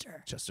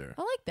 Chester. Chester.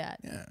 I like that.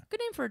 Yeah. Good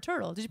name for a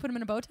turtle. Did you put him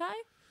in a bow tie?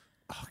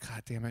 Oh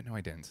God damn it! No, I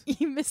didn't.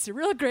 You missed a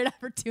real great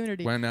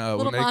opportunity. When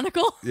Little they,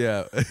 monocle.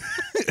 yeah.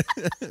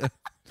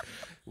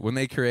 When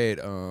they create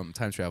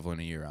time travel in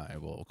a year, I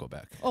will go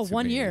back. Oh, to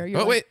 1 me. year. You're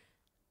Oh like- wait,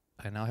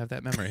 I now have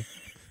that memory.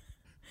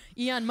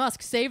 Elon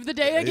Musk saved the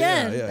day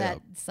again. yeah, that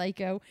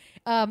psycho.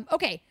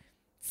 Okay.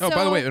 Oh, by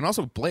the So- way, and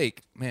also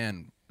Blake,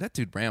 man, that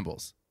dude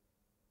rambles.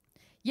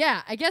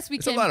 Yeah, I guess we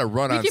It's can. a lot of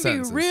run-on We can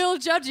sentences. be real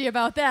judgy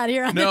about that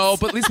here. On No, this.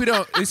 but at least we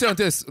don't. At least we don't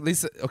do this. At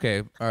least, okay.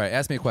 All right.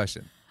 Ask me a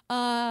question.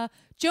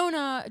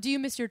 Jonah, do you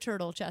miss your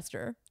turtle,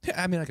 Chester?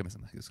 Yeah, I mean, I can miss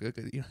him. It's good.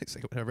 You know, it's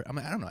like whatever. I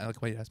mean, I don't know. I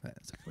like why you asked me that.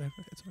 It's like whatever.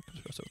 It's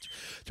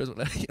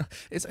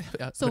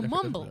So whatever.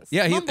 mumbles.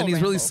 Yeah, Mumble and he's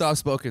really rambles. soft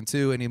spoken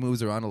too, and he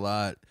moves around a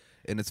lot,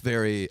 and it's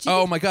very. Do you Oh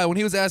think- my God! When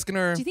he was asking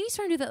her, Do you think he's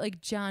trying to do that like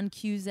John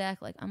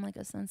Cusack? Like, I'm like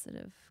a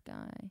sensitive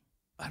guy.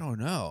 I don't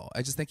know.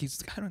 I just think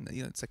he's. I don't know.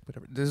 You know, it's like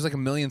whatever. There's like a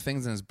million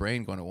things in his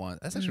brain going at once.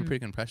 That's actually a pretty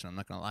good impression. I'm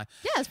not gonna lie.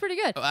 Yeah, it's pretty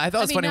good. I thought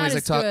it was mean, funny when not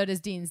he's as like good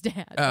as Dean's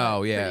dad. but Oh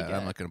pretty yeah, good.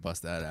 I'm not gonna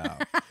bust that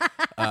out.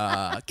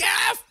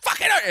 Yeah,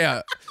 fucking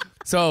yeah.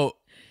 So,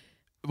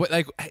 but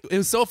like, it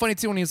was so funny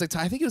too when he was like,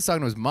 I think he was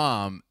talking to his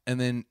mom, and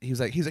then he's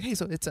like, hey,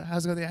 so it's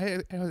how's it going? Hey,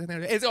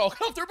 is it all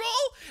comfortable?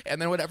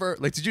 And then whatever.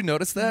 Like, did you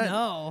notice that?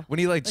 No. When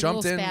he like Like a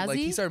jumped in, little like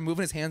he spazzy? started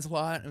moving his hands a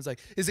lot, and it was like,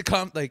 is it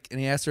like? And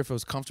he asked her if it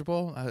was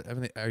comfortable.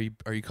 Are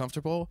you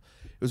comfortable?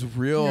 It was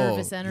real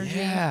Nervous energy.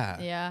 Yeah.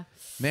 Yeah.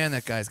 Man,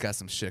 that guy's got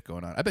some shit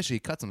going on. I bet you he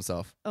cuts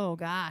himself. Oh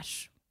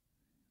gosh.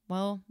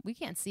 Well, we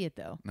can't see it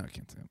though, No, I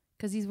can't say it.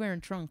 because he's wearing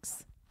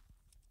trunks.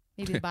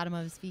 Maybe the bottom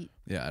of his feet.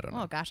 Yeah, I don't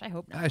know. Oh gosh, I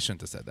hope not. I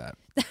shouldn't have said that.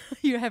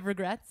 You have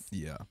regrets?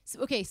 Yeah.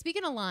 So, okay,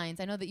 speaking of lines,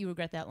 I know that you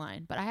regret that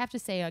line, but I have to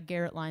say a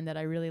Garrett line that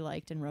I really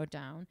liked and wrote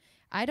down.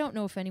 I don't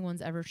know if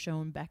anyone's ever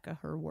shown Becca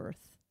her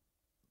worth.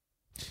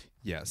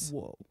 Yes.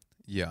 Whoa.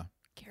 Yeah.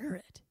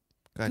 Garrett.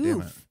 God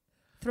damn it. Goof.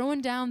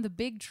 Throwing down the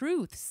big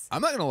truths.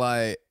 I'm not gonna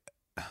lie.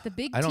 The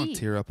big I don't T.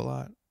 tear up a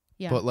lot.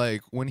 Yeah. But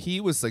like when he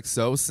was like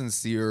so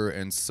sincere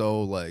and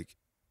so like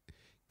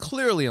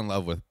clearly in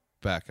love with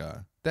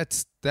Becca,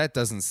 that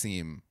doesn't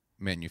seem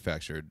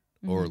manufactured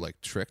or like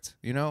tricked,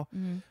 you know?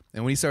 Mhm.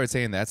 And when he started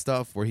saying that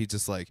stuff where he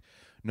just like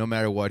no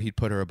matter what he'd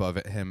put her above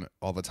him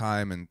all the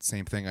time and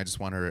same thing, I just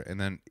want her, and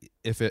then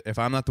if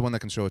I'm not the one that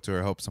can show it to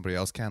her, I hope somebody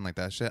else can, like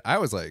that shit. I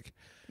was like,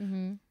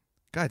 Mm-hmm.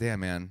 God damn,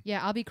 man.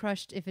 Yeah, I'll be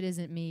crushed if it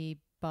isn't me,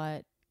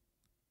 but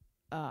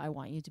I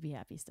want you to be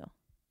happy still.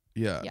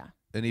 Yeah. Yeah.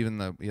 And even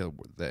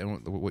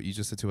what you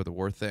just said too about the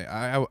worth thing,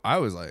 I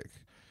was like,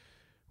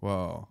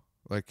 well,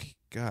 like,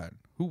 God,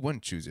 who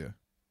wouldn't choose you?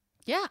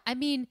 Yeah, I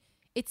mean,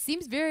 it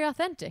seems very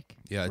authentic.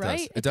 Yeah, it right?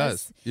 does. It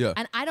does. Yeah.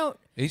 And I don't.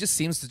 He just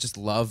seems to just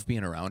love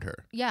being around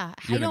her. Yeah,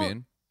 You know what I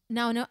mean?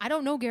 No, I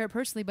don't know Garrett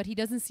personally, but he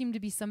doesn't seem to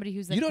be somebody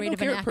who's like You don't great know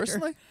of an Garrett actor.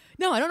 personally?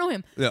 No, I don't know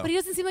him. Yeah. But he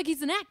doesn't seem like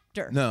he's an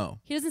actor. No.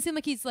 He doesn't seem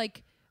like he's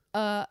like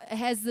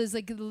has those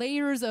like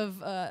layers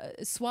of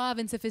suave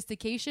and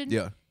sophistication.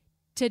 Yeah.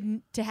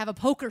 To have a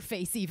poker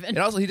face even. And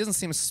also, he doesn't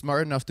seem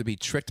smart enough to be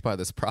tricked by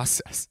this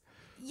process.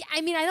 Yeah, I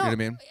mean, I don't. You know what I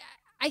mean?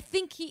 I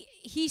think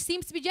he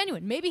seems to be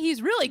genuine. Maybe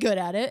he's really good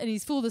at it and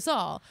he's fooled us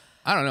all.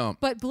 I don't know.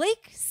 But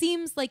Blake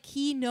seems like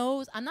he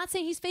knows. I'm not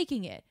saying he's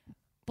faking it.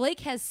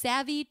 Blake has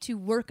savvy to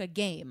work a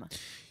game.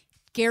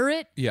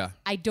 Garrett, Yeah.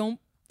 I don't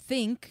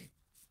think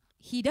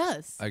he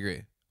does. I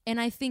agree. And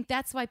I think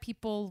that's why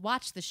people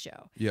watch the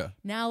show. Yeah.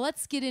 Now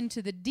let's get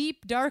into the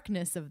deep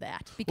darkness of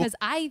that. Because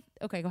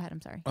okay, go ahead.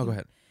 I'm sorry. Oh, go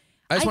ahead.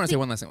 I just want to say think-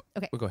 one last thing.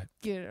 Okay. Well, go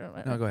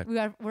ahead. No, go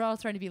ahead. We're all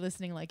trying to be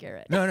listening like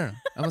Garrett. No.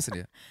 I'm listening to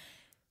you.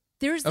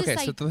 There's this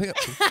Okay, so the thing.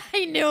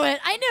 I knew it.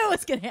 I knew it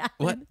was going to happen.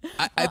 What?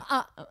 Okay.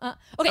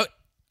 Oh.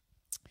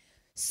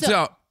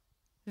 So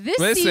this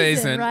this season,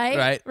 season,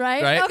 right?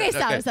 right. Okay,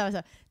 Okay.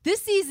 stop. This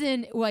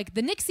season, like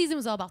the Nick season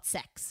was all about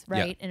sex, right?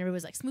 Yeah. And everybody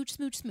was like, smooch,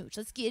 smooch, smooch.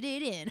 Let's get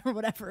it in or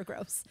whatever.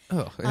 Gross.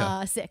 Oh,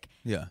 yeah. Sick.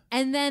 Yeah.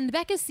 And then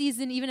Becca's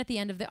season, even at the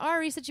end of the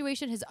Ari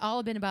situation, has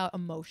all been about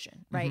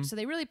emotion, right? Mm-hmm. So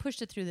they really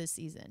pushed it through this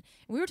season. And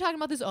we were talking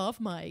about this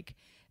off mic,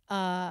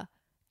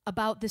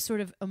 about this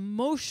sort of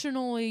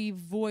emotionally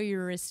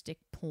voyeuristic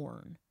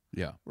porn,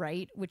 Yeah.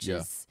 right? Which Yeah.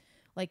 is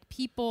like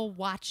people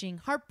watching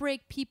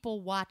heartbreak,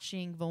 people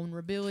watching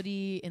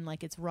vulnerability in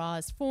like its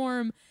rawest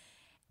form,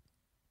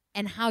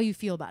 and how you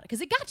feel about it.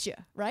 Because it got you,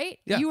 right?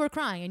 Yeah. You were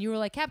crying and you were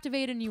like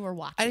captivated and you were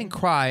watching. I didn't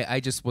cry.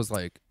 I just was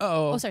like,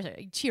 Oh, sorry.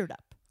 You cheered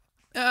up.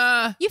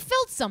 I You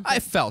felt something.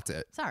 felt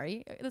it.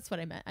 Sorry, that's what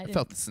I meant. I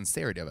felt the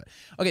sincerity of it.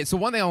 Okay, so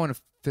one thing I want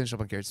to finish up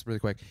on Garrett just really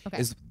quick Okay.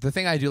 is the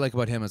thing I do like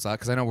about him is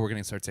because I know we're going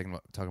to start talking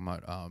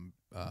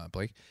about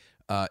Blake.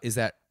 Is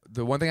that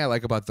the one thing I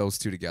like about those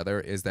two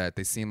together is that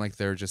they seem like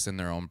they're just in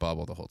their own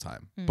bubble the whole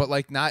time, but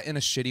like not in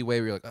a shitty way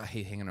where you're like, oh, I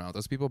hate hanging around with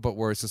those people, but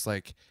where it's just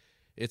like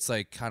it's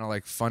like kind of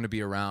like fun to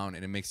be around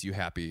and it makes you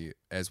happy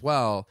as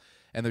well.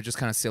 And they're just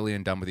kind of silly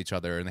and dumb with each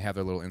other, and they have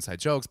their little inside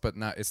jokes, but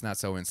it's not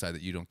so inside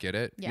that you don't get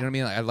it. Yeah. You know what I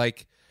mean? Like, I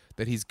like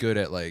that he's good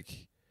at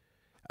like,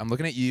 I'm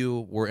looking at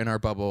you. We're in our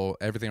bubble.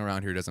 Everything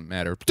around here doesn't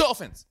matter.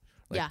 Dolphins,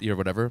 like, Yeah. or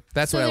whatever.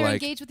 That's So what I they're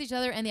like. engaged with each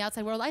other and the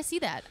outside world. I see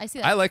that.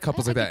 I like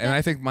couples like get that, and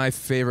I think my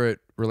favorite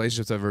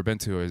relationships I've ever been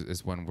to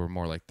is when we're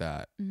more like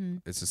that. Mm-hmm.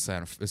 It's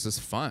just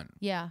fun.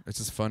 Yeah. It's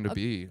just fun to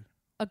be.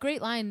 A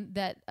great line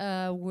that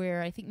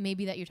where I think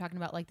maybe that you're talking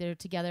about, like they're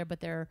together but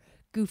they're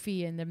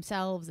goofy and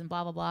themselves and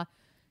blah blah blah.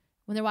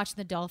 When they're watching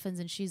the Dolphins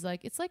and she's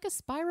like, it's like a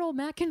spiral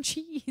mac and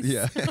cheese.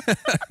 Yeah,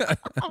 I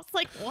was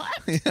like, what?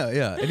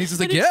 yeah. And he's just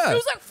like, And yeah, He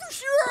was like, for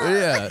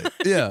sure.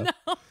 yeah.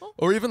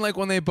 Or even like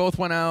when they both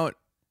went out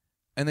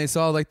and they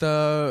saw like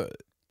the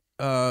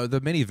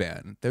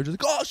minivan, they're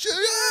just like, oh shit,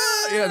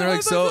 yeah, and they're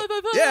like so,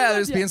 yeah,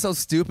 they're just being so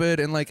stupid,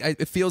 and like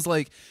it feels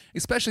like,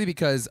 especially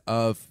because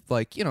of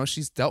like, you know,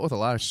 she's dealt with a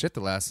lot of shit the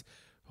last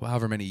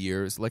however many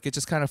years. Like it's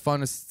just kind of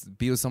fun to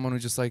be with someone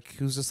who's just like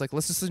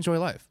let's just enjoy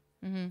life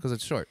because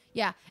it's short.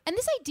 Yeah. And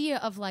this idea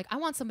of like, I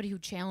want somebody who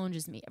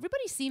challenges me.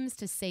 Everybody seems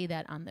to say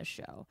that on this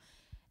show.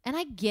 And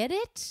I get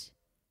it.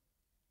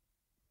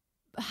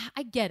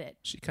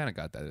 She kind of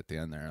got that at the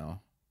end there, though.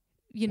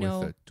 You know.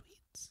 With the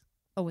tweets.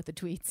 Oh, with the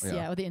tweets. Yeah.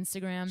 Yeah, with the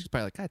Instagram. She's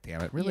probably like, God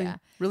damn it, really, Yeah.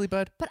 really,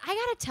 bud. But I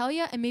gotta tell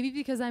you, and maybe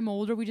because I'm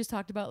older, we just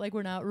talked about like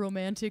we're not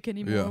romantic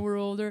anymore. Yeah. We're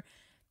older.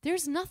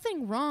 There's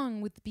nothing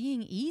wrong with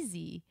being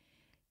easy,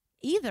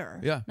 either.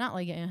 Yeah. Not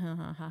like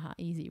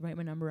easy. Write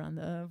my number on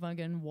the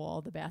fucking wall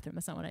of the bathroom.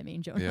 That's not what I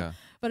mean, Jonah. Yeah,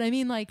 But I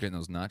mean like, getting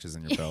those notches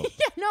in your belt.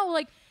 yeah, no,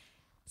 like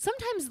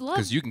sometimes love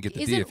 'Cause you can get the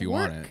D isn't if you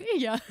want work. it.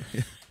 Yeah.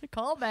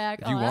 Call back.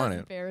 If you that's want it.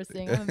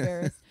 embarrassing. I'm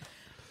embarrassed.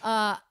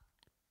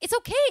 It's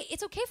okay.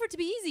 It's okay for it to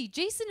be easy.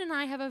 Jason and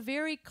I have a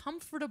very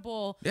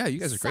comfortable, Yeah, you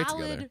guys are great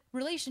solid together.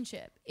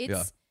 relationship. It's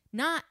Yeah.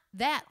 not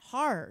that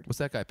hard. What's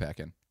that guy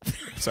packing?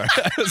 Sorry.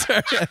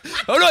 Sorry.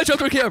 Oh no, I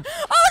jumped on camera.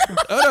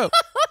 Oh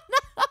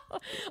no.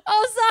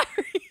 Oh,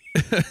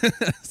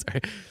 sorry.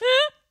 Sorry.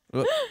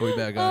 Oh, we'll be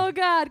back on. Oh,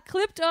 God.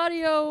 Clipped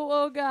audio.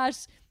 Oh,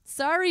 gosh.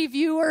 Sorry,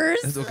 viewers.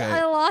 It's okay.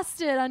 I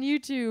lost it on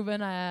YouTube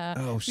and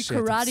Oh, we shit,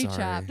 I'm karate sorry.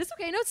 chopped. It's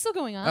okay. No, it's still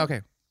going on.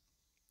 Okay.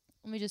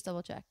 Let me just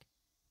double check.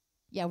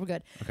 Yeah, we're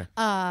good. Okay.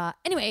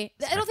 Anyway,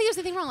 I don't think there's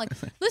anything wrong. Like,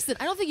 listen,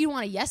 I don't think you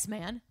want a yes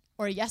man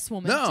or a yes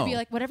woman to be No.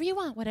 like, whatever you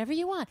want,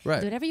 Right.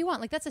 do whatever you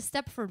want. Like, that's a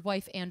Stepford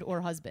wife and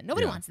or husband.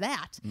 Nobody Yeah. wants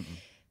that.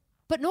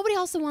 But nobody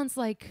also wants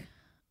like,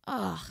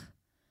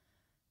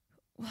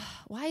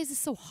 why is this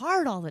so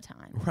hard all the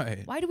time?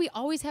 Right. Why do we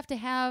always have to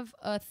have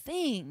a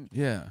thing?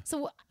 Yeah.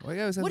 So Why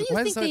does What do you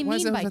why think does they why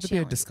does mean it by have to be a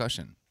challenge?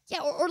 discussion?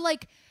 yeah, or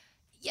like,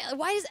 yeah,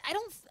 why is I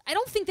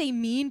don't think they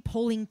mean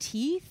pulling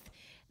teeth.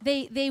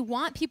 They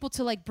want people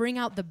to like bring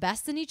out the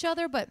best in each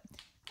other, but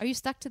Are you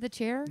stuck to the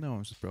chair? No,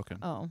 it's just broken.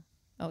 Oh,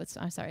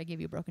 I'm sorry. I gave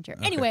you a broken chair.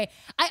 Okay. Anyway,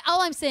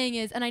 all I'm saying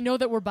is, and I know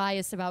that we're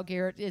biased about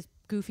Garrett's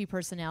goofy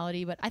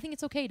personality, but I think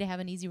it's okay to have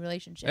an easy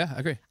relationship. Yeah, I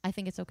agree. I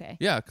think it's okay.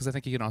 Yeah, because I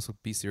think he can also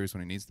be serious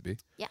when he needs to be.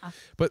 Yeah.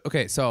 But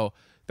okay, so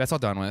that's all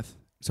done with.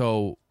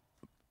 So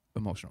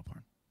emotional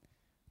porn.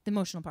 The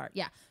emotional part,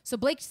 yeah. So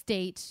Blake's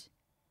date,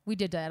 we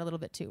did that a little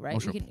bit too, right?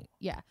 Emotional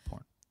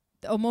porn.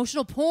 The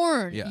emotional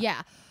porn.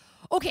 Yeah.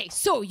 Okay,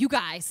 so you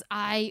guys,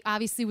 I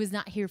obviously was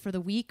not here for the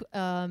week,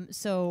 but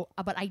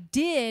I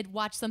did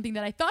watch something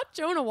that I thought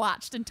Jonah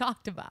watched and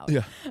talked about.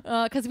 Yeah.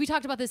 Because we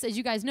talked about this, as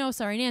you guys know,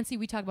 Sorry Nancy,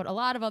 we talk about a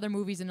lot of other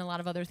movies and a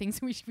lot of other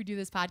things we do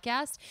this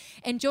podcast.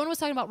 And Jonah was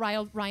talking about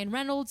Ryan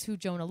Reynolds, who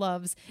Jonah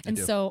loves. And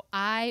so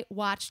I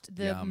watched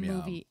the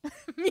movie.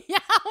 Meow,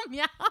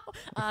 meow.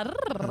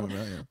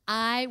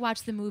 I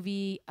watched the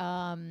movie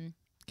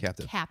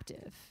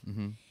Captive.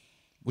 Mm-hmm.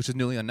 Which is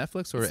newly on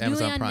Netflix or it's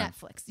Amazon newly on Prime?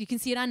 Netflix. You can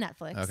see it on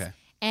Netflix. Okay.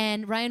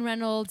 And Ryan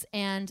Reynolds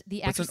and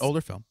the actress. It's an older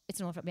film.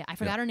 It's an older film. Yeah, I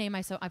forgot her name.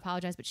 I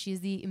apologize, but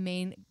she's the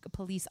main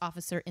police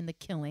officer in The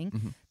Killing.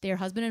 Mm-hmm. They're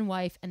husband and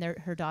wife, and their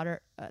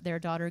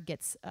daughter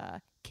gets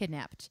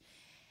kidnapped.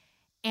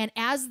 And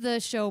as the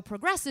show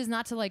progresses,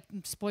 not to like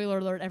spoiler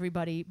alert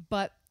everybody,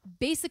 but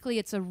basically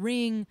it's a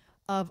ring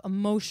of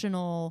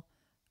emotional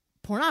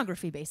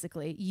pornography.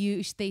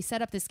 Basically, they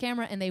set up this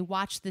camera and they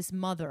watch this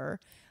mother,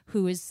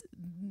 who is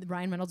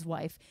Ryan Reynolds'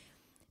 wife,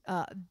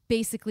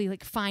 basically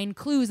like find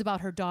clues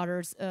about her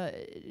daughter's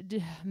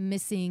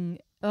missing.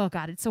 Oh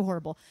God, it's so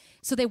horrible.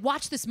 So they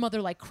watch this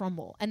mother like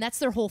crumble, and that's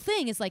their whole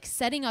thing, is like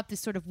setting up this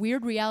sort of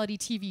weird reality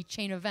TV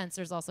chain of events.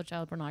 There's also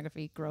child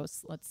pornography,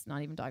 gross. Let's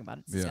not even talk about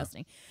it. It's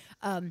disgusting.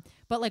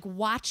 But like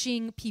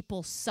watching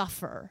people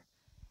suffer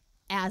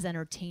as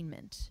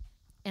entertainment.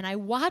 And I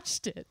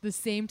watched it the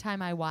same time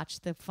I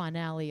watched the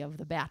finale of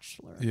The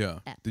Bachelor. Yeah.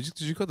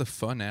 Did you call it the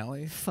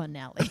finale?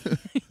 Finale.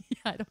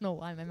 I don't know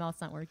why my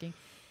mouth's not working.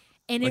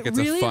 And like it it's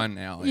really, a fun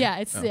alley. Yeah,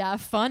 it's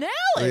fun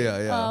alley.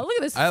 Yeah. Look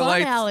at this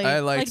fun alley. I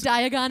liked,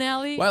 like Diagon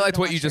Alley. Well, I liked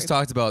what you just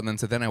talked about, and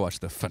then I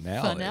watched the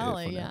finale.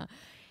 Finale, yeah.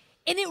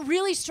 And it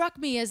really struck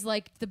me as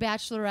like The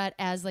Bachelorette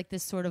as like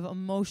this sort of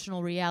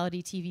emotional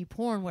reality TV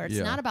porn where it's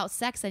not about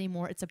sex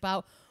anymore. It's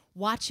about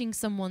watching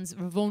someone's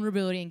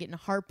vulnerability and getting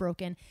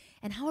heartbroken,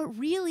 and how it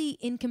really,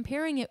 in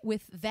comparing it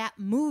with that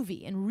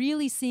movie and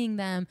really seeing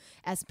them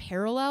as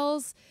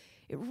parallels,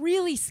 it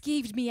really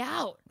skeeved me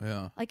out.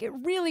 Yeah. Like it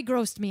really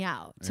grossed me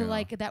out to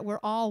like that we're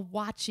all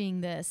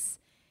watching this.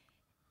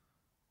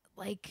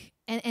 Like,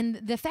 and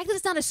the fact that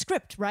it's not a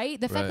script, right?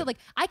 The fact that like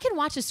I can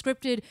watch a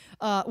scripted,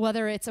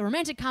 whether it's a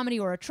romantic comedy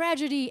or a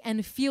tragedy,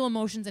 and feel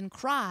emotions and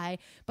cry,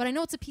 but I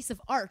know it's a piece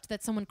of art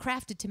that someone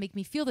crafted to make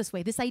me feel this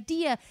way. This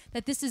idea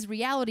that this is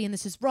reality and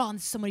this is raw and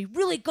this is somebody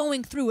really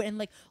going through it, and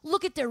like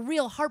look at their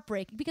real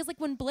heartbreak. Because like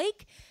when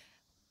Blake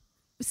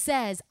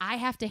says, I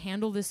have to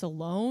handle this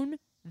alone,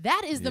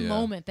 that is the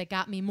moment that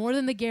got me more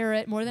than the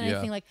Garrett, more than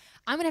anything. Like,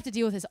 I'm going to have to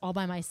deal with this all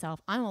by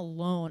myself. I'm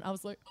alone. I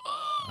was like,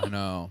 I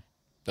know.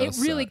 It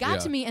really got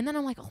to me. And then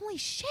I'm like, holy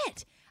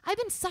shit. I've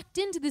been sucked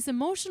into this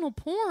emotional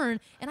porn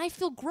and I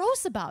feel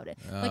gross about it.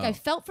 Like I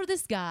felt for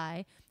this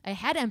guy. I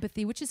had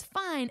empathy, which is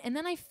fine. And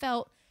then I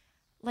felt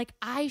like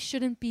I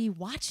shouldn't be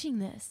watching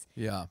this.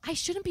 Yeah. I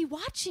shouldn't be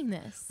watching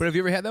this. But have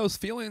you ever had those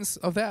feelings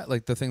of that?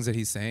 Like the things that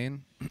he's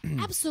saying?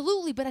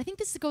 Absolutely. But I think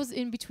this goes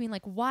in between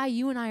like why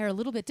you and I are a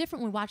little bit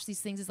different when we watch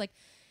these things is like,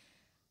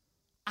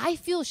 I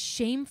feel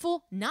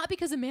shameful, not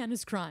because a man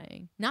is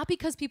crying, not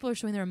because people are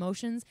showing their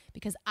emotions,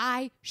 because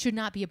I should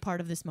not be a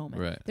part of this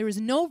moment. Right. There is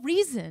no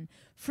reason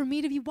for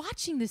me to be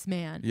watching this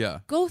man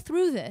go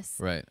through this.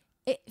 Right.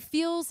 It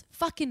feels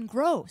fucking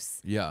gross.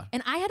 Yeah.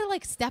 And I had to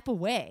like step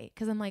away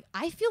because I'm like,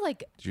 I feel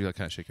like... Did you like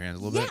kind of shake your hands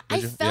a little bit? Yeah,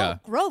 I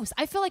felt gross.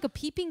 I felt like a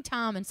peeping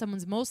Tom in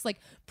someone's most like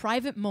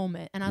private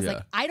moment. And I was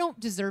like, I don't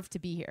deserve to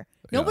be here.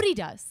 Nobody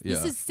does.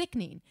 This is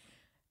sickening.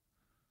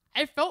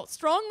 I felt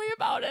strongly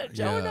about it,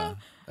 Jonah.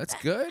 Yeah. That's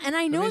good. And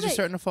I know that means that you're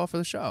starting to fall for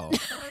the show.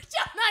 Jonah,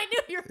 I knew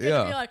you were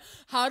going to be like,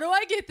 how do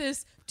I get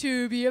this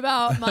to be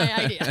about my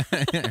idea?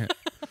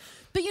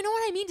 But you know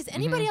what I mean? Does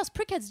anybody else,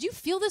 prickheads, do you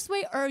feel this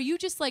way? Or are you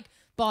just like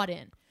bought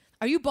in?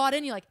 Are you bought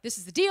in? You're like, this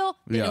is the deal.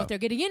 They know what they're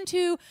getting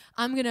into.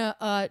 I'm going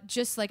to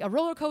just like a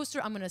roller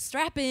coaster. I'm going to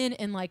strap in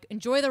and like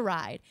enjoy the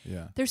ride.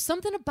 Yeah. There's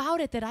something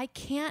about it that I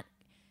can't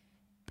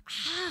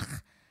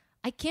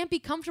be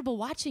comfortable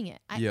watching it.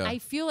 I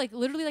feel like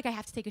literally like I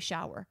have to take a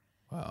shower.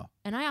 Wow.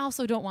 And I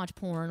also don't watch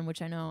porn,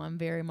 which I know I'm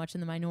very much in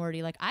the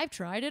minority. Like I've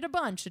tried it a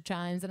bunch of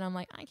times and I'm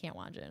like, I can't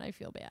watch it. I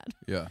feel bad.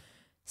 Yeah.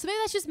 So maybe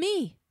that's just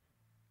me.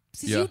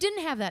 Because you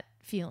didn't have that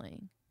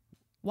feeling.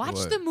 Watch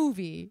the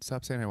movie.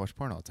 Stop saying I watch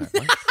porn all the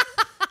time.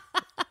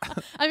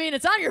 I mean,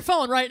 it's on your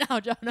phone right now,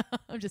 Jonah.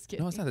 I'm just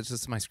kidding. No, it's not. It's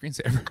just my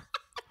screensaver.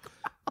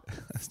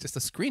 It's just a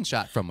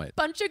screenshot from it.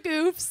 Bunch of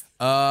goofs.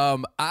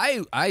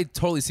 I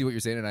totally see what you're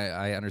saying, and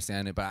I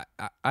understand it, but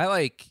I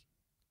like...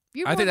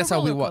 You're I think that's a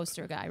how we roller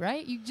coaster guy,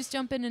 right? You just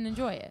jump in and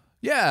enjoy it.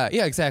 Yeah,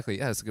 exactly.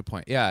 Yeah, that's a good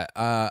point. Yeah,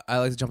 I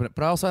like to jump in it,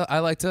 but also I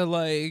like to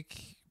like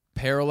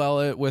parallel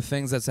it with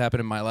things that's happened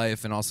in my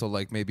life, and also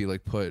like maybe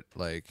like put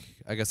like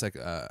I guess like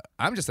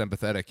I'm just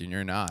empathetic and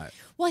you're not.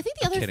 Well, I think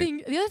the other kidding.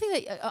 thing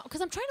that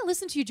because I'm trying to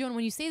listen to you, Joan,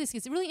 when you say this,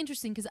 it's really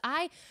interesting because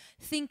I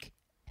think,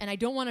 and I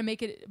don't want to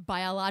make it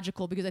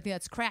biological because I think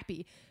that's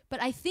crappy,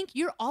 but I think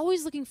you're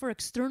always looking for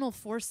external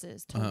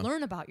forces to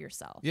learn about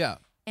yourself. Yeah.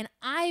 And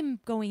I'm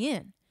going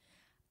in.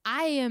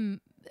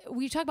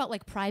 We talk about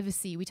like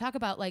privacy. We talk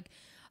about like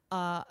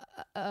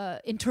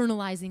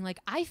internalizing. Like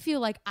I feel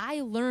like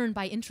I learn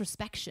by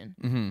introspection.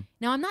 Mm-hmm.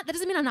 Now that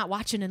doesn't mean I'm not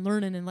watching and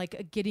learning and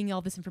like getting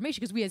all this information,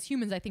 because we as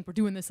humans, I think we're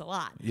doing this a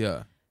lot.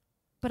 Yeah.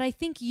 But I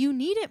think you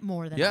need it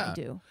more than I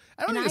do.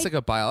 I don't And think it's like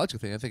a biological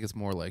thing. I think it's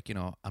more like,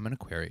 I'm an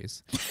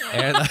Aquarius.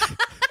 And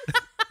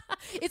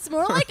it's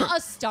more like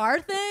a star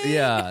thing.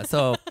 yeah.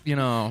 So,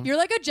 You're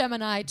like a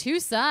Gemini, two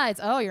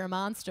sides. Oh, you're a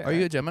monster. Are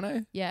you a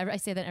Gemini? Yeah, I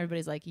say that and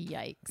everybody's like,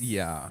 yikes.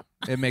 Yeah.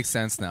 It makes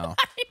sense now.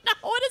 I know.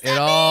 What does It that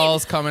mean?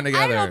 all's coming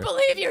together. I don't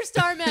believe your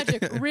star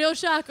magic. Real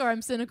shock, or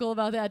I'm cynical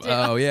about that too.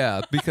 Oh,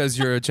 yeah. Because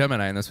you're a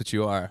Gemini and that's what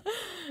you are.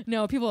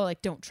 No, people are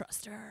like, don't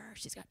trust her.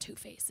 She's got two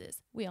faces.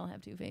 We all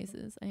have two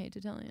faces. I hate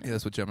to tell you. Yeah,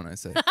 that's what Gemini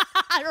say.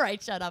 All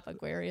right, shut up,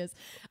 Aquarius.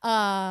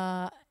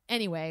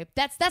 Anyway,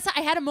 that's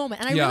I had a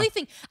moment, and I Yeah. really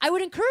think I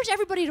would encourage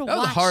everybody to That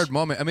watch. was a hard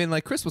moment. I mean,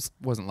 like Chris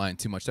wasn't lying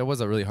too much. That was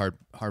a really hard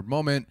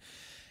moment,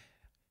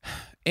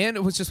 and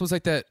it was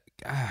like that.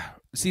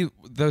 See,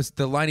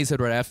 the line he said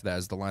right after that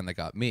is the line that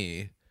got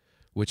me,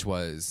 which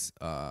was,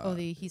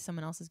 he's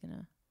someone else is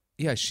gonna.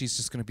 yeah, she's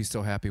just gonna be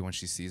so happy when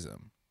she sees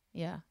him,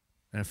 Yeah.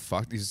 and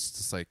he's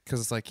just like,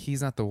 because it's like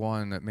he's not the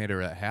one that made her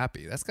that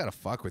happy. That's gotta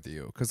fuck with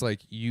you, because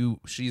like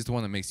she's the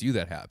one that makes you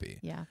that happy,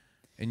 Yeah.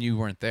 and you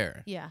weren't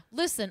there. Yeah.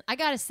 Listen, I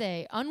gotta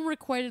say,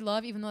 unrequited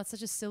love, even though it's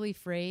such a silly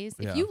phrase,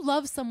 Yeah. if you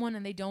love someone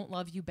and they don't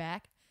love you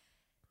back,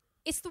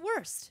 it's the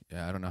worst.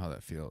 Yeah, I don't know how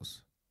that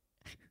feels.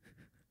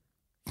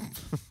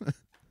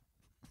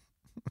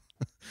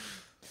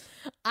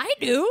 I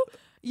do.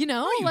 You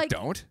know, No, you like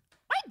don't.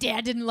 my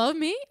dad didn't love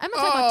me. I'm not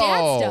talking about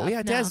dad stuff.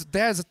 yeah, No.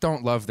 dads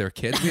don't love their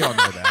kids. We all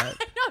know that.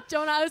 No,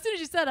 don't. As soon as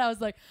you said it, I was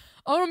like,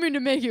 I don't mean to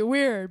make it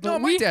weird, but No,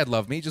 my dad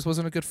loved me. He just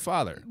wasn't a good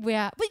father.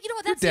 Yeah, but you know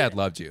what? Your That's dad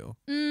loved you.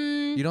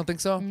 You don't think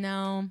so?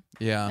 No,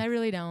 Yeah. I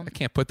really don't. I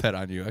can't put that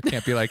on you. I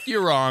can't be like,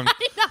 you're wrong.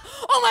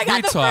 Oh my God,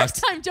 We the talked.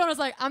 first time Jonah's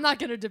like, I'm not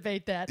going to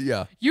debate that.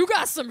 Yeah. You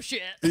got some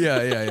shit.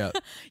 Yeah.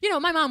 You know,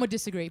 my mom would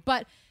disagree,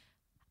 but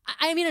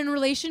I mean, in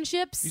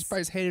relationships. He's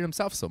probably hated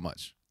himself so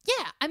much.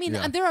 Yeah, I mean,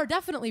 Yeah. there are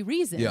definitely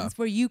reasons Yeah.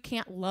 where you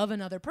can't love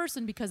another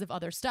person because of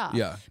other stuff.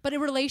 Yeah. But in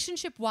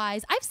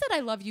relationship-wise, I've said I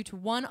love you to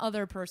one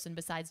other person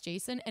besides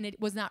Jason, and it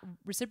was not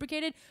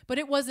reciprocated, but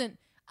it wasn't.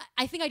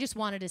 I think I just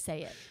wanted to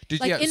say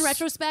it. In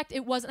retrospect,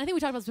 it wasn't. I think we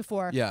talked about this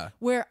before. Yeah.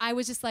 Where I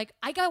was just like,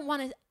 I kind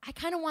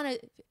of want to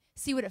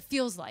see what it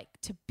feels like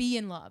to be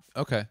in love.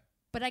 Okay.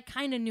 But I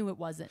kind of knew it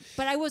wasn't.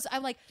 But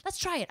I'm like, let's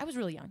try it. I was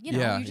really young. You know,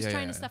 Yeah, you're just yeah,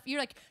 trying yeah. to stuff. You're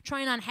like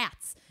trying on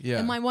hats. Yeah.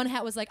 And my one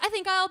hat was like, I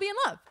think I'll be in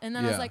love. And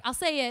then I was Yeah. like, I'll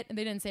say it. And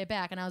they didn't say it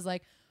back. And I was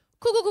like,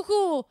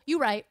 cool. You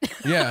right.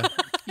 Yeah.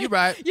 You're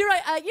right. You're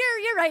right.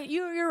 You're right.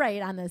 You're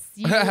right on this.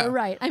 You're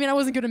right. I mean, I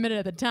wasn't going to admit it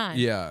at the time.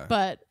 Yeah.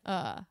 But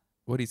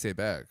What did he say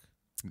back?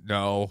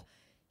 No.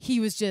 he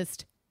was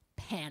just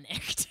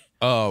panicked.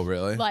 Oh,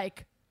 really?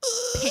 Like,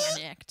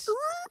 panicked.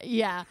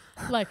 Yeah.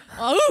 Like,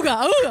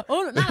 auga.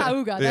 Oh, not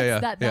auga.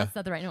 That's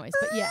not the right noise.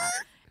 But yeah.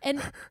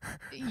 And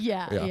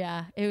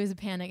yeah, it was a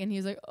panic. And he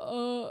was like,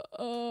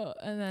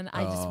 and then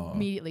I just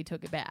immediately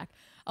took it back.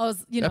 I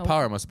was, that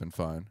power must have been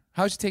fun.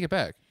 How'd you take it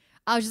back?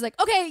 I was just like,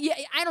 okay, yeah,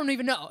 I don't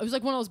even know. It was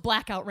like one of those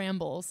blackout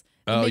rambles.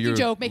 Oh, making were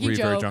joke. you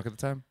very drunk at the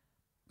time?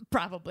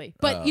 Probably.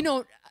 But,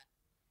 no,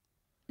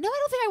 I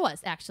don't think I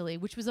was, actually,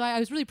 which was why I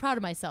was really proud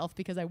of myself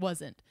because I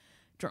wasn't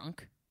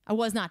drunk. I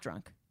was not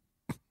drunk.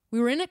 We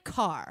were in a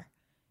car,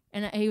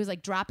 and he was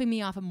like dropping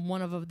me off in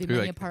one of the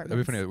many apartments.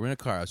 That'd be funny. We're in a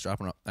car.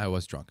 I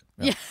was drunk.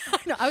 Yeah,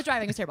 no, I was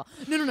driving. It was terrible.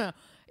 No.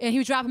 And he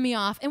was dropping me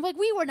off, and like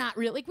we were not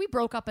really, like we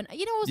broke up, and it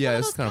was one of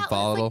it's those kind of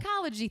volatile. like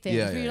college-y things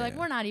Yeah, where you're yeah, like, yeah.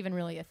 we're not even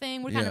really a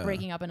thing. We're kind of Yeah.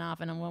 breaking up and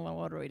off, and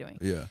what are we doing?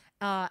 Yeah.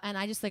 And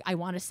I just I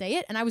want to say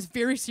it, and I was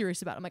very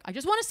serious about it. I'm like, I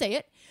just want to say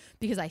it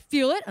because I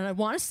feel it, and I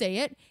want to say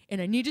it,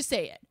 and I need to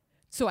say it.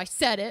 So I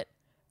said it,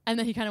 and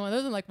then he kind of went,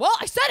 and like, well,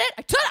 I said it.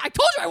 I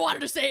told you I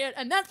wanted to say it,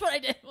 and that's what I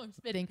did. I'm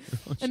spitting,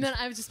 and then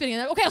I was just spitting,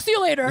 and then, okay, I'll see you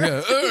later.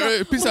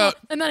 Yeah, peace out.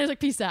 And then he was like,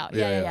 peace out.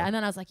 Yeah. Yeah. And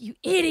then I was like, you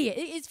idiot.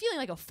 It's feeling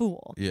like a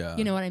fool. Yeah.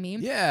 You know what I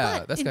mean? Yeah,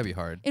 But that's gotta be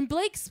hard. In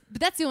Blake's, but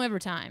that's the only ever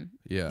time.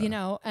 Yeah. You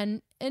know,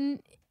 and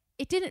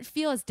it didn't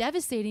feel as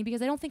devastating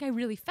because I don't think I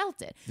really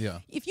felt it.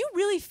 Yeah. If you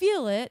really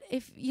feel it,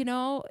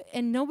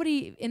 and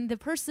nobody, and the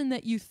person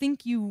that you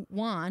think you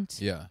want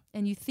Yeah.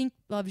 and you think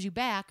loves you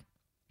back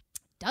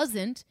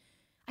doesn't,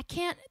 I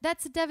can't,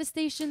 that's a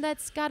devastation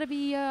that's got to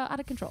be out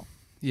of control.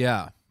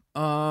 Yeah.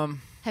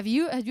 Have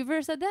you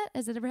ever said that?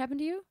 Has it ever happened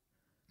to you?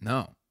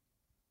 No,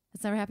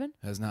 It's never happened?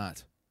 has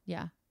not.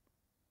 Yeah.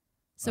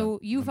 So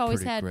you've I'm always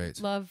pretty had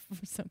great. love.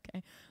 It's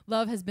okay.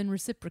 Love has been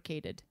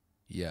reciprocated.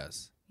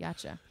 Yes.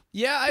 Gotcha.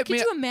 Yeah. I Could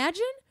mean, you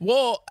imagine?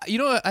 well,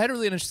 I had a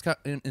really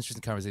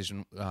interesting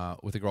conversation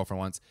with a girlfriend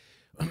once.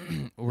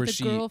 where The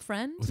she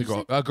girlfriend? with a you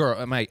girl,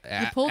 said? my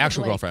pulled the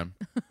actual Blake. girlfriend.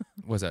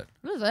 Was it?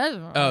 What is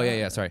that? Oh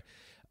yeah, sorry.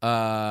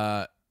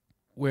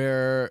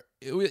 Where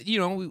we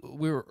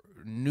were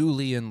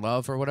newly in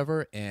love or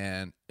whatever,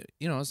 and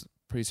it was a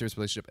pretty serious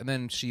relationship. And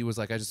then she was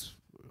like, what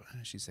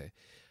did she say?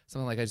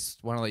 Something like, I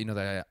just want to let you know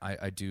that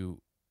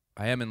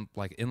I am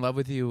in love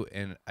with you.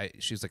 And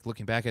she was like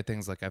looking back at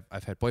things like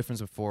I've had boyfriends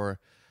before.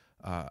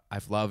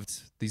 I've loved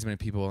these many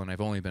people, and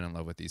I've only been in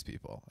love with these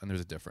people, and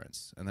there's a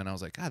difference. And then I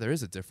was like, there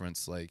is a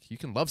difference. Like, you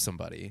can love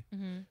somebody,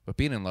 but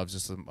being in love is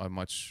just a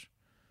much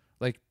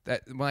like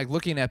that. Like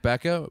looking at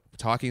Becca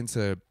talking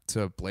to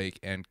Blake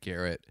and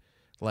Garrett,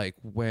 like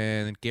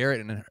when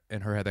Garrett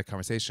and her had that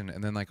conversation,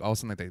 and then like all of a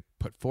sudden like they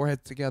put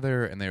foreheads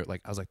together, and they're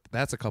like, I was like,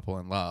 that's a couple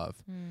in love.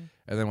 And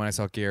then when I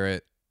saw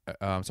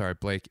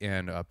Blake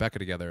and Becca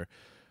together,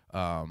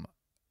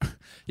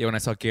 when I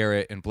saw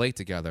Garrett and Blake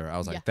together, I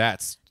was like,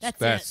 that's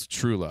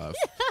true love.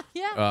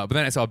 Yeah. But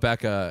then I saw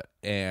Becca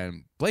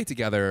and Blake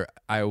together.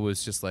 I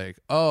was just like,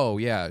 oh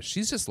yeah,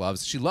 she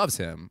loves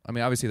him. I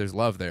mean, obviously there's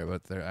love there,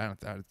 but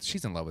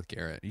she's in love with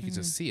Garrett. You can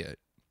just see it.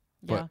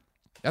 But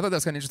I thought that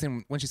was kind of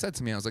interesting when she said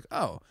to me. I was like,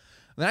 oh.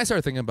 And then I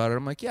started thinking about it.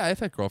 I'm like, yeah, I've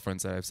had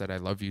girlfriends that I've said I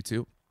love you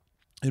too,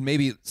 and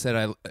maybe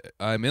said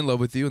I'm in love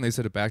with you, and they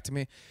said it back to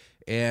me.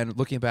 And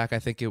looking back, I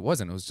think it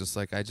wasn't. It was just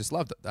like I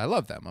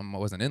loved them. I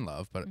wasn't in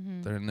love, but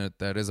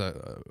that is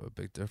a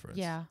big difference.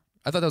 Yeah.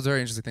 I thought that was a very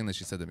interesting thing that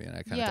she said to me, and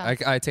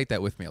I take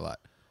that with me a lot.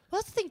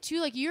 Well, that's the thing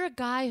too. Like, you're a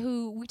guy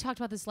who, we talked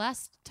about this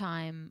last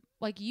time.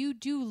 Like, you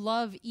do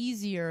love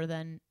easier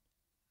than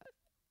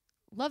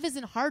love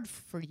isn't hard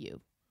for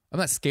you. I'm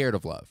not scared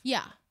of love.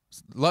 Yeah.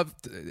 Love,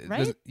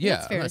 right? Yeah,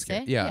 That's fair I'm not to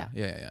scared. say.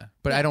 Yeah.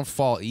 But I don't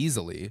fall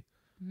easily.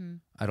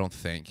 I don't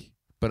think.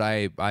 But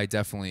I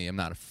definitely am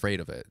not afraid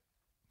of it.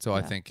 So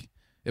I think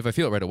if I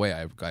feel it right away,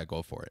 I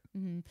go for it.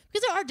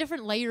 Because there are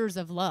different layers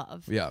of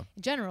love. Yeah.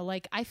 In general,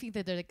 like, I think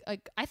that they're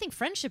like I think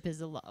friendship is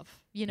a love.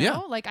 You know, Yeah.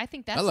 like, I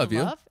think that's I love a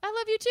you. love. I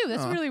love you too.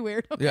 That's really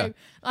weird. Okay. Yeah.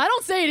 I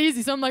don't say it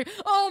easy, so I'm like,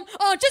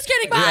 just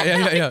kidding,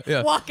 bye.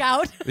 Yeah. Walk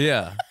out.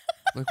 Yeah.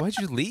 Like, why'd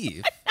you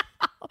leave?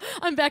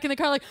 I'm back in the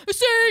car, like,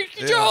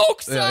 say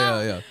jokes.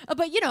 Yeah.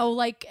 But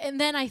like, and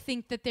then I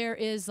think that there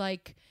is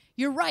like,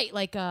 you're right,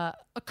 like a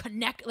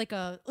connect, like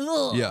a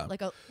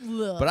like a.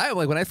 But I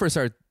like when I first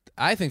started.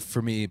 I think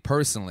for me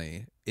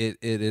personally, it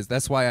is.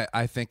 That's why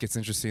I think it's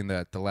interesting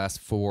that the last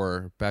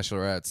 4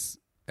 bachelorettes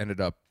ended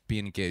up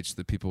being engaged to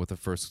the people with the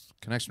first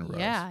connection rose.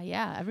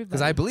 Yeah, everybody.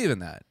 Because I believe in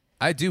that.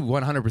 I do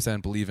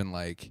 100% believe in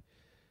like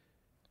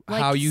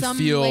how you some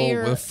feel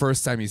layer- the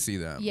first time you see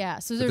them. Yeah,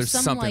 so That there's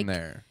some, something like-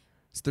 there.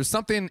 So there's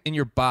something in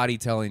your body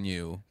telling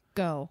you,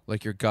 go.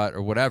 like your gut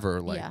or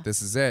whatever, like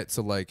this is it.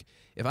 So like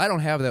if I don't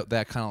have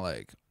that kind of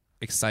like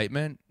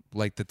excitement,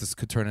 like that this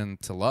could turn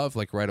into love,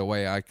 like right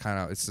away, I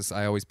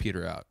always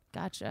peter out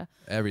Gotcha.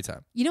 every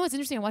time. You know what's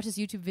interesting? I watched this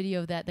YouTube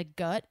video that the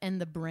gut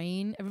and the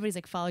brain, everybody's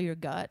like, follow your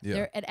gut.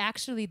 Yeah.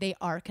 They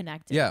are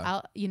connected.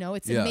 Yeah.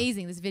 It's Yeah.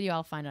 amazing. This video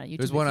I'll find on YouTube.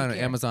 There's if one you on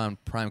care. Amazon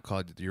Prime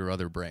called Your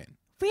Other Brain.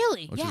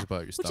 Really? Which yeah. is about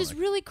your Which is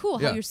stomach. really cool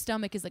how Yeah. your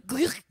stomach is like,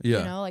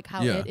 Yeah. like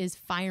how Yeah. it is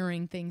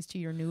firing things to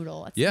your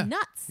noodle. It's Yeah.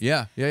 nuts.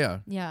 Yeah.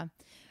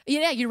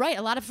 Yeah, you're right.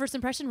 A lot of first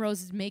impression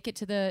roses make it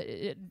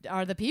to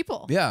are the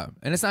people. Yeah,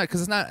 and it's not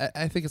because it's not.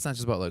 I think it's not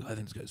just about like I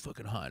think this guy's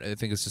fucking hot. I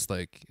think it's just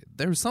like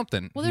there's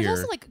something. Well, there's here.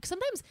 also like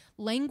sometimes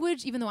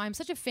language, even though I'm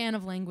such a fan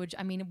of language,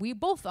 I mean, we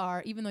both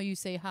are, even though you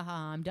say, haha,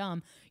 I'm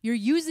dumb, you're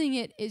using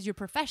it as your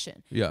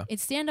profession. Yeah. And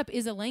stand up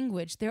is a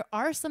language. There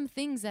are some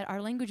things that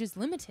our language is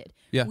limited.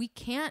 Yeah. We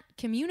can't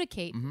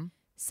communicate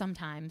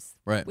sometimes.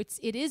 Right.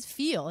 It is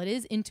feel, it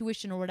is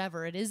intuition or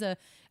whatever. It is an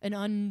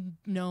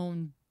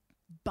unknown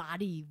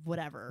body,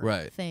 whatever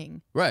Right.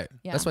 thing. Right.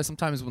 Yeah. That's why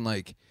sometimes when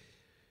like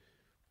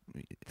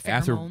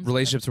after Pheromones,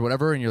 relationships or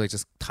whatever, and you're like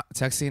just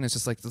texting, it's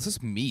just like let's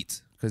just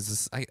meet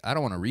because I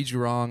don't want to read you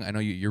wrong. I know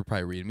you're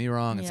probably reading me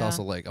wrong. It's Yeah.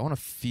 also like I want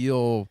to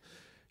feel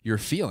your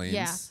feelings.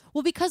 Yeah.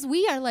 Well, because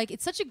we are like,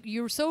 it's such a,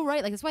 you're so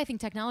right. Like, that's why I think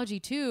technology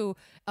too,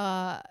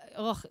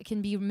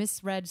 can be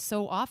misread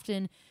so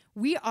often.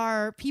 We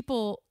are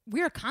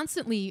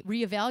constantly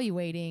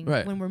reevaluating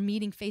Right. when we're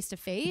meeting face to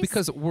face.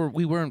 Because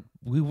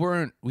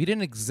we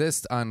didn't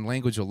exist on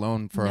language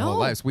alone for our whole No.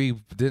 lives. We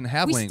didn't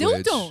have We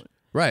language. still don't.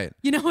 Right.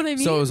 You know what I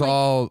mean? So it was Like,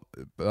 all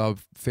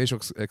facial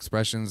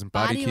expressions and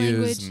body cues.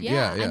 language. And,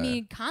 Yeah. yeah. I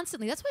mean,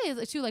 constantly. That's why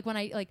too, like when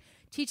I like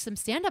teach some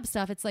stand up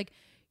stuff, it's like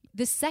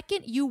the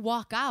second you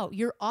walk out,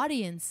 your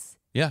audience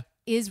yeah.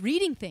 is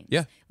reading things.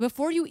 Yeah.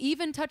 Before you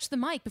even touch the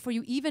mic, before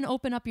you even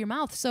open up your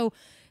mouth. So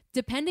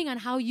depending on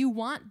how you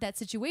want that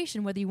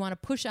situation, whether you want to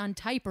push on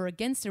type or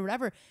against it or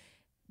whatever,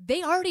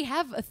 they already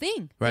have a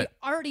thing. Right.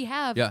 They already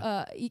have,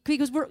 Yeah.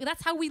 because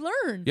that's how we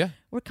learn. Yeah.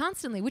 We're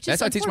constantly, which That's is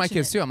how I teach my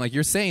kids unfortunate. too. I'm like,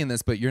 you're saying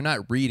this, but you're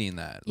not reading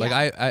that. Like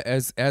Yeah.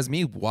 as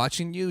me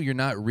watching you, you're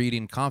not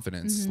reading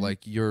confidence. Mm-hmm. Like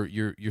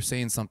you're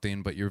saying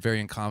something, but you're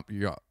very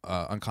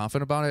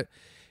unconfident about it,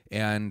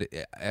 and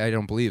I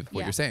don't believe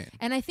what Yeah. you're saying.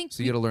 And I think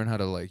So you got to learn how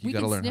to like. You we got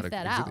to can learn how sniff to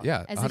that out.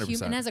 Yeah, as a 100%.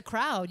 human, and as a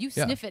crowd, you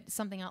Yeah. sniff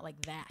something out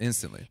like that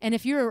Instantly. And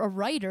if you're a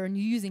writer and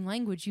you're using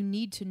language, you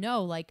need to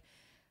know, like,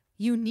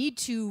 you need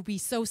to be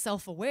so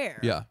self-aware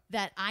Yeah.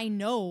 that I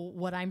know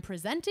what I'm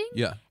presenting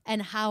Yeah. and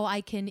how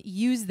I can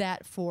use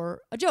that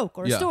for a joke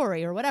or a Yeah.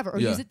 story or whatever, or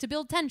Yeah. use it to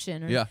build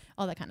tension or Yeah.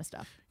 all that kind of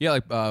stuff. Yeah,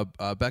 like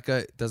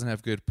Becca doesn't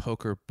have good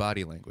poker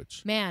body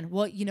language. Man,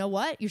 well, you know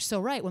what? You're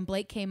so right. When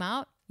Blake came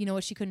out, you know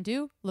what she couldn't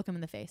do? Look him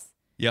in the face.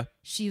 Yeah.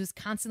 She was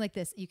constantly like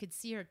this. You could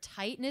see her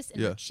tightness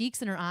in Yeah. her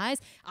cheeks and her eyes.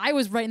 I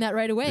was writing that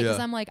right away because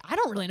Yeah. I'm like, I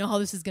don't really know how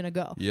this is going to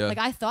go. Yeah. Like,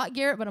 I thought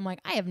Garrett, but I'm like,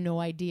 I have no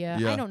idea.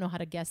 Yeah. I don't know how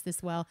to guess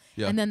this well.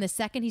 Yeah. And then the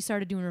second he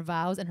started doing her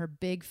vows and her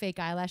big fake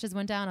eyelashes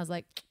went down, I was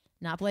like,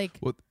 not Blake.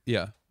 Well,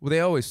 yeah. Well,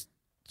 they always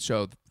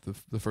show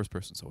the first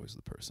person's always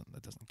the person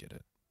that doesn't get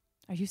it.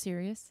 Are you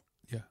serious?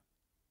 Yeah.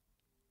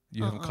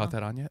 You haven't caught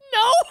that on yet?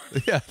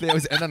 No, Yeah, they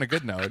always end on a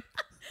good note.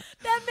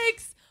 that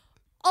makes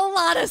a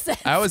lot of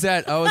sense. I was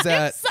at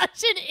I'm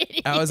such an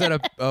idiot. I was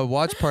at a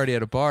watch party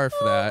at a bar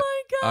for that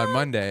my God. on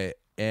Monday,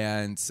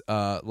 and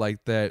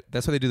like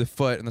that's why they do the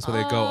foot, and that's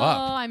why they go Oh,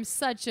 up. I'm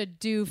such a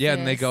doofus. Yeah,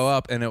 and they go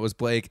up, and it was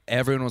Blake.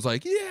 Everyone was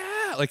like,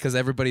 "Yeah," like because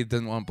everybody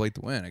didn't want Blake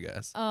to win, I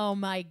guess. Oh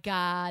my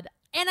God.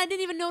 And I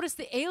didn't even notice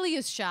the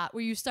alias shot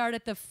where you start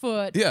at the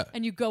foot Yeah.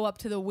 and you go up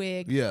to the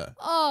wig. Yeah,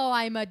 Oh,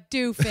 I'm a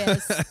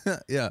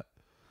doofus. yeah.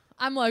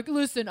 I'm like,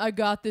 listen, I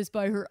got this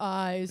by her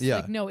eyes. Yeah.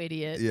 Like, no,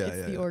 idiot. Yeah, it's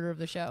yeah, the yeah. order of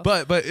the show.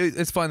 But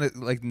it's fun that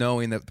like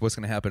knowing that what's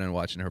gonna happen and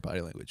watching her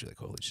body language. You're like,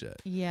 holy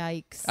shit.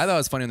 Yikes. I thought it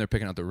was funny when they're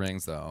picking out the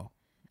rings though,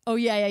 Oh,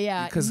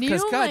 yeah. because Neil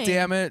God Lane.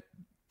 damn it.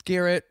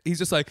 Garrett, he's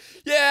just like,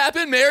 yeah, I've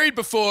been married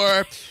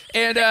before,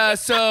 and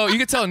so you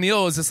could tell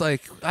Neil was just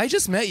like, I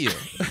just met you.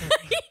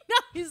 No,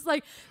 he's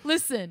like,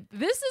 listen,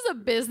 this is a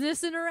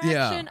business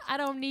interaction. I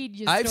don't need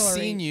your I've story.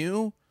 seen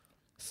you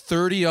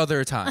 30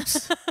 other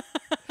times.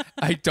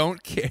 I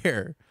don't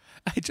care.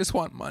 I just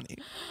want money.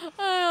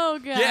 Oh,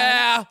 God.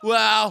 Yeah,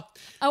 well,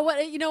 Oh,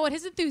 what, you know what?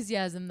 His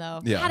enthusiasm,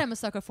 though. Yeah. God, I'm a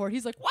sucker for it.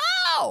 He's like,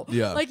 wow.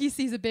 Yeah. Like, he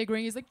sees a big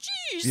ring. He's like,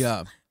 geez.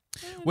 yeah.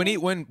 When He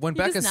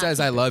Becca does not says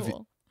keep I it love you,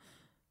 cool.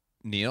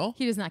 Neil.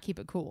 He does not keep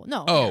it cool.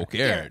 No. Oh,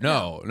 Garrett, Garrett.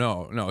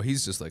 No.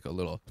 He's just like a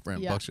little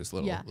rambunctious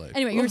little. Yeah. Like,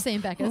 Anyway, you were saying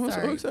Becca. oh, I'm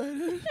Sorry. so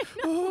excited.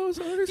 Oh, I'm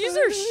so These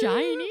excited. are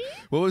shiny.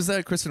 What was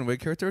that Kristen Wiig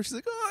character? She's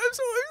like, oh, I'm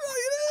so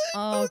excited.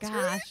 Oh, It's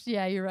great. gosh.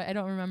 Yeah, you're right. I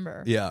don't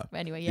remember. Yeah. But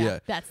anyway, Yeah.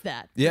 that's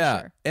that. for Yeah.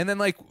 sure. And then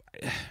like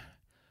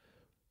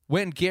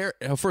when Garrett,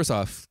 first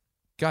off,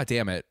 God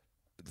damn it,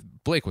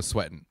 Blake was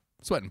sweating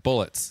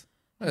bullets.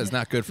 That is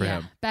not good for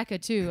Yeah. him. Becca,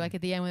 too. Like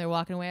at the end when they're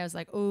walking away, I was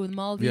like, oh, the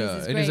Maldives Yeah,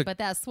 is and he's great, like- but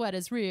that sweat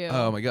is real.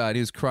 Oh my God, he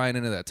was crying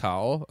into that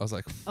towel. I was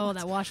like, Oh,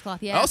 that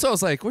washcloth. Yeah. I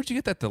was like, where'd you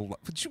get that?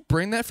 Did you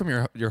bring that from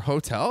your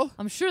hotel?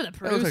 I'm sure the That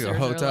producers looks like a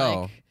hotel.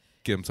 are like,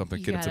 Give him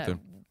something. Get him something.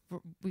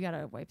 we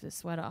gotta wipe this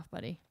sweat off,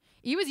 buddy.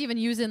 He was even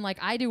using like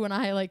I do when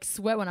I like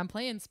sweat when I'm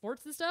playing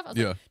sports and stuff. I was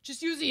Yeah. like,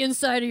 just use the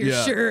inside of your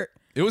Yeah. shirt.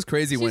 It was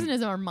crazy He's using when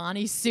his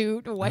Armani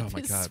suit to wipe Oh my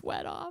his God.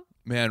 sweat off.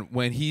 man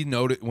when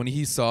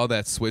he saw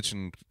that switch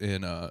in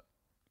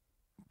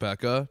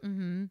Becca.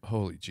 Mm-hmm.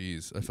 Holy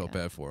jeez, I felt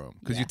Yeah. bad for him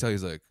because Yeah. you tell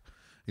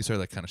he started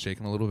like kind of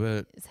shaking a little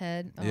bit. His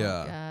head. Oh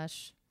Yeah.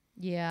 gosh.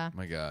 Yeah.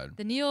 My God.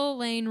 The Neil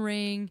Lane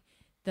ring.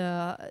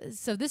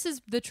 So this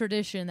is the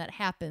tradition that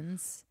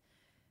happens,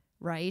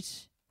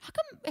 right? How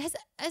come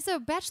has a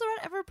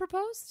bachelorette ever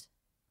proposed?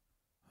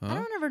 I Huh?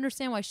 don't ever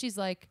understand why she's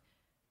like.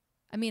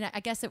 I mean, I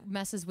guess it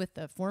messes with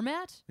the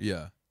format.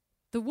 Yeah.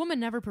 The woman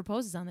never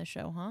proposes on this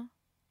show, huh?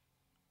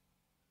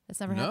 That's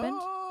never No, happened.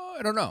 I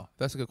don't know.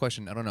 That's a good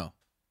question. I don't know.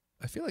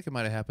 I feel like it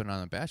might have happened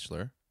on The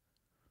Bachelor.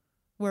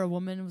 Where a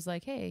woman was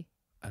like, "Hey,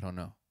 I don't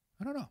know.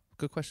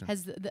 Good question.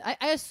 has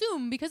I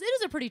assume because it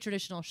is a pretty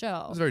traditional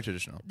show It's very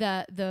traditional.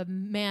 that the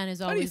man is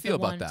do you always feel the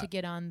about one that? to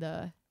get on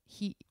the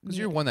heat. Because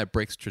you're one that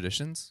breaks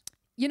traditions.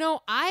 You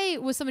know, I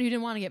was somebody who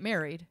didn't want to get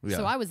married, Yeah.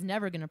 so I was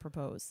never going to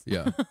propose.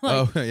 Yeah.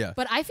 Oh, yeah.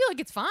 But I feel like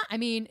it's fine. I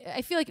mean,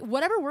 I feel like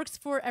whatever works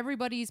for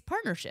everybody's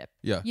partnership.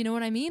 Yeah. You know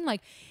what I mean?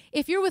 Like,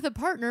 if you're with a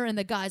partner and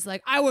the guy's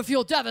like, I would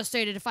feel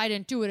devastated if I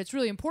didn't do it. It's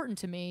really important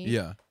to me.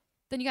 Yeah.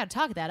 Then you got to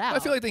talk that out. I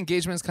feel like the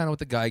engagement is kind of what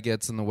the guy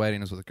gets, and the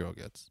wedding is what the girl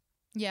gets.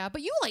 Yeah,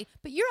 but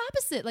you're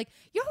opposite. Like,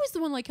 you're always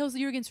the one, like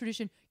Kelsey Jurgens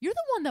tradition. You're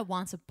the one that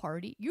wants a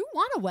party. You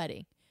want a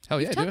wedding.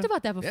 Hell yeah, We've talked dude.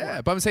 about that before.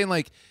 Yeah, but I'm saying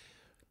like,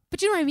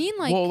 But you know what I mean?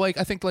 Like, well, like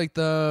I think like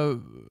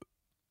the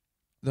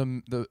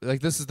like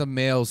this is the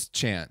male's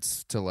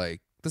chance to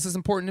like this is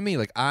important to me.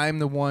 Like I'm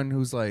the one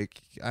who's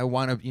like I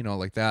want to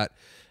like that,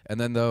 and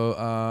then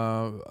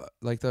the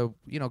like the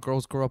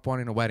girls grow up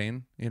wanting a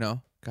wedding.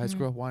 Guys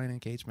grow up wanting an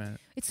engagement.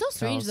 it's so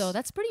strange, House. though.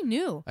 That's pretty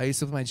new. I used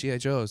to with my GI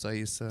Joes. I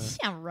used to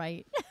Yeah,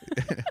 right.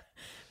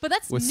 But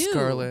that's with new.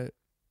 Scarlett.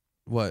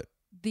 What?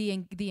 The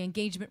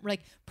engagement,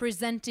 like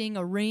presenting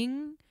a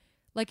ring.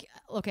 Like,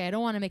 okay, I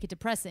don't want to make it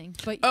depressing,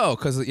 but Oh,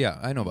 because yeah,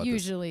 I know about this.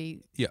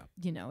 usually, Yeah.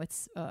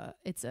 it's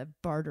a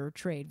barter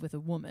trade with a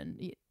woman.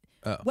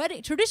 Oh.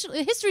 Wedding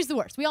traditionally, history's the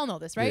worst. We all know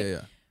this, right? Yeah,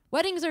 yeah.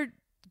 Weddings are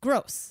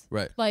gross.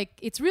 Right. Like,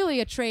 it's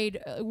really a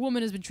trade. A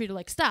woman has been treated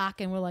like stock,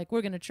 and we're like,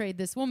 we're going to trade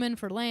this woman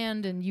for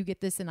land, and you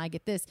get this, and I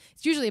get this.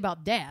 It's usually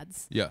about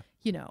dads. Yeah.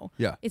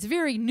 Yeah. It's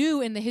very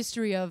new in the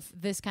history of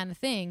this kind of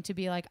thing to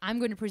be like, I'm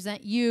going to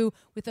present you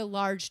with a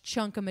large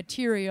chunk of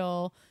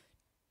material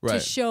to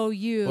Right. show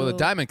you. Well, the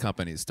diamond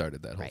companies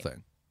started that whole Right.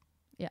 thing.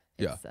 Yeah.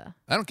 Yeah. It's,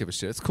 I don't give a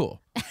shit. It's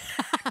cool. all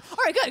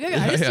right, good.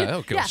 Yeah, just- I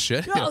don't give a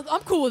shit. No,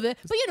 I'm cool with it.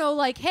 But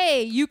like,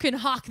 hey, you can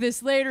hawk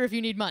this later if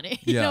you need money.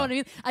 You Yeah. know what I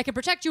mean? I can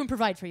protect you and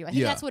provide for you. I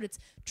think Yeah. that's what it's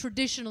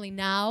traditionally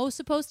now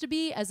supposed to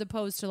be, as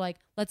opposed to like,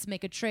 let's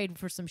make a trade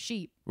for some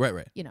sheep.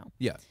 Right.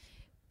 Yeah.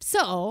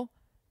 So,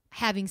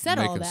 having said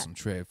all Making that, some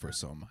trade for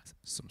some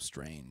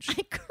strange.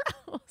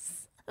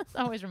 gross. That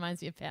always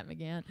reminds me of Pat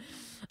McGann.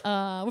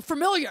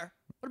 Familiar.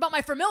 What about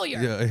my familiar?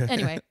 Yeah.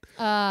 Anyway,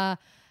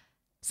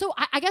 so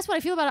I guess what I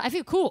feel about it, I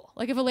feel cool.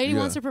 Like if a lady Yeah.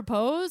 wants to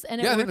propose and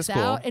it Yeah, I think works that's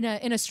cool. out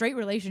in a straight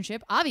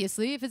relationship,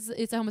 obviously, if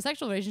it's a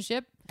homosexual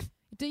relationship,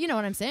 you know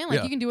what I'm saying? Like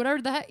Yeah. you can do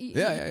whatever the heck.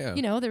 Yeah.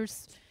 You know,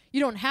 you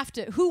don't have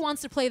to. Who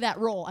wants to play that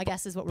role? I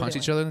guess is what we're Punch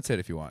doing. each other in the tit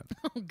if you want.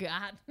 Oh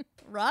God,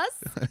 Russ.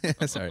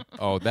 Sorry.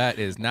 Oh, that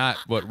is not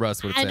what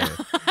Russ would I say.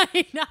 know.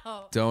 I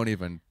know. Don't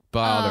even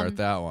bother with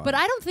that one. But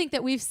I don't think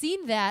that we've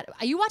seen that.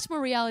 You watch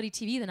more reality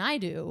TV than I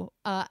do.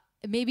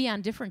 Maybe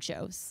on different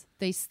shows,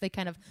 they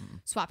kind of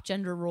swap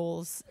gender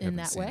roles in Haven't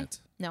that seen way. it.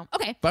 No,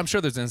 okay. But I'm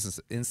sure there's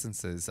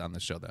instances on the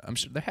show that I'm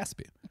sure there has to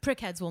be.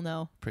 Prickheads will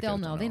know. Prickheads They'll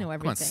don't know. They know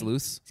everything. Come on,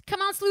 sleuths.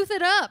 Come on, sleuth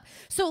it up.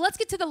 So let's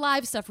get to the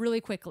live stuff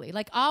really quickly.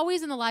 Like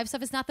always in the live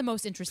stuff, it's not the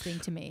most interesting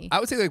to me. I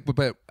would say,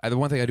 but the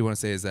one thing I do want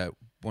to say is that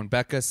when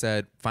Becca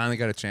said, finally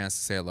got a chance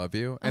to say I love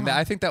you, and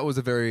I think that was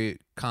a very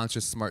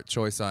conscious, smart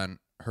choice on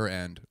her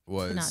end,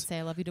 was To not say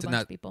I love you to a bunch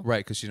not, of people.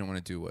 Right, because she didn't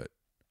want to do what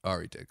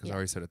Ari did, because Yeah.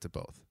 Ari said it to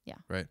both. Yeah.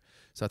 Right?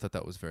 So I thought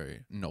that was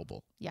very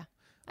noble. Yeah.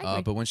 I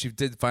agree. But when she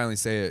did finally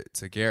say it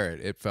to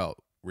Garrett, it felt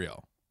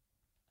real.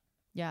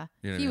 Yeah.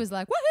 You know what I He mean? was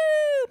like,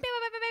 woohoo! Meow,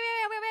 meow, meow,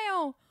 meow, meow,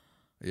 meow.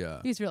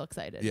 Yeah. He was real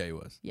excited. Yeah, he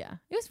was. Yeah.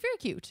 It was very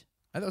cute.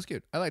 I thought it was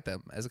cute. I like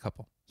them as a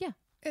couple. Yeah.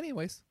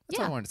 Anyways, that's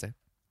Yeah. all I wanted to say.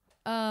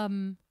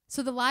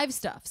 So the live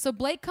stuff. So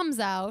Blake comes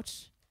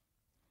out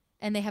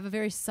and they have a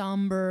very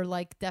somber,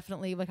 like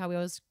definitely like how we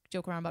always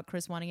joke around about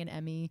Chris wanting an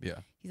Emmy. Yeah.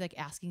 He's like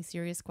asking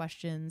serious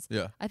questions.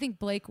 Yeah. I think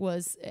Blake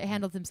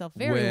handled himself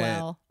very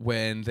well.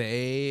 When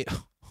they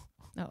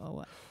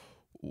What?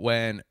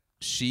 when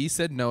she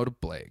said no to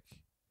Blake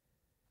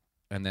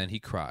and then he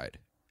cried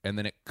and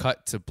then it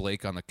cut to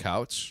Blake on the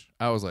couch,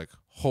 I was like,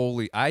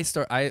 holy, I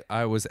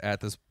was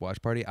at this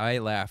watch party. I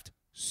laughed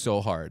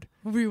so hard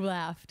We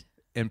laughed.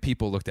 and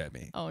people looked at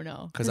me Oh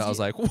no. because I was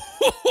like,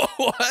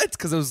 what?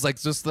 Because it was like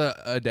just the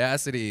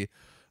audacity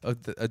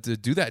of to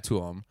do that to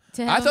him.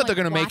 To have I him, thought they're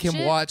like, going to make him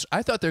watch it? watch.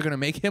 I thought they're going to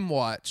make him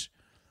watch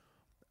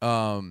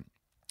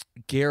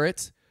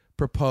Garrett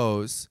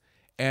propose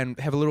and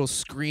have a little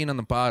screen on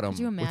the bottom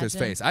you with his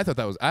imagine? face.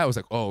 I was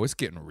like, oh, it's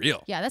getting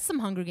real. Yeah, that's some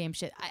Hunger Game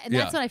shit. And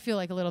that's Yeah. what I feel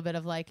like a little bit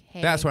of like,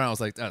 hey. That's when I was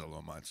like, that's a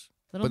little much.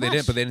 Little But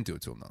much. they didn't do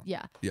it to him though.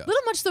 Yeah. Yeah.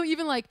 Little much so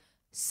even like,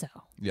 so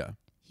Yeah.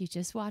 you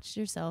just watched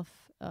yourself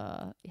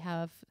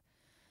have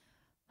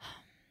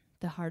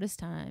the hardest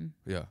time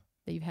Yeah.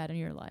 that you've had in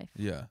your life.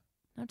 Yeah.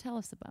 Now tell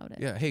us about it.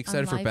 Yeah. Hey,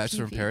 excited for live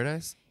Bachelor in TV.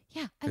 Paradise?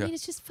 Yeah, I Yeah. mean,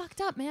 it's just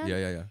fucked up, man.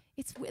 Yeah.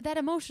 It's that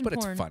emotion But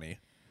porn. it's funny.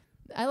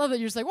 I love that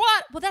you're just like,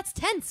 what? Well, that's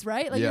tense,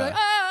 right? Like you're Yeah. like,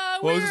 ah,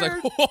 Well, it weird.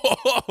 was just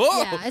like,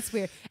 Yeah, it's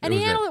weird. And It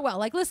he was handled good. it well.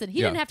 Like, listen, he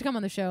Yeah. didn't have to come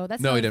on the show.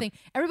 That's No, the he other didn't. thing.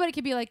 Everybody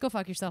could be like, go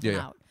fuck yourself. Yeah, I'm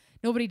yeah. out.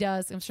 Nobody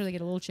does. I'm sure they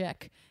get a little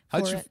check for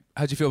How'd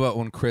it. you feel about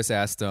when Chris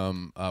asked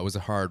him, was a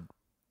hard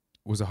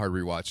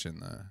rewatch in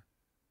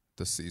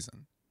the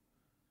season?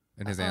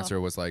 And his answer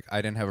was like,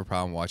 I didn't have a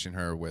problem watching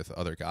her with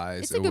other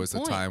guys. It's a It good was the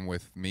point. time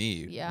with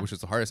me, Yeah. which was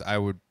the hardest.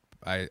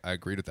 I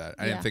agreed with that.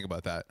 I Yeah. didn't think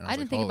about that. And I was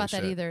didn't like, think holy about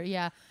that shit. either.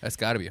 Yeah. That's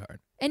got to be hard.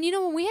 And you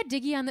know, when we had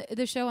Diggy on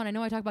the show, and I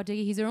know I talk about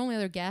Diggy, he's our only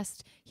other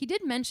guest, he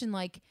did mention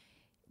like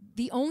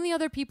the only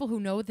other people who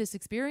know this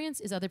experience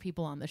is other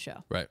people on the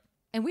show. Right.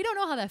 And we don't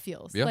know how that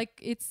feels. Yeah. Like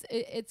it's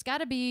got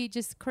to be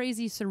just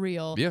crazy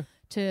surreal Yeah.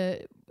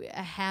 to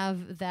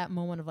have that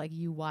moment of like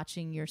you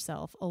watching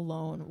yourself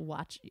alone,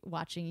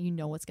 watching, you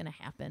know what's going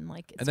to happen.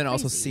 Like, it's And then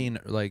also crazy. seeing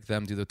like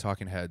them do the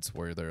talking heads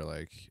where they're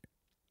like,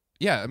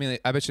 yeah, I mean,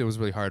 I bet you it was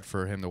really hard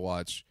for him to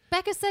watch.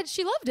 Becca said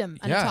she loved him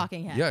on yeah. a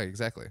talking head. Yeah,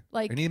 exactly.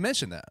 Like- and he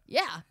mentioned that.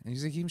 Yeah. And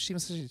he's like, she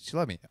said she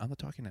loved me on the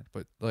talking head.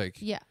 But like,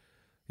 Yeah.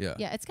 yeah.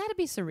 Yeah. It's got to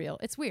be surreal.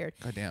 It's weird.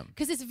 God damn.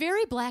 Because it's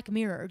very Black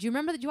Mirror. Do you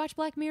remember that? Did you watch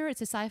Black Mirror? It's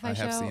a sci-fi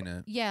show. I have seen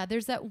it. Yeah,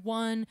 there's that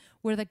one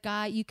where the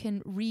guy you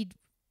can read.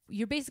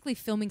 You're basically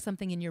filming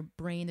something in your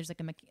brain. There's like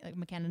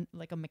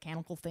a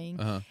mechanical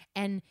thing,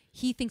 and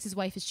he thinks his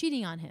wife is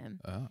cheating on him.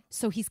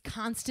 So he's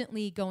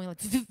constantly going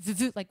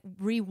like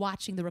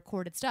rewatching the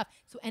recorded stuff.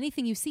 So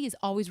anything you see is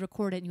always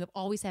recorded, and you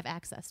always have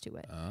access to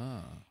it.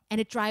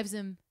 And it drives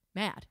him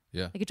mad.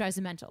 Yeah. Like it drives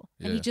him mental,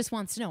 and Yeah. he just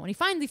wants to know. And he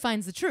finally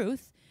finds the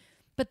truth.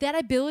 But that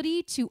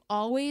ability to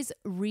always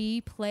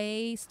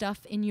replay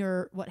stuff in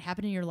what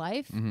happened in your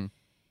life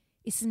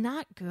is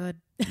not good.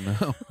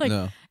 No. Like,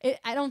 no.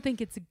 I don't think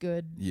it's a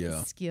good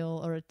Yeah.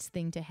 skill or a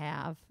thing to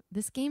have.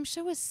 This game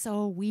show is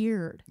so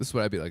weird. This is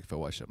what I'd be like if I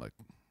watched it. I'm like,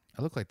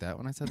 I look like that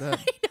when I said that.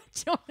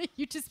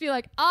 You just be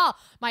like, oh,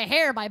 my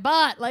hair, my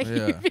butt. Like,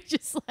 Yeah. you'd be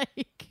just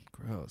like.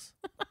 Gross.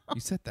 You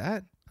said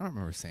that? I don't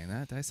remember saying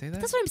that. Did I say that?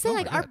 That's what I'm saying. Oh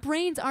my Like, our God.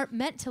 brains aren't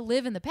meant to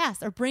live in the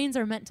past. Our brains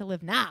are meant to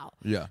live now.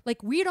 Yeah.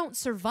 Like, we don't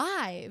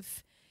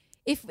survive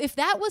if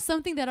that was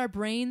something that our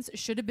brains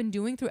should have been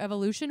doing through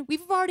evolution,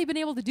 we've already been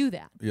able to do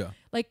that. Yeah.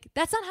 Like,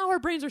 that's not how our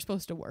brains are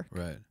supposed to work.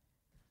 Right.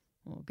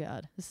 Oh,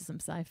 God. This is some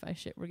sci-fi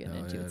shit we're getting Oh,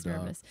 into. yeah, It's dog.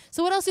 nervous.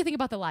 So what else do you think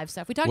about the live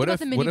stuff? We talked What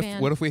about if the minivan.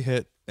 what if we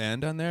hit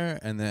end on there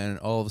and then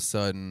all of a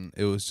sudden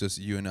it was just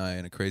you and I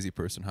in a crazy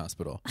person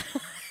hospital?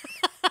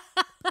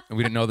 And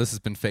we didn't know this has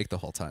been fake the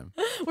whole time.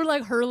 We're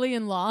like Hurley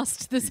and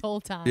Lost this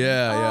whole time.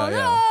 Yeah, oh, yeah.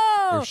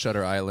 no! Or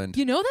Shutter Island.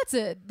 You know,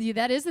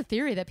 that is a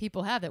theory that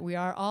people have, that we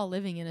are all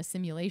living in a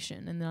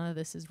simulation and none of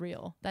this is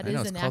real. That I is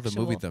know, it's an called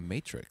actual the movie The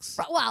Matrix.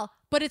 Well,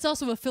 but it's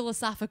also a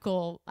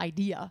philosophical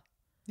idea.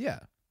 Yeah.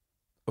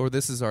 Or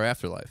this is our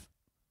afterlife.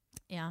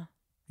 Yeah.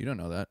 You don't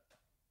know that.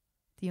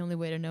 The only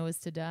way to know is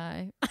to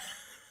die.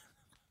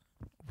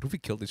 What if we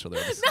killed each other?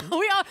 No,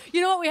 we all. You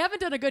know what? We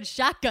haven't done a good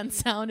shotgun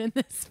sound in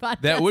this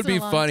podcast. That would in a be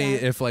long funny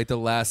time. if like the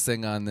last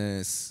thing on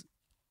this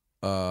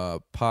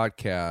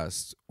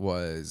podcast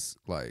was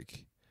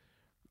like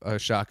a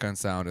shotgun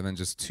sound and then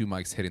just two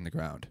mics hitting the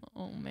ground.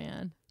 Oh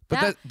man.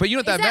 But you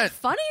know what is that meant?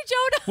 funny,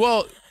 Jonah?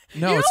 Well,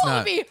 no, you it's know what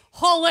not. would be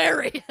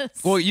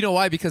hilarious. Well, you know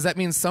why? Because that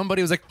means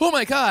somebody was like, "Oh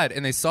my god!"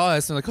 and they saw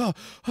us and they're like,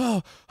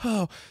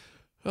 "Oh,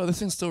 this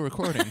thing's still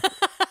recording."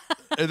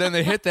 And then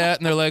they hit that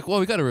and they're like, "Well,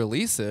 we got to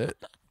release it."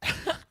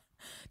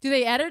 Do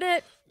they edit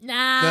it?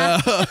 Nah.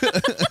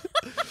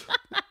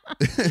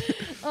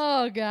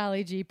 Oh,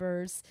 golly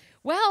jeepers.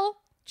 Well,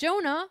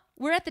 Jonah,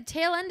 we're at the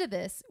tail end of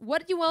this.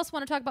 What do you else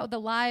want to talk about with the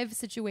live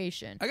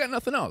situation? I got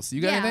nothing else.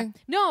 You got anything?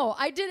 No,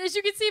 I did. As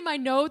you can see in my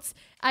notes,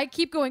 I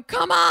keep going,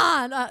 come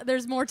on.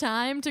 There's more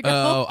time to go.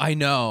 Oh, I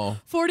know.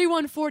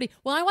 4140.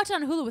 Well, I watched it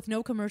on Hulu with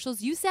no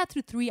commercials. You sat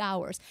through 3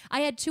 hours.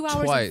 I had 2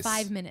 hours Twice. and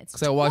 5 minutes.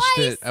 Because I watched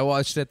Twice? it. I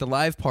watched it at the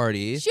live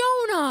party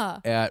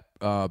Jonah, at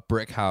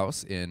Brick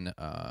House in.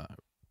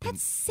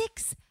 that's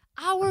 6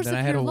 hours Then of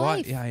I had your to watch.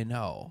 life. Yeah, I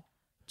know.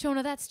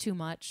 Jonah, that's too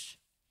much.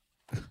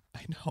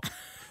 I know.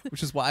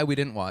 Which is why we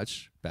didn't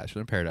watch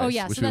Bachelor in Paradise. Oh,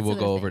 yeah, which so we that's will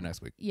another go over thing.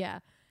 next week. Yeah.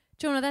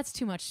 Jonah, that's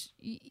too much.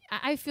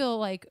 I feel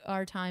like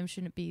our time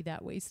shouldn't be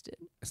that wasted.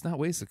 It's not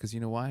wasted because you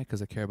know why?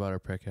 Because I care about our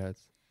prickheads.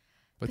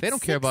 But they But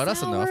don't care about 6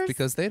 us enough hours?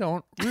 because they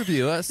don't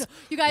review us,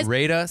 You guys,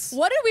 rate us.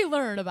 what did we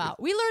learn about?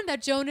 We learned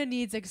that Jonah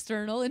needs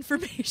external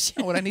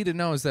information. What I need to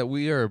know is that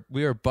we are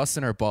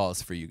busting our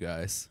balls for you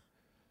guys.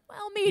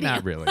 Well, medium.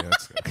 Not really.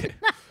 That's okay.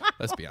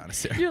 Let's be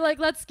honest here. You're like,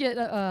 let's get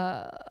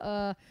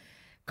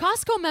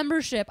Costco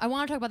membership. I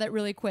want to talk about that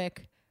really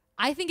quick.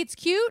 I think it's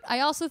cute. I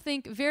also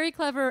think very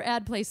clever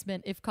ad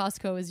placement if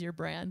Costco is your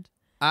brand.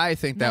 I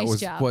think that Nice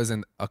job.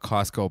 wasn't a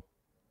Costco.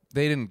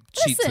 They didn't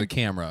cheat to Listen. the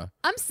camera.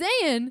 I'm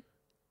saying,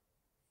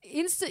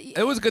 we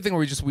It was a good thing where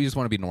we just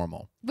want to be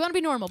normal. want to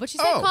be normal. But she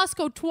said Oh.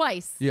 Costco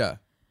twice. Yeah.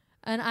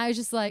 And I was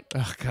just like,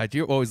 Oh God,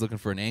 you're always looking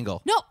for an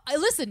angle. no,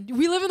 listen,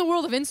 we live in the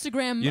world of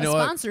Instagram You know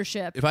what?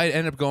 sponsorship. If I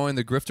end up going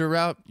the grifter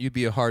route, you'd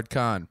be a hard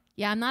con.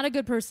 Yeah, I'm not a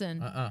good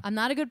person. I'm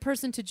not a good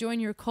person to join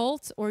your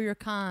cult or your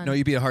con. No,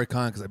 you'd be a hard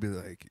con because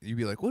you'd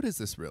be like, what is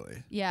this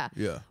really? Yeah.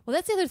 Yeah. Well,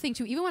 that's the other thing,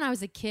 too. Even when I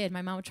was a kid,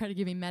 my mom would try to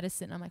give me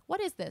medicine. I'm like, what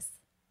is this?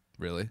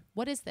 What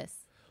What is this?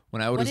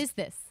 When I What was is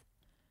this?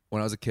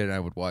 when I was a kid, I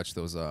would watch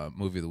those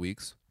movie of the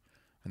weeks,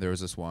 and there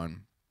was this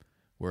one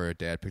where a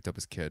dad picked up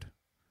his kid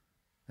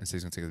and said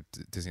he's gonna take him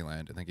to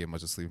Disneyland, and then gave him a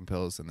bunch of sleeping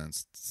pills, and then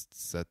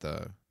set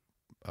the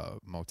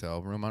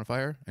motel room on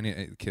fire, and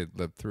the kid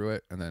lived through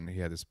it, and then he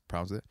had this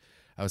problems with it.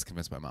 I was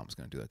convinced my mom was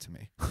gonna do that to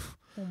me.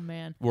 Oh,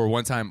 man. Or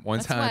one time,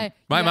 That's why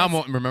my you mom guys-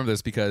 won't remember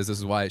this because this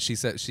is why she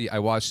said I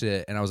watched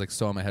it and I was like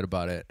so in my head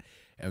about it,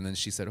 and then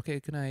she said, "Okay,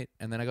 good night,"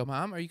 and then I go,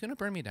 "Mom, are you gonna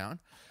burn me down?"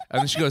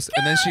 And then she goes,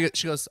 and then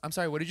she goes, "I'm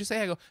sorry, what did you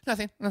say?" I go,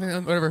 nothing,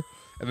 whatever,"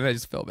 and then I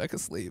just fell back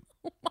asleep.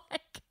 Oh, my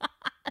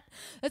God.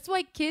 That's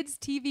why kids'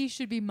 TV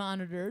should be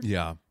monitored.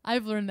 Yeah,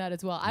 I've learned that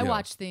as well. I Yeah.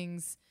 watch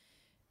things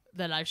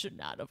that I should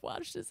not have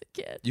watched as a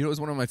kid. you know, it was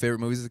one of my favorite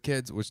movies as a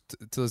kid, which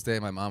to this day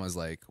my mom is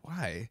like,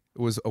 "Why?"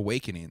 It was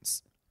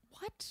Awakenings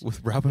What?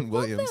 with Robin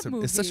love Williams. that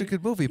It's such a movie.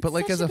 good movie, but It's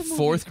like such as a a good movie.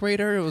 fourth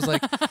grader, it was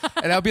like,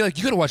 and I'd be like,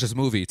 "You gotta watch this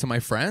movie" to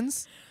my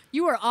friends.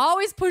 You were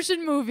always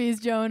pushing movies,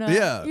 Jonah.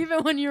 Yeah.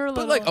 Even when you were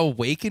But little. like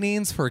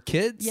Awakenings for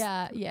kids.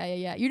 Yeah.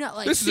 You're not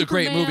like This is a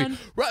great Superman,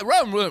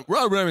 movie.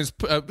 Rob Williams,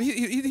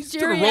 he's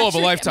took a role of a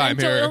geriatric lifetime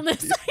mental here.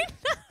 illness. I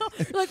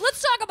know. Like,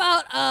 let's talk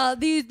about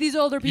these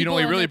older people. You know,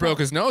 he and really their broke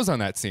his nose on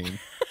that scene.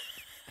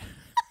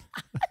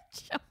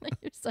 Jonah,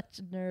 you're such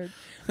a nerd.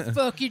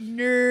 Fucking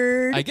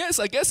nerd. I guess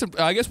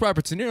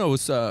Robert De Niro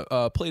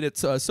was played it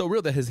so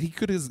real that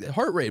his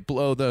heart rate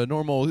below the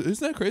normal. Isn't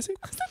that crazy?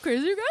 Is that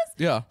crazy, you guys?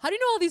 Yeah. How do you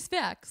know all these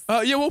facts?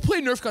 Yeah, we'll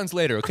play Nerf guns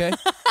later, okay?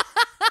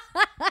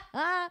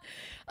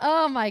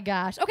 Oh my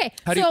gosh. Okay,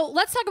 How do so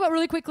let's talk about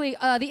really quickly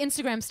the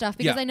Instagram stuff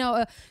because Yeah. I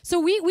know. So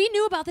we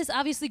knew about this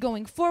obviously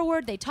going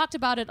forward. They talked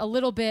about it a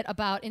little bit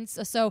about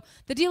Insta. So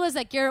the deal is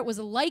that Garrett was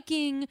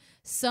liking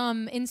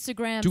some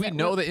Instagrams. Do we that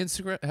know were- the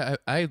Instagram?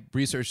 I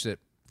researched it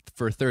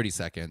for 30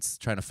 seconds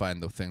trying to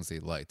find the things they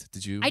liked.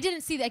 Did you? I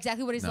didn't see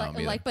exactly what he's No,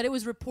 me like, either. but it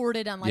was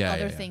reported on like Yeah,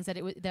 other yeah, yeah. things that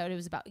it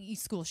was about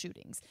school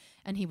shootings,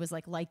 and he was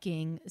like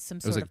liking some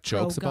was, sort like, of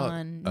jokes about-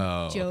 pro-gun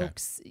Oh, okay.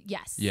 jokes.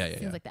 Yes, Yeah, yeah,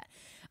 things yeah. like that.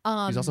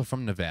 He's also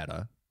from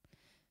Nevada.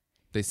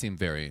 They seem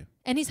very.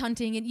 And he's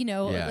hunting, and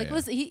Yeah.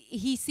 listen,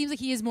 he seems like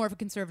he is more of a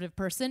conservative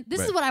person. This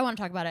is Right. what I want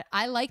to talk about.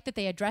 I like that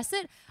they address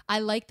it. I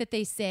like that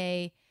they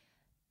say,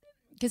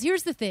 because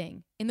here's the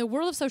thing: in the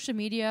world of social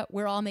media,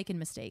 we're all making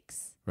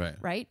mistakes, Right.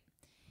 right?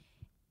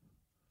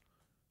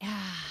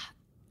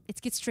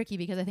 It gets tricky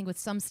because I think with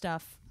some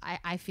stuff,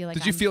 I feel like.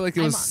 Did you feel like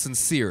it I'm was on.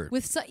 sincere?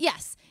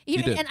 Yes,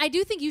 You did. and I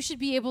do think you should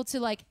be able to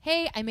like,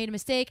 hey, I made a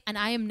mistake, and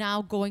I am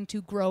now going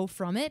to grow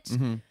from it.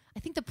 Mm-hmm. I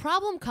think the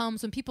problem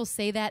comes when people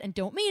say that and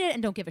don't mean it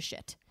and don't give a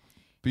shit.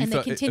 But you and they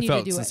felt, continue it to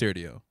felt do it. sincere to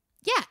you.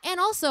 Yeah, and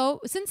also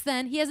since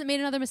then he hasn't made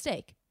another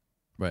mistake,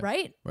 Right.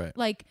 right? Right.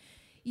 Like,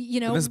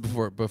 And this is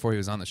before he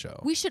was on the show.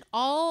 we should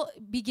all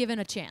be given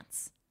a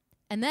chance,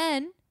 and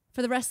then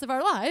for the rest of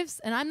our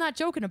lives, and I'm not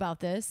joking about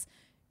this,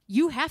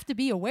 you have to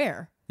be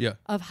aware Yeah.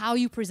 of how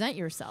you present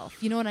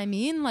yourself. You know what I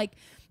mean? Like,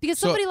 because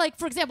So- somebody like,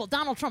 for example,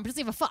 Donald Trump doesn't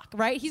give a fuck,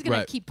 right? He's going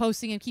Right. to keep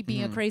posting and keep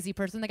being a crazy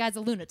person. The guy's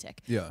a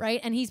lunatic, Yeah. right?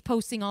 And he's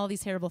posting all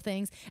these terrible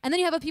things. And then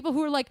you have people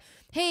who are like,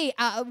 hey,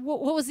 what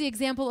was the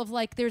example of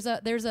like, there's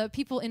a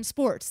people in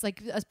sports,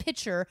 like a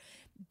pitcher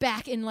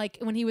back in like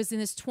when he was in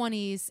his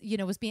 20s,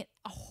 was being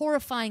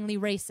horrifyingly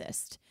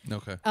racist.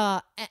 Okay.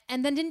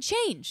 And then didn't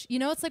change.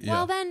 It's like, Yeah.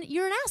 well, then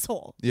you're an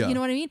asshole. Yeah. You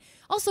know what I mean?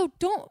 Also,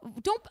 don't.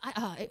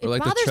 It Or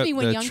like bothers me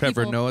when the young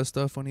Trevor people. Noah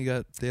stuff when he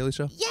got Daily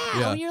Show.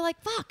 Yeah, when you're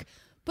like, fuck.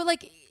 But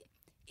like,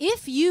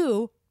 if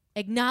you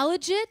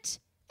acknowledge it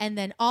and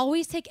then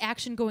always take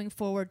action going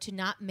forward to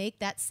not make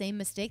that same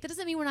mistake, that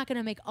doesn't mean we're not going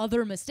to make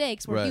other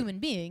mistakes. We're Right. human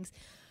beings.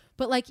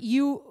 But like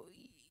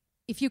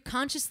if you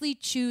consciously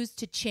choose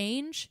to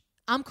change,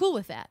 I'm cool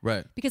with that.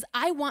 Right. Because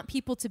I want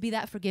people to be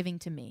that forgiving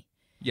to me.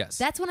 Yes.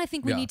 That's when I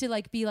think we Yeah. need to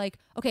like be like,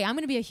 okay, I'm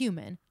going to be a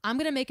human. I'm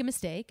going to make a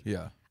mistake.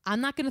 Yeah.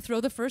 I'm not going to throw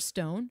the first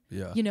stone.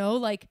 Yeah.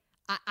 Like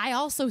I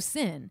also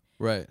sin,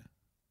 Right.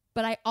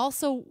 but I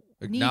also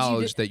Acknowledge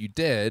need you to, that you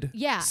did.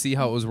 Yeah. See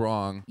how it was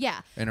wrong.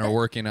 yeah. And are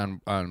working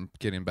on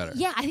getting better.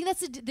 Yeah, I think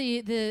that's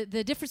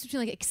the difference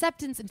between like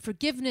acceptance and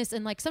forgiveness,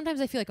 and like sometimes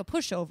I feel like a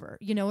pushover.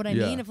 You know what I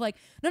Yeah. mean? Of like,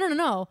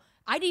 no.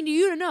 I need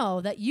you to know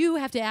that you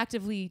have to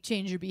actively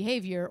change your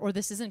behavior, or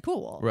this isn't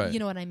cool. Right. You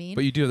know what I mean?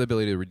 But you do have the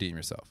ability to redeem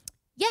yourself.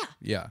 yeah,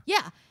 Yeah.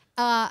 yeah.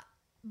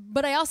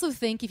 But I also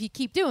think if you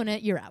keep doing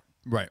it, you're out.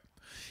 Right.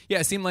 Yeah,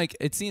 it seemed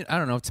I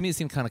don't know, to me it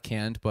seemed kind of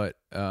canned, but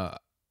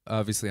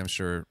obviously I'm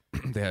sure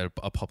they had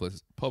a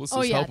publicist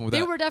Oh yeah, helping with they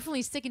that. were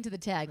definitely sticking to the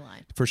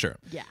tagline. For sure.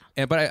 Yeah.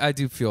 But I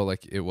do feel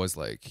like it was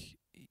like,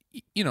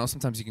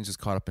 sometimes you can just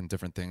caught up in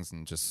different things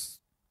and just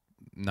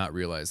not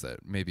realize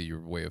that maybe your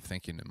way of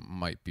thinking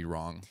might be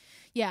wrong.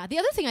 Yeah. The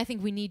other thing I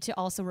think we need to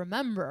also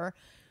remember,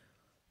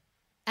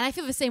 and I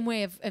feel the same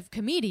way of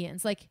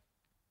comedians, like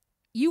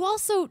you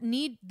also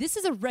need, this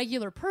is a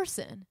regular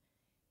person.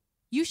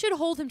 You should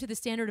hold him to the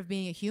standard of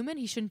being a human.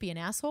 He shouldn't be an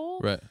asshole.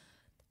 Right.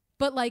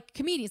 But like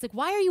comedians, like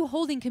why are you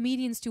holding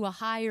comedians to a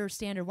higher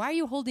standard? Why are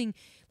you holding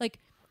like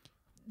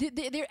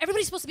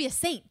everybody's supposed to be a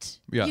saint?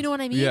 Yeah. You know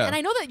what I mean? Yeah. And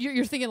I know that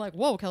you're thinking like,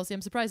 whoa, Kelsey,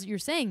 I'm surprised that you're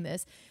saying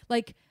this.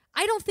 Like,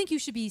 I don't think you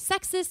should be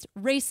sexist,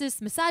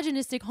 racist,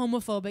 misogynistic,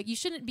 homophobic. You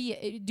shouldn't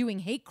be doing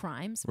hate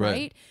crimes, Right.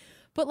 right?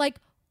 But like,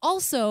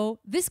 also,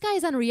 this guy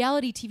is on a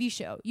reality TV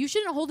show. You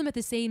shouldn't hold him at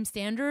the same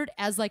standard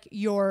as like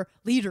your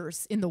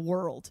leaders in the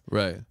world.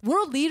 Right.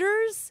 World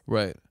leaders,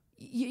 Right.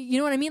 you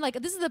know what I mean? Like,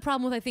 this is the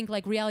problem with, I think,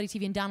 like reality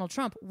TV and Donald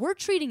Trump. We're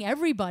treating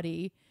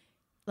everybody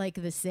like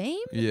the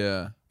same.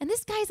 Yeah. And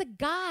this guy's a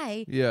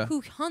guy Yeah.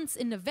 who hunts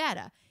in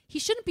Nevada. He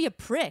shouldn't be a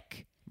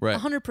prick. Right.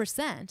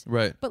 100%.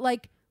 Right. But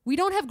like, we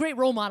don't have great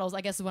role models,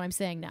 I guess is what I'm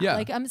saying now. Yeah.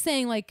 Like, I'm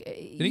saying like.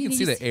 And you can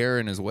see the error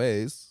in his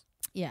ways.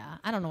 Yeah.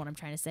 I don't know what I'm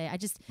trying to say.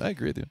 I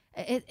agree with you.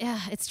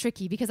 It's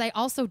tricky because I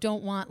also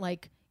don't want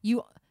like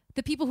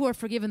the people who are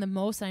forgiven the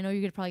most, and I know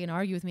you're probably going to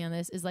argue with me on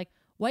this, is like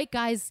white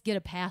guys get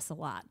a pass a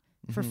lot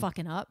for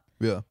fucking up.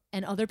 Yeah.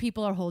 And other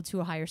people are held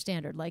to a higher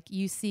standard. Like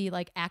you see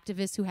like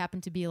activists who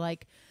happen to be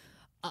like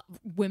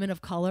women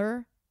of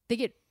color,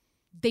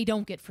 they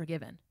don't get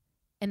forgiven.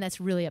 And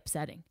that's really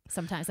upsetting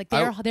sometimes. Like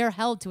they're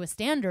held to a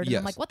standard. And Yes.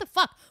 I'm like, what the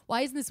fuck?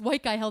 Why isn't this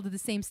white guy held to the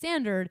same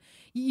standard?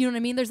 You know what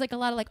I mean? There's like a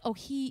lot of like, oh,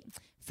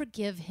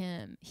 forgive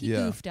him. He Yeah.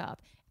 goofed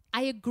up.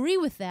 I agree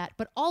with that.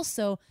 But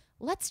also,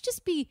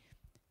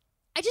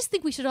 I just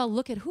think we should all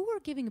look at who we're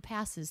giving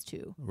passes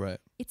to. Right.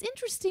 It's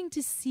interesting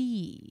to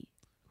see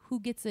who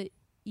gets a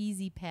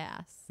easy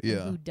pass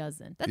Yeah. and who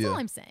doesn't. That's Yeah. all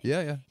I'm saying.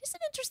 Yeah, yeah. Just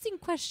an interesting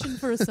question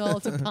for us all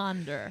to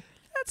ponder.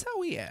 That's how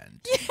we end.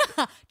 Just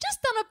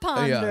on a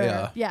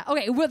ponder. Yeah.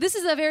 Okay. Well, this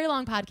is a very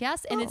long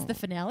podcast, and it's the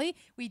finale.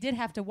 We did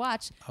have to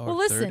watch. Hour well,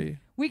 listen, 30.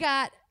 we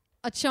got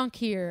a chunk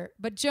here,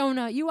 but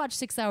Jonah, you watch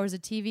 6 hours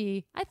of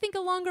TV. I think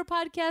a longer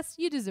podcast,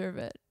 you deserve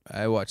it.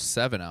 I watched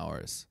 7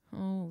 hours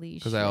Holy shit.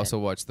 because I also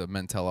watched the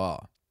Men Tell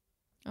All.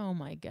 Oh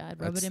my God.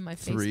 Rub That's it in my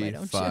face, 3, why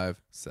don't you?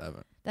 5,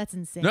 7. That's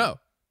insane. No.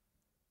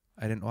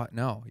 I didn't watch.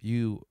 No,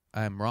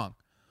 I'm wrong.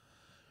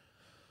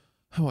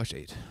 I watched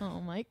 8. Oh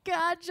my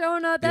God,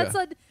 Jonah. That's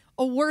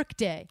a work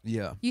day.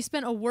 Yeah, You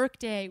spent a work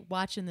day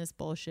watching this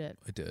bullshit.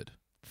 I did.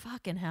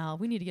 Fucking hell.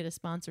 We need to get a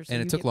sponsor. So And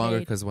you it took get longer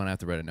paid. because when I have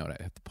to write a note,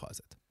 I have to pause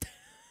it.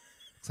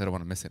 because I don't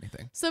want to miss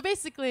anything. So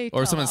basically,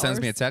 Or if someone 12 sends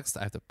me a hours. text,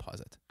 I have to pause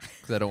it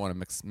because I don't want to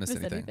miss Miss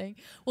anything.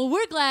 Well,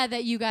 we're glad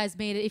that you guys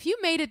made it. If you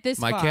made it this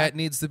My far, cat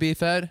needs to be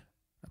fed.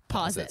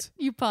 pause it.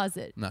 You pause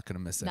it. I'm not going to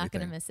miss anything. Not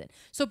going to miss it.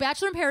 So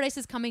Bachelor in Paradise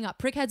is coming up.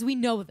 Prickheads, we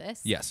know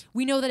this. Yes.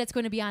 We know that it's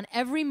going to be on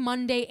every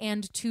Monday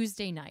and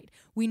Tuesday night.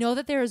 We know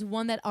that there is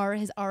one that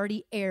has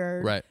already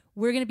aired. Right.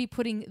 We're going to be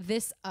putting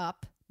this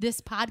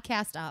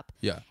podcast up.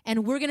 Yeah.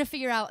 And we're going to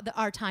figure out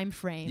our time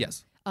frame.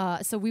 Yes.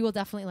 So we will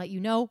definitely let you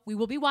know. We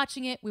will be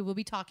watching it. We will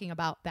be talking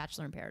about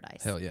Bachelor in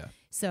Paradise. Hell yeah.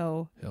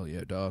 So Hell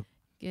yeah, dog.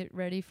 get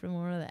ready for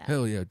more of that.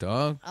 Hell yeah,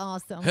 dog.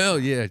 Awesome. Hell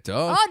yeah,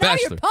 dog. Oh, now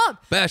Bachelor. you're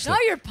pumped. Bachelor. Now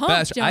you're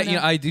pumped, Jonah.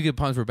 I do get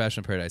pumped for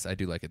Bachelor in Paradise. I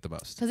do like it the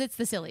most. Because it's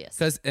the silliest.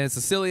 Because it's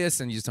the silliest,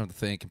 and you just don't have to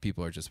think, and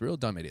people are just real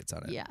dumb idiots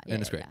on it. Yeah.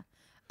 And it's great.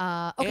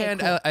 Yeah. Okay, and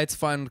cool. it's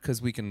fun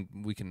because we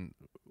can.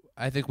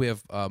 I think we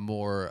have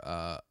more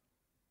of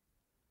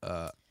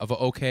an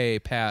okay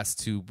pass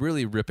to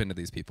really rip into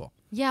these people.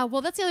 Yeah,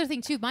 well, that's the other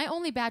thing, too. My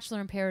only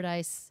Bachelor in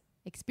Paradise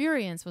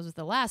experience was with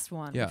the last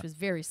one, Yeah. which was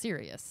very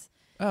serious.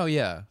 Oh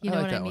yeah, You know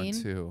I like what I that mean?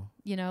 one too.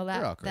 You know,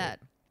 They're all that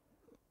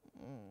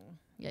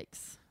great.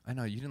 yikes. I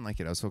know you didn't like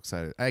it. I was so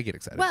excited. I get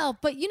excited. Well,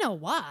 but you know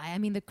why? I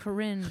mean, the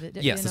Corinne.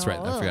 Yes, that's right.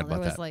 I forgot about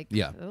was that. Like,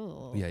 Yeah.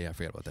 ugh. yeah, I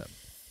forgot about that.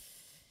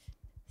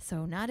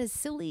 So not as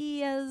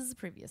silly as the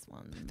previous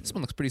one. This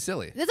one looks pretty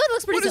silly. This one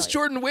looks pretty What silly. is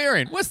Jordan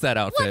wearing? What's that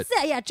outfit? What's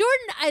that? Yeah,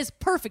 Jordan is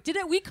perfect. Did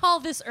we call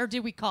this?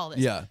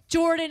 Yeah.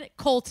 Jordan,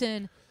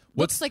 Colton.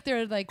 What's- Looks like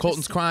they're like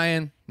Colton's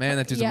crying. Man,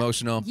 that dude's Yeah,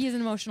 emotional. He's an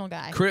emotional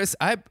guy. Chris,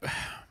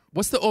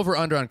 what's the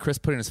over/under on Chris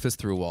putting his fist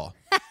through a wall?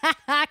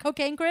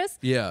 Cocaine Chris?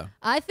 Yeah.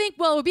 I think,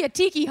 well, it would be a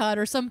tiki hut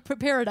or some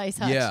paradise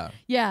hut. Yeah.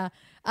 Yeah.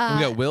 We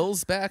got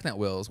Will's back, not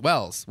Will's.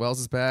 Wells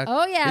is back.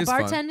 Oh, yeah, He's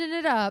fun. bartending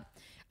it up.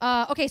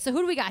 Okay, so who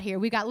do we got here?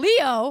 We got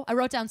Leo. I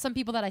wrote down some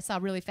people that I saw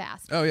really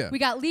fast. Oh, yeah. We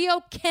got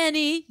Leo,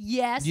 Kenny,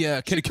 yes.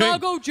 Yeah, Kenny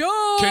Chicago King.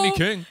 Joe. Kenny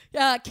King.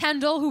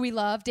 Kendall, who we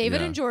love. David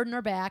Yeah. and Jordan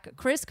are back.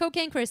 Chris,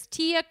 Cocaine Chris,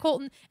 Tia,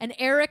 Colton, and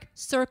Eric,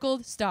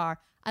 circled star.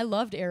 I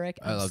loved Eric.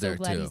 I'm loved so Eric,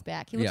 glad too. he's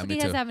back. He looks Yeah, like me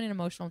he has too. having an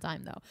emotional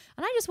time, though.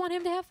 And I just want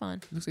him to have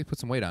fun. Looks like he put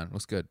some weight on.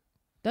 Looks good.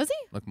 Does he?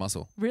 Like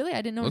muscle. Really? I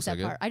didn't notice Looks that like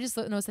it. part. I just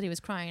noticed that he was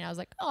crying. I was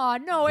like, oh,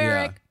 no, Yeah.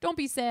 Eric. Don't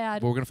be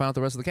sad. But we're going to find out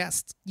the rest of the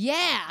cast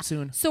Yeah.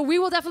 soon. So we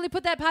will definitely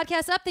put that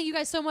podcast up. Thank you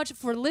guys so much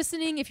for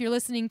listening. If you're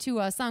listening to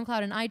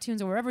SoundCloud and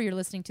iTunes or wherever you're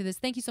listening to this,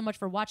 thank you so much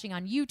for watching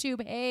on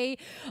YouTube. Hey,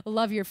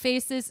 love your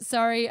faces.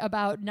 Sorry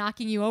about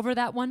knocking you over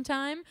that one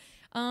time.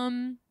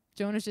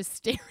 Jonah's just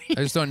staring. I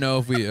just don't know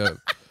if we...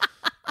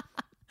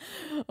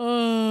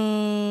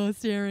 Oh,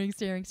 staring.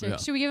 Yeah.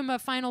 Should we give him a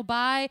final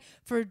bye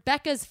for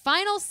Becca's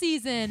final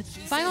season?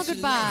 Final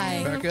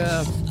goodbye. back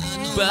up.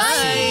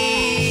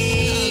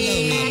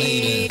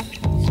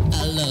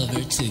 I love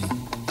her too.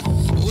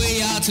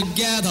 We are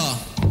together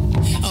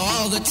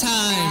all the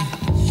time,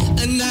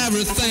 and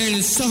everything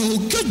is so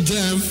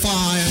goddamn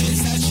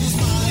fine.